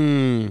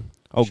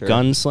 Oh, Sure.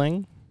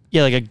 gunsling.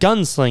 Yeah, like a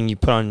gunsling you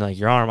put on like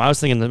your arm. I was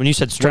thinking that when you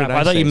said strap, did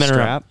I I thought say, you meant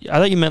strap? around. I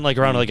thought you meant like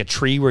around like a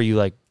tree where you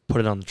like put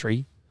it on the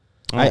tree.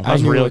 I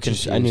was knew real what you-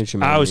 confused. I knew what you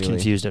meant I was immediately.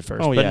 confused at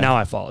first, Oh, but yeah. now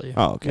I follow you.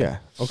 Oh, okay. Yeah.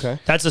 Okay.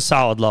 That's a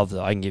solid love,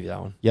 though. I can give you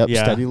that one. Yep.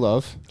 Yeah. Steady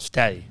love.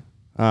 Steady.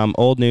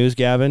 Old news,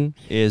 Gavin,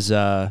 is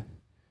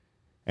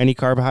any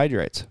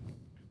carbohydrates.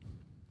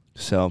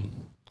 So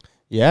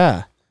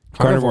Yeah.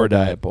 Carnivore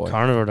diet, boy.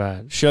 Carnivore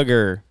diet.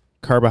 sugar,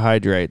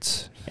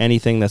 carbohydrates,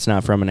 anything that's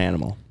not from an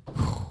animal.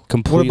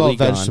 Completely What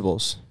about gone.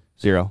 vegetables?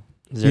 Zero.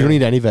 You don't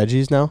eat any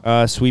veggies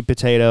now? Sweet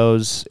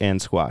potatoes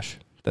and squash.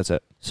 That's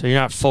it. So you're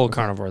not full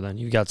carnivore then.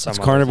 You got some. It's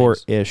other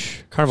carnivore-ish.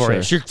 things.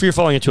 Carnivore-ish. Sure. You're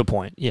following it to a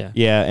point. Yeah.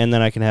 Yeah, and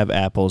then I can have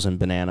apples and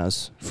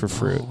bananas for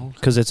fruit Oh, okay.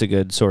 because it's a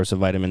good source of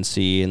vitamin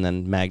C and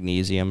then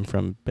magnesium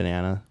from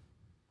banana.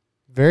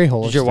 Very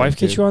holistic. Did your wife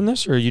get dude. you on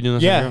this, or are you doing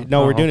this? on your Yeah, own?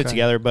 no, Oh, we're doing it okay.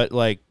 together, but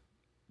like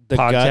the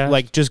Podcast? gut,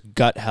 like just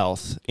gut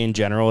health in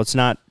general. It's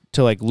not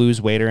to like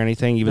lose weight or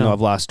anything, even No. though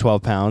I've lost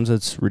 12 pounds.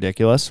 It's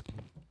ridiculous.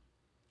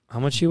 How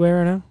much you weigh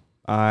right now?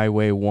 I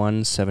weigh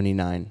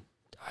 179,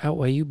 I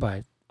outweigh you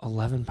by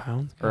 11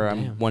 pounds. or God I'm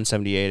damn.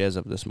 178 as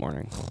of this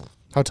morning.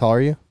 How tall are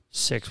you?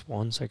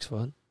 6'1", 6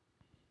 foot.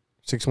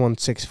 6'1",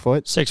 6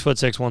 foot?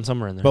 6'6",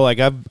 somewhere in there. But like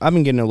I've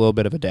been getting a little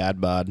bit of a dad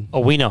bod.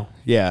 Oh, we know.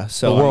 Yeah,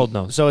 so The world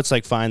knows. So it's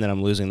like fine that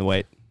I'm losing the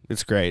weight.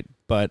 It's great,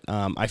 but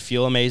I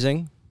feel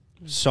amazing.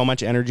 So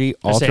much energy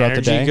all I say throughout the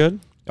energy day. good.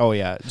 Oh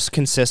yeah, it's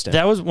consistent.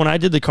 That was when I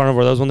did the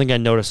carnivore. That was one thing I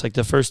noticed. Like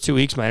the first 2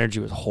 weeks, my energy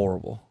was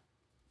horrible.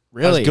 I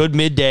really was good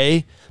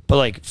midday, but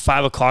like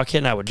 5 o'clock hit,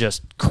 and I would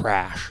just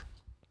crash.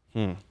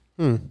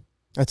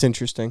 That's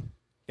interesting.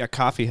 Yeah,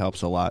 coffee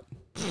helps a lot.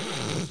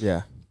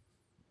 Yeah.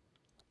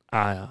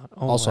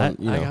 Also,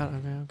 you know. I got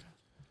okay.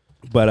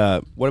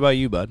 But what about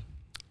you, bud?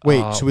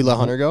 Wait, should we let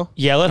Hunter go?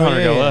 Yeah, let Oh, Hunter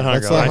yeah, go. yeah. Let Hunter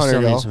Let's go. let I Hunter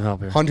still go. need some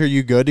help here. Hunter,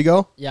 you good to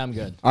go? Yeah, I'm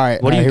good. All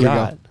right. What do all right, you here we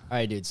got? go. All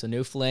right, dude. So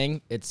new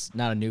fling. It's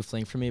not a new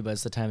fling for me, but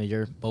it's the time of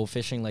year. Bow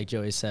fishing, like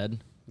Joey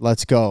said.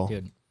 Let's go.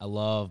 Dude, I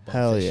love bow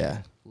Hell fishing. yeah.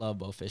 Love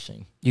bow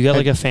fishing. You got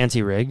like a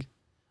fancy rig?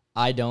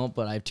 I don't,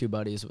 but I have two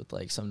buddies with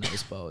like some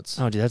nice boats.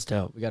 Oh, dude, that's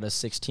dope. We got a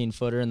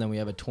 16-footer and then we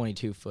have a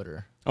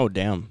 22-footer Oh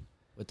damn.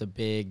 with a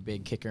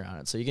big kicker on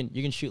it. So you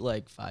can shoot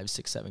like 5,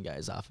 6, 7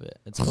 guys off of it.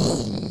 It's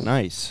fun.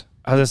 Nice.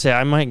 I was gonna say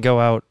I might go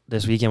out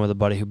this weekend with a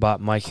buddy who bought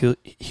Mike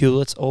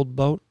Hewlett's old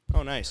boat.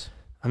 Oh nice.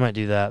 I might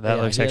do that. That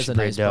Yeah, looks he has actually a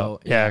pretty nice dope.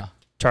 boat, Yeah. yeah.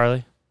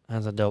 Charlie,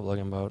 that's a dope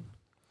looking boat.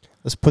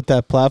 Let's put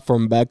that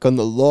platform back on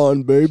the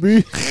lawn,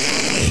 baby.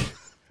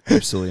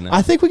 Absolutely not.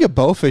 I think we could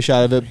bowfish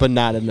out of it, but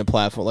not in the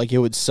platform. Like, it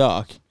would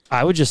suck.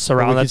 I would just But we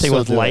surround that could thing still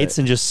with do lights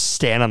it. and just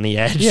stand on the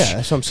edge. Yeah,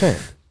 that's what I'm saying.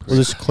 We'll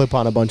just clip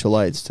on a bunch of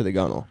lights to the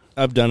gunnel.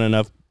 I've done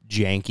enough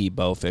janky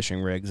bow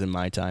fishing rigs in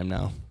my time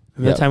now.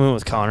 Remember Yep. that time we went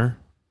with Connor?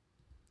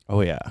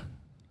 Oh yeah.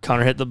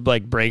 Connor hit the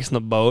like brakes in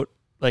the boat.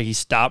 Like he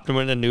stopped and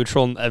went into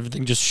neutral and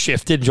everything just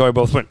shifted. Joy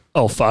both went,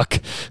 oh fuck.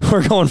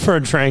 We're going for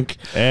a drink.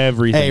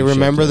 Everything. Hey,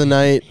 remember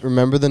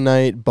shifted. the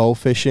night bow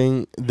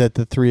fishing that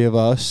the three of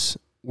us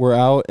were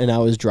out and I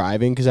was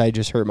driving because I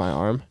just hurt my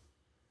arm?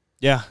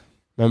 Yeah.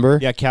 Remember?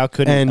 Yeah, Cal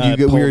couldn't. And pull we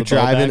the were bow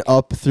driving back.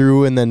 up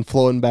through and then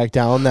floating back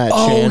down that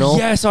channel. Oh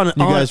yes, on You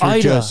guys were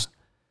Ida. just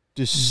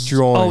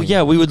destroying. Oh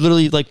yeah, we would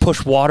literally like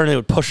push water and it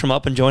would push them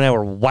up, and Joe and I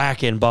were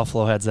whacking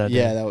buffalo heads that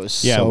Yeah, day. that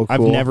was Yeah, so I've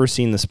cool. never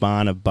seen the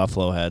spawn of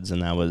buffalo heads,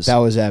 and that was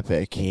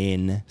epic.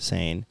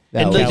 insane.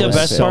 That And, like, Cal the was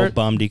best so part-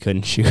 bummed he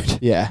couldn't shoot.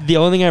 Yeah. The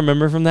only thing I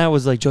remember from that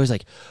was like Joey's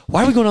like,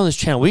 "Why are we going down this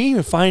channel? We didn't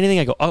even find anything."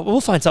 I go, "Oh,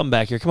 we'll find something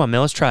back here. Come on,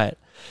 man, let's try it."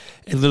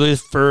 And literally the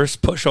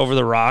first push over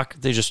the rock,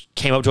 they just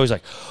came up. Joey's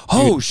like,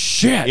 "Oh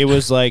shit!" It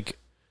was like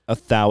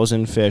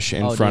 1,000 fish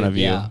in Oh, front dude, of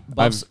you. yeah.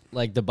 Buffs,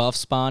 like the buff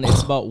spawn,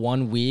 it's about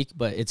 1 week,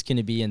 but it's going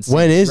to be insane.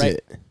 When is Right-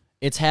 it?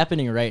 It's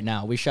happening right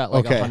now. We shot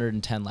like Okay.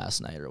 110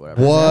 last night or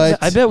whatever. What?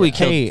 I bet we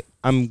killed. Hey,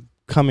 I'm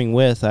coming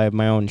with. I have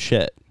my own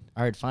shit.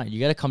 All right, fine. You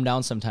got to come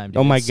down sometime. Dude.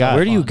 Oh my It's so God.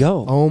 Where do you fun.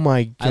 go? Oh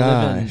my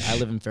gosh. I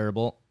live in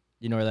Faribault.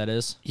 You know where that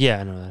is? Yeah,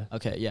 I know that.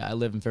 Okay, yeah, I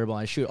live in Faribault.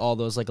 I shoot all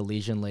those like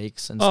Elysian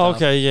lakes and Oh, stuff.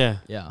 okay, yeah.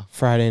 Yeah.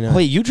 Friday night.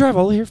 Wait, you drive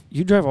all the way here?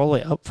 You drive all the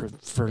way up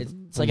for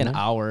It's like an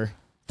hour.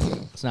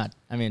 It's not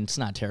it's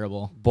not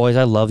terrible. Boys,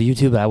 I love you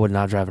too, but I would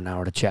not drive an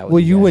hour to chat with Well,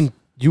 you. guys.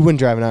 you wouldn't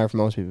drive an hour for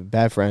most people.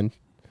 Bad friend.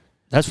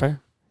 That's fair.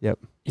 Yep.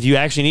 If you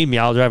actually need me,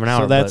 I'll drive an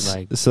hour. So that's but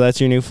like, so that's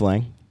your new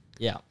fling.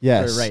 Yeah.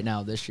 Yes. For right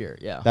now this year.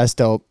 Yeah. That's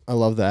dope. I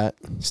love that.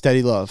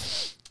 Steady love.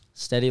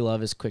 Steady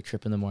love is quick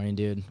trip in the morning,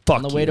 dude. Fuck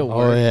On the way you. to Oh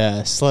work.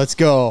 yes. Let's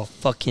go.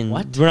 fucking.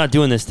 What? We're not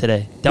doing this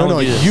today. Don't no,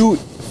 do this. you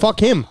fuck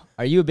him.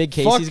 Are you a big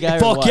Casey's guy? Or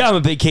Fuck what? yeah, I'm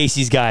a big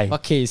Casey's guy.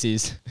 Fuck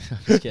Casey's.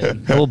 Just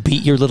kidding. I will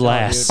beat your little No,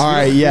 ass. dude. All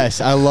right.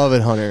 Yes, I love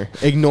it, Hunter.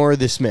 Ignore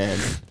this man.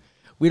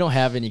 We don't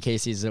have any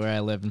Casey's where I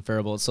live in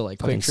Faribault, so like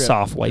Fucking quick trip.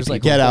 soft white There's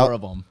like people. Get out. 4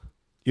 of them.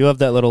 You have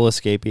that little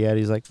escapee ad.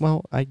 He's like,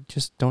 well, I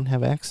just don't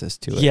have access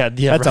to it. Yeah,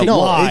 That's right. a No,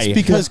 lie. it's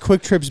because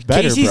Quick Trip's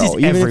better, Casey's bro. is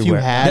Even if you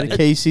everywhere. had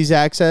Casey's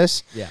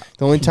access, Yeah.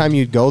 the only time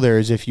you'd go there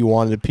is if you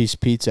wanted a piece of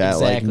pizza at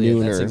like Exactly.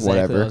 noon That's or exactly what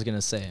I whatever. was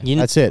gonna say.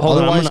 That's it. Hold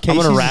on, Otherwise, I'm gonna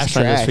Casey's is rationalize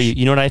this for trash. you.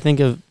 You know what I think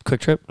of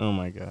Quick Trip? Oh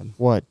my god.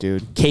 What,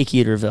 dude? Cake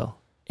Eaterville.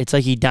 It's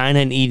like Edina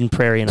and Eden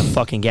Prairie in a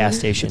fucking gas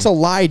station. It's a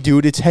lie,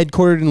 dude. It's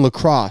headquartered in La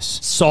Crosse.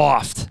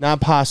 Soft. Not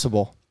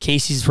possible.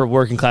 Casey's for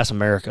working class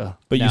America.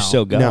 But you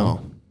still go.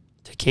 No.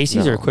 To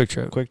Casey's No. or Quick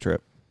Trip? Quick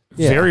Trip.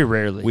 Yeah. Very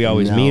rarely. We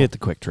always No. meet at the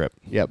Quick Trip.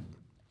 Yep.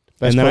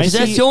 And then I Because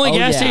that's see, the only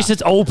gas station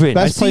that's open.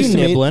 Best see you place to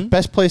nibbling. meet.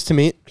 Best place to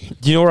meet.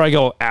 Do you know where I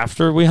go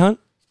after we hunt?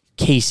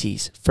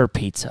 Casey's for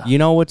pizza. you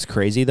know what's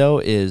crazy though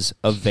is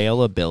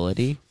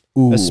availability,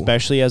 Ooh.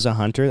 especially as a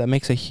hunter. That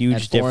makes a huge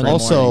At 4 in the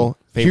difference. Also,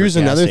 Favorite here's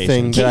gas another station.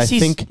 thing that I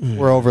Casey's- think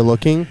we're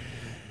overlooking.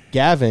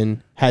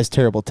 Gavin has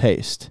terrible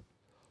taste.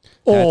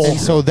 Oh. And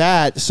so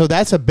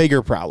that's a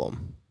bigger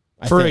problem.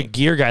 I For a think.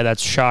 gear guy,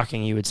 that's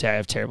shocking. You would say I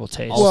have terrible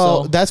taste. Also-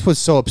 Well, that's what's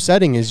so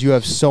upsetting is you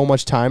have so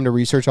much time to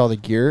research all the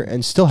gear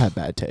and still have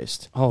bad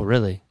taste. Oh,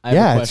 really? I have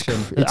yeah, a it's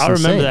question. it's I'll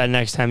remember insane. that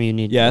next time you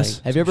need. Yes.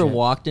 like, Have you ever some shit.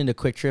 walked into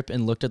Quick Trip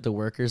and looked at the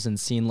workers and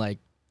seen like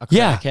a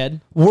Yeah.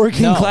 crackhead?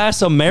 Working No.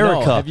 class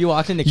America. No. Have you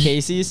walked into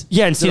Casey's?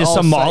 Yeah, and seen a They're all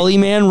Somali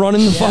psych- man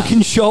running the Yeah.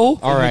 fucking show.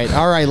 All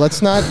right.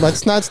 Let's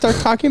not start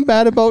talking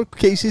bad about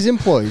Casey's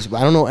employees.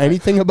 I don't know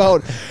anything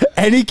about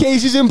any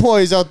Casey's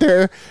employees out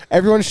there.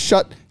 Everyone,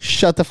 shut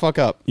the fuck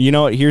up. You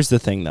know what? Here's the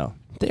thing though.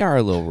 They are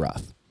a little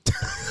rough.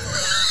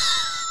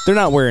 They're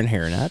not wearing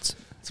hairnets.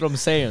 That's what I'm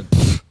saying.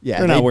 Yeah,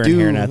 They're not they wearing do-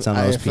 hairnets on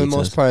those For the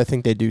most pizzas. part, I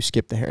think they do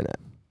skip the hairnet.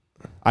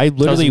 I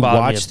literally bother me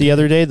a watched the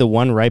other day the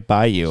one right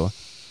by you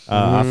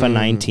off of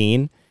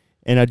 19,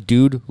 and a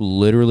dude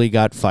literally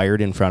got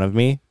fired in front of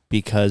me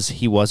because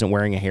he wasn't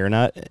wearing a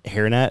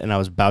hairnet, and I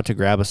was about to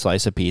grab a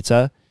slice of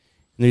pizza,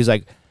 and he's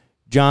like,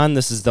 "John,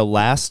 this is the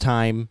last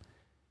time.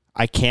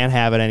 I can't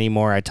have it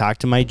anymore. I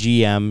talked to my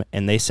GM,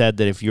 and they said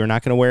that if you're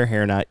not going to wear a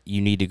hairnet,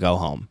 you need to go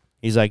home."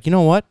 He's like, "You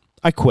know what?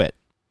 I quit."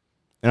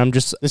 And I'm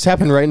just, This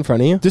happened right in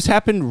front of you. this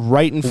happened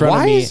right in front Why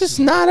of me. is this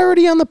not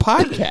already on the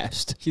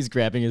podcast? He's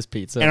grabbing his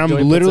pizza. And I'm Joey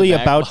puts literally it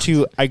back. about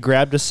to, I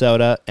grabbed a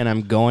soda and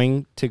I'm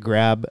going to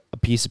grab a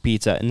piece of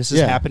pizza. And this is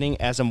Yeah. happening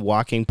as I'm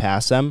walking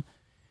past them.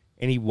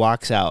 And he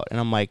walks out and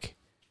I'm like,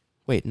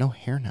 wait, no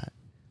hairnet.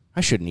 I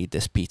shouldn't eat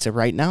this pizza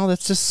right now.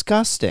 That's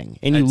disgusting.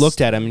 And you That's-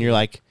 looked at him and you're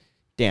like,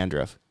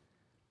 dandruff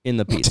in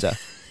the pizza.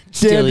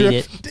 Still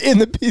eat Dandruff in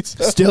the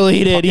pizza. Still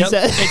eat it. He Yep,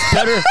 said. it's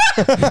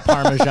better,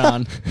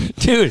 Parmesan.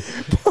 dude.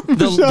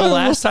 The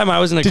last time I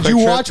was in a Did Quick you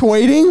Trip- watch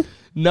Waiting?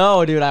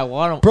 No, dude, I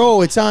want to.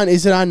 Bro, it's on.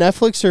 Is it on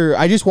Netflix or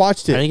I just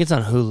watched I it? think it's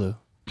on Hulu.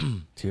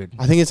 Dude.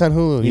 I think it's on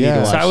Hulu. You need to Yeah.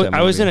 watch So that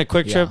I was in movie. a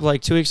Quick Trip Yeah.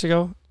 like 2 weeks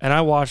ago, and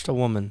I watched a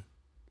woman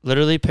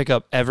literally pick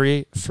up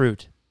every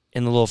fruit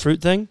in the little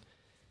fruit thing,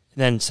 and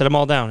then set them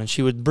all down, and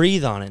she would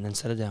breathe on it and then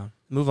set it down.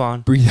 Move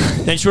on. Breathe.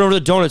 Then she went over to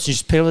the donuts. She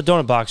just picked up the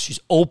donut box. She's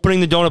opening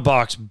the donut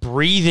box,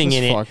 breathing That's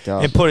in it, fucked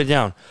up. and put it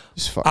down.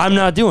 Just fuck I'm up.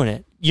 not doing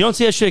it. You don't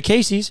see that shit at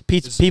Casey's.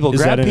 People is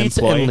grab that an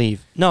pizza employee? and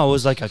leave. No, it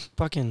was like a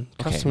fucking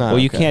Okay. customer. not Well,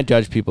 you okay. can't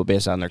judge people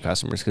based on their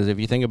customers because if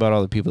you think about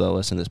all the people that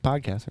listen to this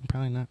podcast, they're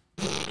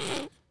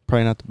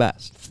probably not the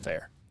best.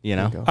 Fair. You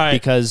know, There you All right,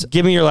 because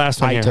give me your last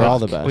one Hi here. to all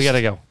the best. We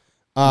gotta go.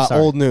 sorry.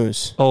 Old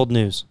news. Old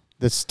news.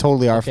 That's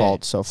totally our Okay,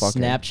 fault. So fuck it.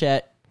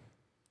 Snapchat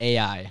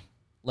AI,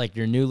 like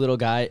your new little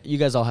guy. You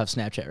guys all have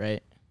Snapchat,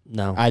 right?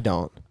 No. I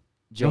don't.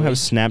 you don't have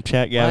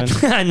Snapchat,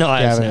 Gavin. I know.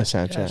 I Gavin have has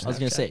Snapchat. Snapchat. I was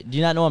gonna say, do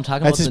you not know what I'm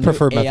talking That's about? his The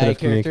preferred new method AI of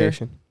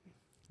communication.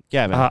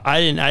 Gavin.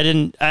 I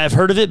didn't. I've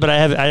heard of it, but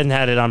I didn't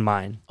had it on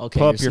mine. Okay,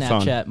 Pull your up your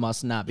phone. Snapchat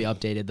must not be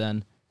updated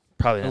then.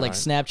 Probably But not. like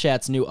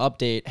Snapchat's new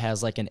update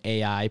has like an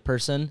AI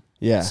person.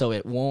 Yeah. So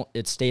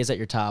it stays at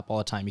your top all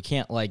the time. You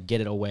can't like get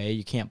it away.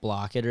 You can't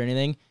block it or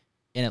anything.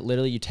 And it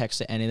literally, you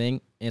text it anything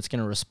and it's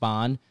going to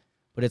respond,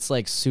 but it's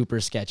like super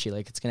sketchy.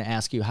 Like it's going to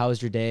ask you, how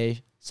was your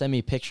day? Send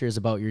me pictures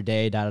about your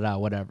day,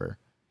 whatever.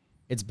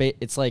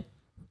 It's like,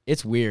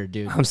 it's weird,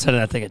 dude. I'm sending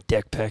that thing a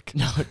dick pic.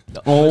 No,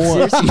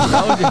 seriously,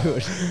 no,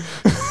 dude.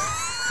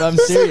 But I'm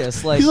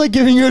serious. Like, He's like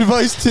giving you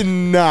advice to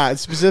not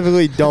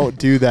specifically don't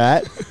do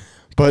that.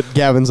 But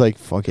Gavin's like,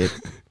 fuck it.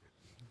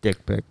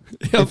 Dick pic.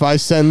 If I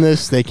send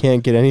this, they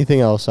can't get anything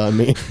else on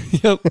me.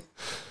 Yep.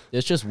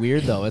 it's just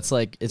weird though. It's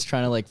like, it's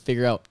trying to like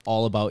figure out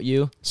all about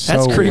you.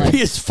 That's So creepy weird.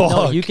 as fuck.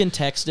 No, you can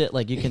text it,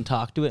 like you can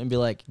talk to it and be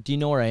like, do you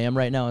know where I am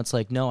right now? It's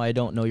like, no, I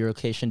don't know your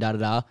location,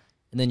 And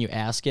then you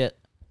ask it,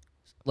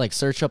 like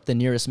search up the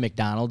nearest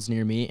McDonald's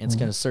near me, and it's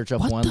going to search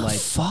up What one, the like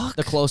fuck?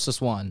 the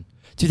closest one.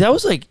 Dude, that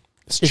was like,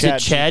 is it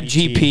Chad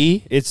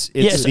GP? It's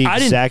Yes, the I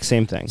didn't- exact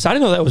same thing. So I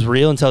didn't know that was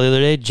real until the other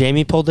day.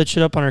 Jamie pulled that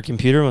shit up on her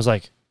computer and was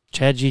like,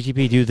 Chad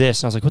GTP, do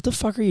this. And I was like, what the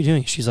fuck are you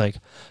doing? She's like,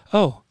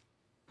 oh,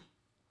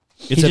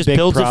 he It's a just big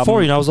builds it problem.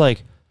 for you. And I was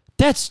like,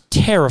 that's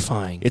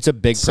terrifying. It's a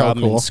big So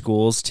problem cool. in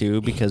schools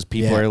too because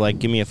people Yeah. are like,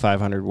 give me a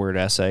 500-word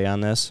essay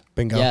on this,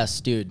 Bingo. Yes,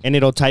 dude. and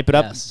it'll type it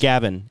up, Yes.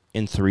 Gavin,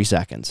 in 3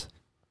 seconds.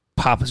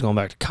 Papa's going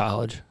back to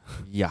college.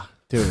 Yeah.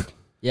 Dude.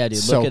 Yeah, dude.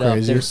 So Look it up.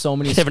 crazy. There's so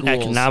many I have schools.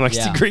 an economics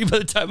Yeah. degree by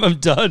the time I'm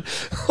done.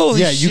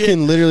 Holy Yeah, shit. you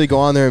can literally go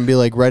on there and be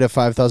like, write a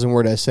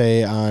 5,000-word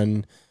essay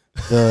on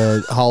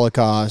the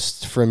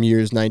Holocaust from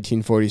years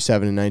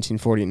 1947 and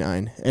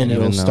 1949, and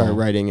Even it'll start though-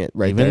 writing it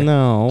right Even there.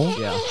 though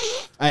Yeah.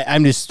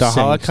 I'm just The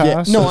saying.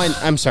 Holocaust? Yeah, no,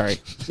 I'm sorry.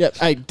 Yeah,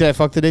 did I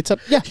fuck the dates up?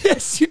 Yeah.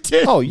 Yes, you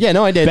did. Oh yeah,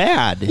 no, I did.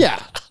 bad.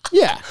 Yeah.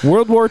 Yeah.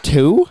 World War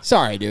II?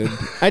 Sorry, dude.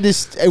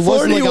 It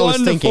wasn't like I was 41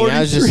 to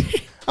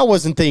thinking. I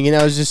wasn't thinking.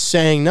 I was just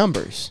saying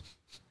numbers.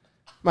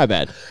 My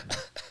bad.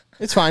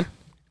 It's fine.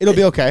 It'll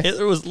be okay.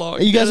 Hitler was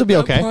long. You guys will be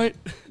at that okay. point.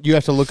 You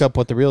have to look up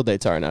what the real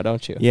dates are now,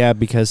 don't you? Yeah,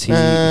 because he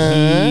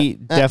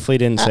definitely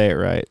didn't say it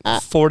right.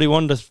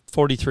 41 to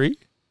 43.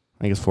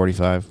 I think it's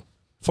 45.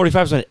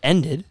 45 is when it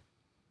ended.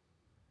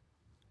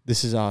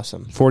 This is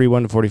awesome.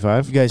 41 to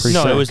 45? You guys- Pretty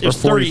No, sure. it was Or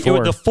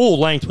 30.44. The full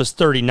length was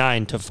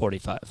 39 to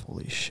 45.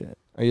 Holy shit.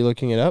 Are you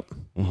looking it up?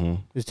 Mhm.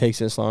 It takes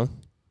this long.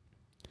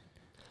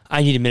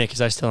 I need a minute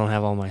because I still don't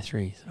have all my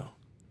 3. So,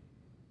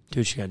 do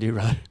what you gotta do,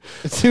 brother.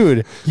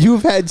 Dude,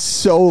 you've had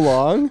so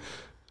long.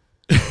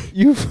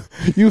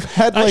 You've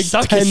had I like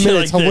suck at 10 shit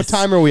minutes. like What this.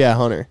 time are we at,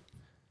 Hunter?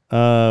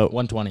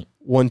 120.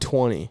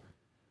 120.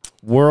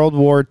 World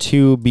War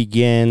II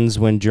begins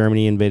when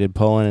Germany invaded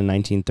Poland in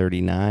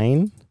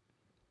 1939.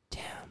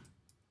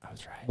 I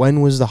was right.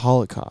 When was the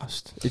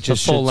Holocaust? It The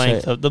just full should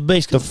length say- of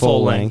basically The the full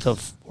full length length.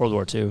 of World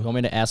War II. You want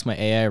me to ask my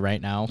AI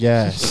right now?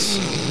 Yes.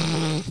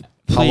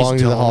 How Please long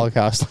did the don't.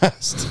 Holocaust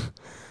last?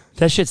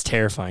 That shit's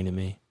terrifying to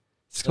me.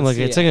 It's Let's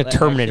like see, a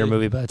Terminator actually-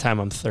 movie by the time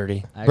I'm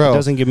 30. Bro, It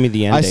doesn't give me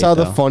the end I date, saw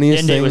the though. funniest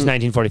End date thing. was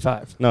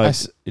 1945. No, I it,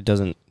 s- it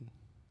doesn't.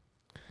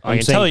 I I'm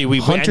can saying tell you, we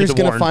ended Hunter's the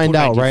gonna war in find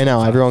out right now.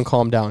 1945. Everyone,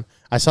 calm down.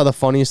 I saw the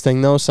funniest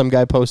thing though. Some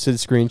guy posted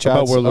screenshots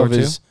About World War of II?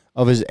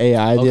 his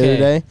AI the other Okay.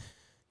 day.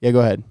 Yeah, go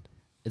ahead.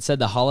 It said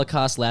the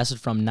Holocaust lasted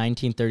from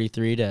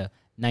 1933 to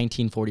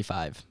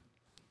 1945.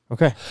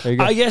 Okay, there you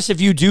go. I guess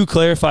if you do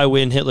clarify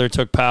when Hitler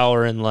took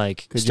power and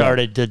like Good job.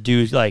 started to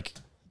do like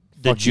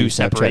the Fuck Jew you, Snapchat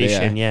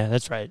separation, AI. yeah,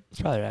 that's right.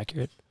 It's probably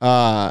accurate.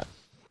 uh,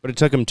 But it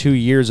took him 2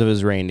 years of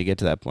his reign to get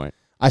to that point.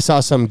 I saw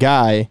some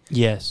guy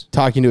Yes.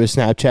 talking to his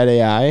Snapchat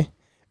AI,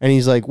 and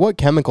he's like, "What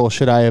chemical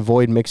should I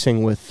avoid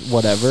mixing with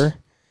whatever?"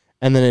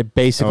 And then it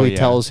basically Oh, yeah.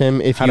 tells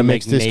him if How you to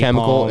mix make this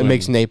chemical, it napalm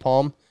makes and-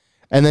 napalm.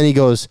 And then he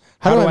goes,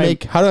 "How do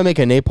I make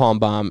a napalm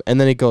bomb?" And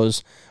then it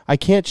goes, "I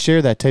can't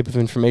share that type of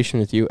information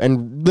with you."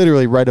 And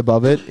literally right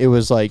above it, it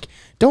was like,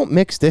 "Don't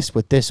mix this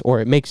with this,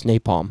 or it makes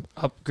napalm."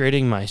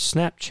 Upgrading my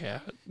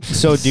Snapchat.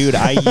 So, dude,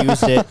 I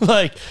used it.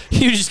 Like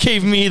you just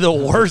gave me the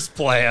worst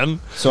plan.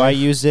 So I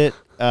used it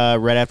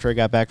right after I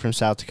got back from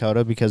South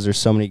Dakota because there's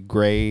so many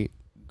gray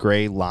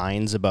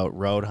lines about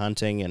road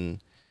hunting and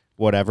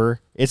whatever.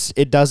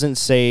 It doesn't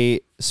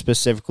say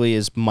specifically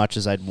as much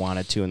as I'd want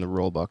it to in the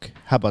rule book.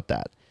 How about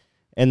that?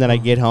 And then I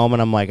get home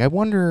and I'm like, I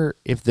wonder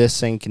if this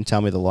thing can tell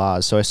me the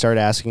laws. So I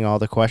started asking all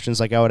the questions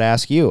like I would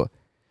ask you.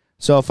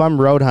 So if I'm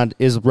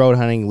is road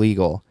hunting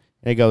legal?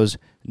 And it goes,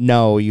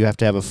 no, you have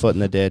to have a foot in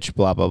the ditch,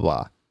 blah, blah,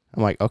 blah.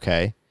 I'm like,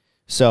 okay.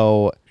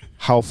 So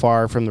how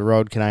far from the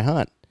road can I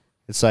hunt?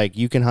 It's like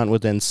you can hunt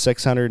within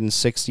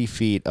 660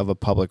 feet of a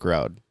public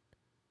road.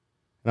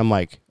 And I'm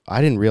like,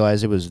 I didn't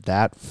realize it was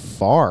that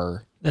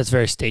far. That's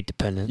very state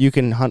dependent. You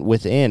can hunt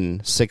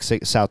within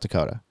South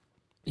Dakota.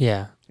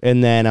 Yeah.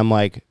 And then I'm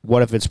like,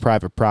 what if it's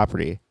private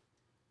property?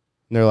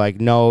 And they're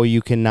like, no,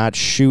 you cannot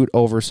shoot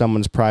over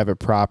someone's private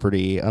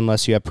property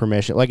unless you have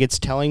permission. Like, it's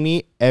telling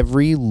me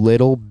every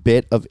little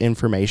bit of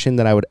information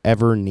that I would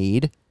ever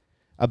need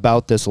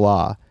about this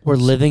law. We're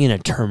living in a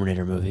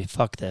Terminator movie.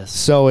 Fuck this.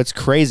 So it's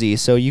crazy.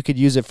 So you could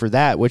use it for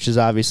that, which is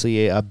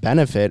obviously a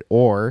benefit,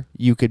 or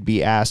you could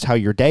be asked how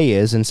your day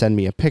is and send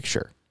me a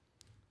picture.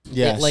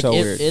 Yeah, like, so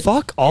if weird. it-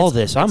 Fuck all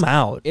this. I'm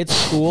out.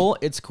 It's cool.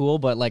 It's cool,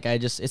 but like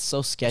it's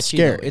so sketchy.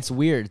 Scary. Though. It's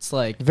weird. It's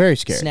like Very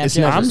scary.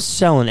 Snapchat. I'm just-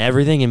 selling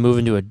everything and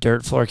moving to a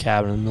dirt floor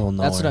cabin in the middle of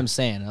nowhere. that's what I'm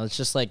saying. It's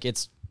just like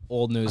it's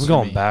old news. I'm for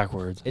going me.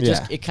 backwards. It Yeah.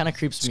 just it kind of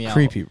creeps me It's out.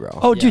 creepy, bro.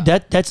 Oh, dude, Yeah.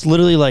 that's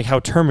literally like how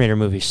Terminator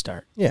movies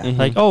start. Yeah,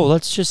 Like, oh,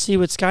 let's just see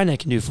what Skynet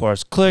can do for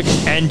us. Click,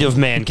 end of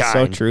mankind.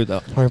 So true,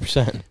 though.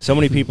 100%. So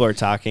many people are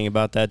talking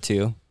about that,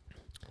 too.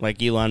 Like,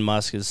 Elon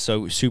Musk is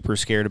so super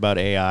scared about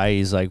AI.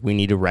 He's like, we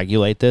need to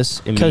regulate this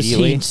Because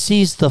immediately. he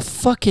sees the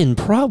fucking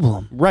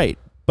problem. Right.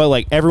 But,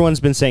 like, everyone's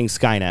been saying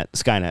Skynet.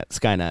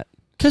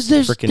 Because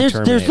there's Frickin' there's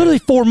Terminator. literally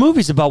 4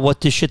 movies about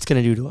what this shit's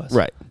going to do to us.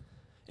 Right.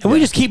 And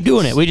we just keep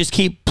doing it. We just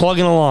keep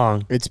plugging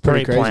along. It's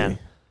pretty Great crazy. plan.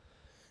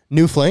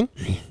 New fling?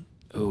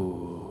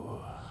 New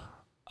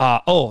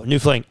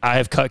fling. I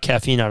have cut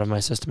caffeine out of my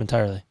system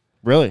entirely.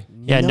 Really?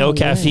 Yeah, no way.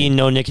 caffeine,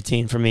 no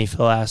nicotine for me for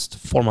the last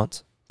 4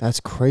 months. That's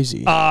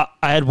crazy. I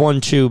had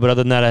 1 chew, but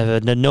other than that, I've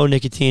had no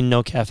nicotine,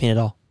 no caffeine at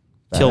all.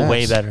 Feel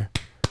way Badass. better.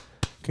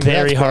 Congrats,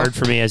 Very bro. hard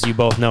for me, as you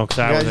both know, because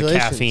I was a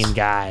Congratulations. caffeine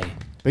guy.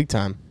 Big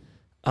time.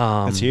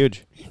 That's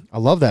huge. I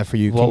love that for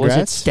you. What was it?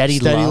 Congrats. Steady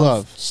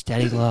love.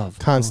 Steady love.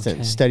 Constant,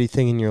 Okay. steady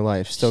thing in your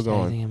life. Still Steady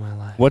going. thing in my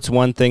life. What's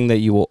one thing that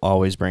you will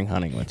always bring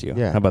hunting with you?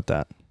 Yeah. How about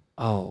that?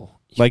 Oh,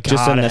 Like,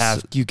 just in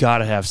this- you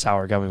gotta have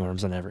sour gummy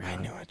worms on every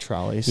hunt.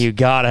 Trolleys. You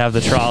gotta have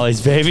the trolleys,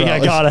 baby. I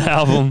Trolleys. gotta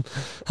have them.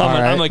 All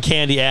right. I'm a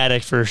candy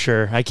addict for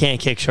sure. I can't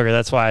kick sugar.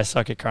 That's why I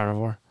suck at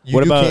carnivore. You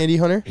What do about- candy,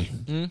 Hunter?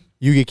 Hmm?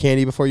 You get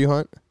candy before you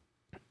hunt?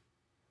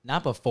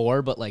 Not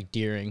before, but like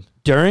during.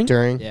 During?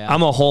 During? Yeah.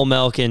 I'm a whole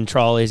milk and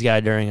trolleys guy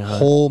during a hunt.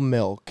 Whole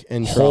milk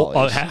and Whole,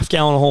 trolleys. a half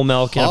gallon of whole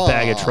milk and a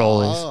bag of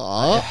trolleys.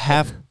 A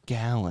half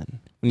gallon.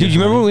 Dude, you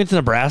remember when we went to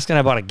Nebraska and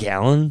I bought a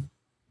gallon?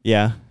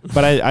 Yeah,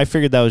 but I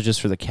figured that was just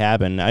for the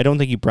cabin. I don't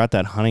think you brought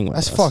that hunting with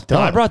us. That's fucked No,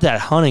 up. I brought that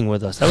hunting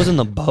with us. That was in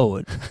the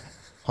boat.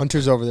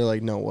 Hunter's over there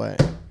like, no way.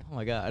 Oh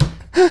my god.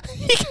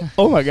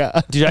 Oh my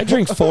god, Dude, I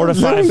drink 4 to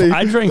 5. Literally.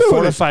 I drink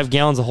 4 to 5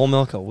 gallons of whole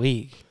milk a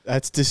week.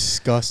 That's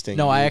disgusting.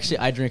 No, dude.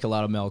 I drink a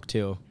lot of milk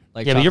too.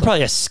 Like Yeah, but you're chocolate.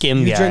 probably a skim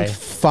You guy. drink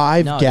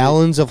 5 No,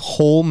 gallons of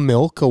whole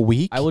milk a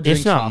week? I will drink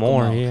If not chocolate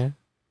more, milk.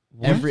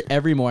 yeah.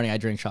 Every morning I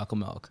drink chocolate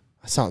milk.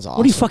 That sounds awesome.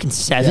 What are you, fucking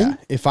 7? Yeah.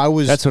 If I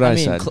was, that's what I, I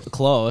mean, said.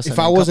 close. if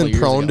mean, I a wasn't couple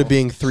years prone to ago.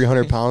 being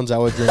 300 pounds, I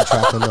would drink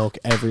chocolate milk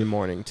every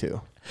morning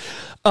too.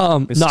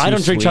 No, It's I too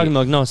don't drink sweet. chocolate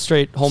milk. No,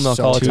 straight whole milk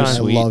So all the too time. I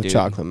sweet, love dude.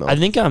 chocolate milk. I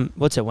think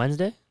what's it,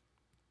 Wednesday?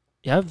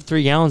 Yeah, I have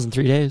 3 gallons in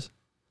 3 days.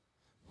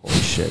 Holy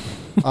shit.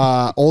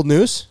 Old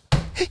news?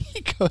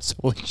 He goes,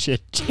 holy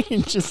shit,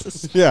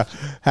 changes. Yeah,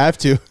 have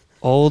to.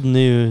 Old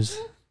news.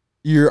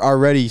 You're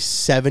already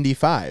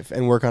 75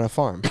 and work on a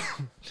farm.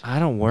 I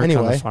don't work on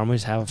Anyway. a farm. We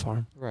just have a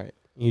farm. Right.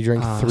 You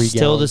drink 3 gallons.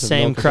 Still the of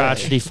same milk a day.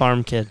 crotchety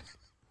farm kid.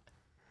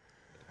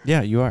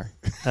 Yeah, you are.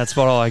 That's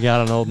about all I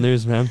got on old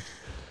news, man.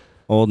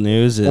 Old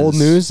news is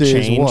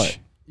is change. what?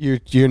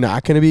 You're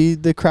not going to be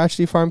the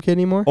crotchety farm kid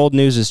anymore? Old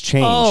news is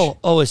change.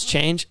 Oh, it's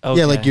change? Okay.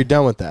 Yeah, like you're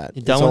done with that.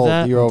 You done It's with old.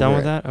 that? You're over Done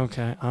with it. that?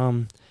 Okay.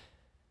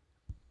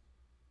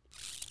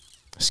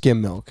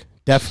 Skim milk.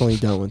 Definitely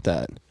done with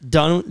that.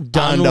 Done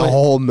On the with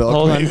whole milk.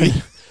 hold on. baby.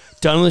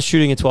 Done with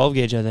shooting a 12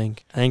 gauge, I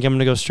think. I think I'm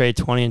gonna go straight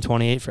 20 and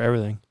 28 for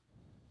everything.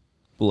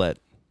 Lit.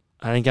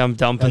 I think I'm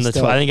dumping That's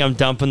the dope. I think I'm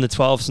dumping the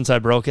 12 since I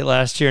broke it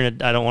last year,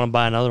 and I don't want to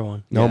buy another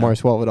one. No Yeah. more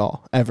 12 at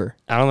all. Ever.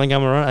 I don't think I'm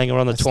gonna run. I think I'm gonna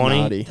run the That's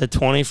 20, naughty. the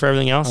 20 for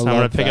everything else. I And I'm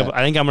gonna love pick up. that.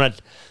 I think I'm gonna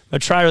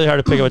try really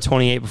hard to pick up a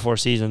 28 before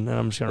season, and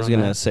I'm just I gonna. was run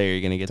gonna that. say,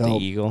 you're gonna get Dope.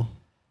 the eagle.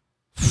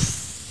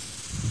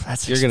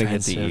 That's You're gonna get the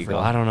expensive, Eagle. bro.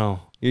 I don't know.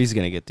 He's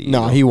gonna get the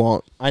No, eagle. he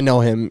won't. I know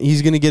him.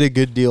 He's going to get a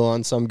good deal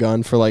on some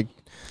gun for like,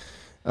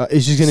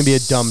 it's just going to be a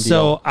dumb deal.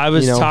 So I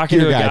was You know, talking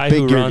to gear a guy, guy big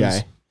who gear runs.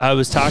 guy. I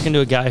was talking to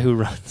a guy who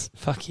runs.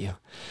 Fuck you.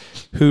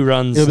 Who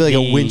runs? It'll be like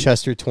the- a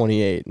Winchester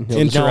 28. And he'll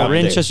In- just No,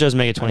 Interrupting. Winchester doesn't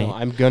make a I know,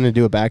 20. I'm going to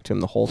do it back to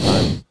him the whole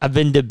time. I've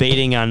been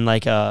debating on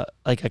like a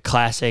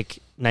classic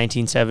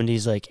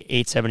 1970s like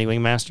 870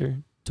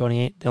 Wingmaster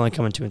 28. They only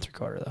come in 2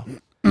 3/4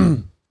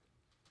 though.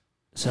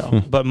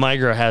 So, but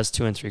Migra has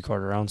 2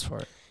 3/4 rounds for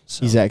it.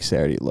 So. He's actually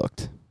already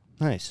looked.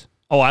 Nice,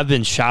 Oh, I've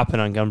been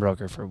shopping on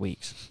Gunbroker for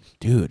weeks.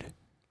 dude.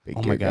 Big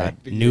Oh gear my god,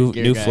 Big new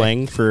gear new guy.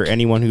 fling for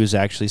anyone who's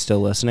actually still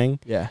listening.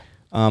 Yeah.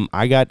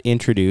 I got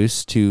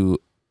introduced to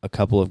a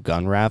couple of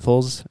gun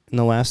raffles in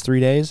the last 3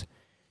 days,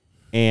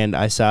 and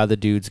I saw the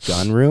dude's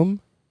gun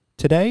room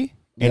today,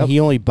 and Yep. he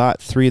only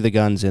bought 3 of the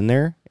guns in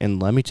there. And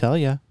let me tell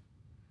you,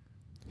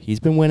 he's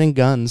been winning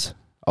guns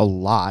a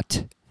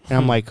lot. And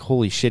I'm like,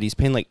 holy shit, he's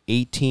paying like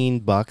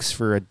 $18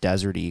 for a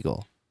Desert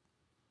Eagle,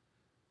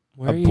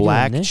 Where are a you doing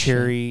black this shit?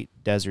 cherry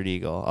Desert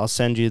Eagle. I'll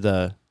send you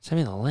the Send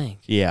me the link.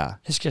 yeah.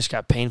 This just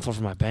got painful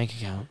for my bank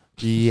account.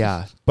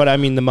 Yeah, but I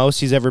mean, the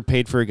most he's ever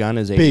paid for a gun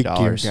is Big gear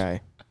 $80.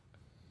 guy.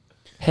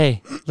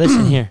 Hey,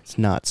 listen here. It's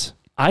nuts.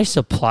 I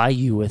supply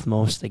you with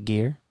most of the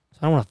gear, so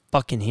I don't want to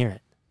fucking hear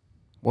it.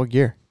 What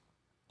gear?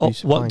 Oh, you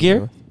supplying what me gear?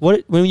 with?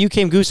 What when you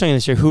came goose hunting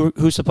this year?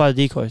 Who supplied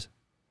the decoys?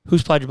 Who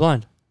supplied your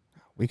blind?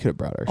 We could have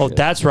brought our Oh, shit.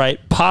 that's right.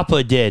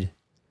 Papa did.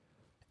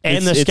 And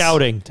It's- the it's-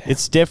 scouting.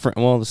 It's different.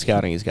 Well, the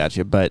scouting has got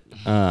you, but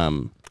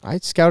I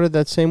scouted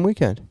that same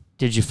weekend.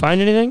 Did you find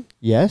anything?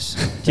 Yes.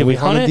 Did And we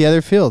hunt hunted it? the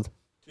other field.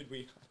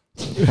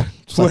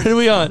 Where did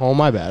we hunt? Oh,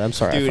 my bad. I'm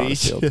sorry. I found a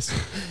he's field. just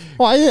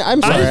Well,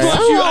 I'm sorry. I just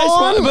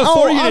want you,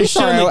 before you get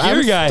shit on the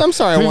gear guy. I'm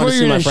sorry. I Before want to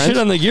you're see my gonna friends. shit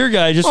on the gear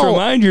guy, just Oh,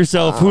 remind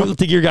yourself who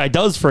the gear guy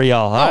does for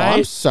y'all. Oh, All I'm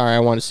right? sorry. I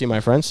want to see my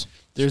friends.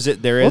 there is a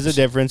Whoops.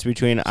 difference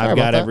between Sorry I've about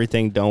got that.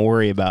 everything, don't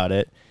worry about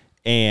it,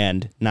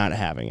 and not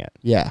having it.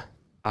 Yeah.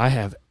 I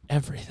have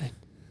everything.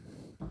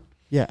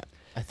 Yeah.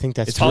 I think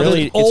that's It's Other-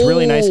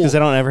 really nice Oh. because I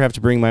don't ever have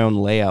to bring my own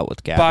layout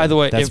with Gavin. By the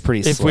way, that's if, pretty.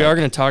 if we slick. are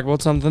going to talk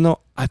about something though,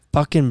 I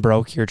fucking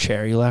broke your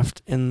chair you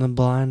left in the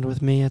blind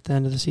with me at the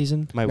end of the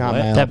season. my Not what?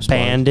 my That Alps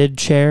blind. banded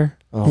chair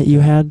Oh, that you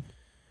had.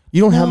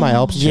 You don't have my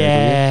Alps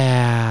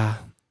chair,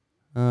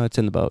 do you? Yeah. It's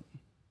in the boat.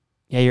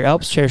 Yeah, your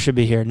Alps chair should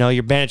be here. No,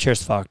 your banded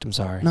chair's fucked. I'm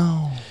sorry.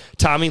 No.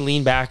 Tommy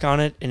leaned back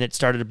on it and it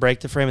started to break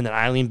the frame, and then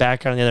I leaned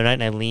back on it the other night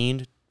and I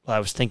leaned while I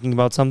was thinking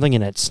about something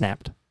and it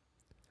snapped.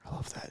 I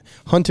love that.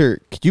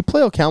 Hunter, could you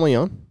play El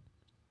Camaleon?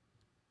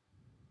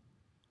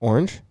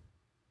 Orange?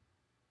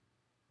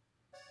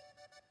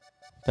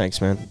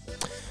 Thanks, man.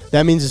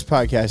 That means this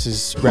podcast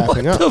is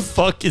wrapping What up. the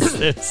fuck is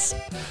this?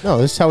 No,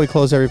 this is how we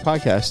close every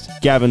podcast.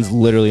 Gavin's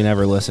literally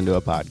never listened to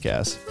a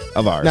podcast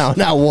of ours. No,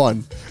 not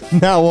one.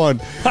 Not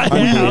one. I I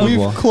mean, have.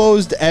 we've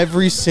closed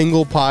every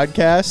single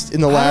podcast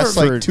in the last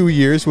remember- like 2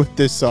 years with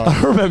this song.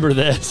 I remember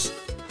this.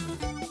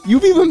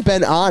 You've even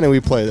been on and we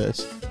play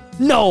this.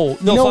 No,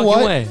 no You know fucking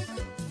what? way.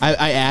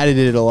 I added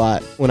it a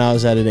lot when I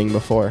was editing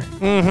before.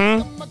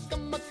 Mm-hmm.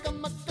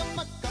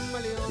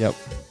 Yep.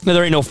 No,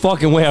 there ain't no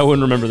fucking way I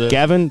wouldn't remember this.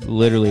 Gavin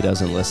literally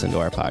doesn't listen to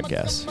our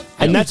podcast,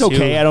 I and do that's too.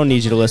 okay. I don't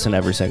need you to listen to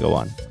every single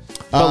one,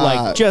 but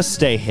like, just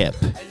stay hip.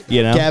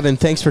 You know, Gavin,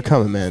 thanks for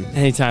coming, man.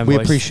 Anytime, We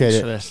boys. appreciate Thanks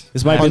it. for this.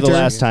 this might be the Hunter,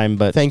 last time,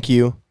 but Thank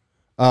you.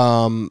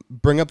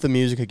 Bring up the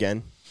music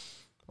again.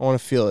 I want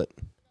to feel it.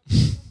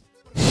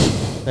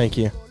 Thank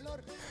you.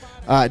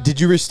 Did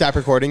you stop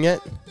recording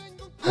yet?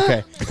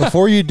 Okay.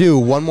 Before you do,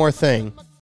 one more thing.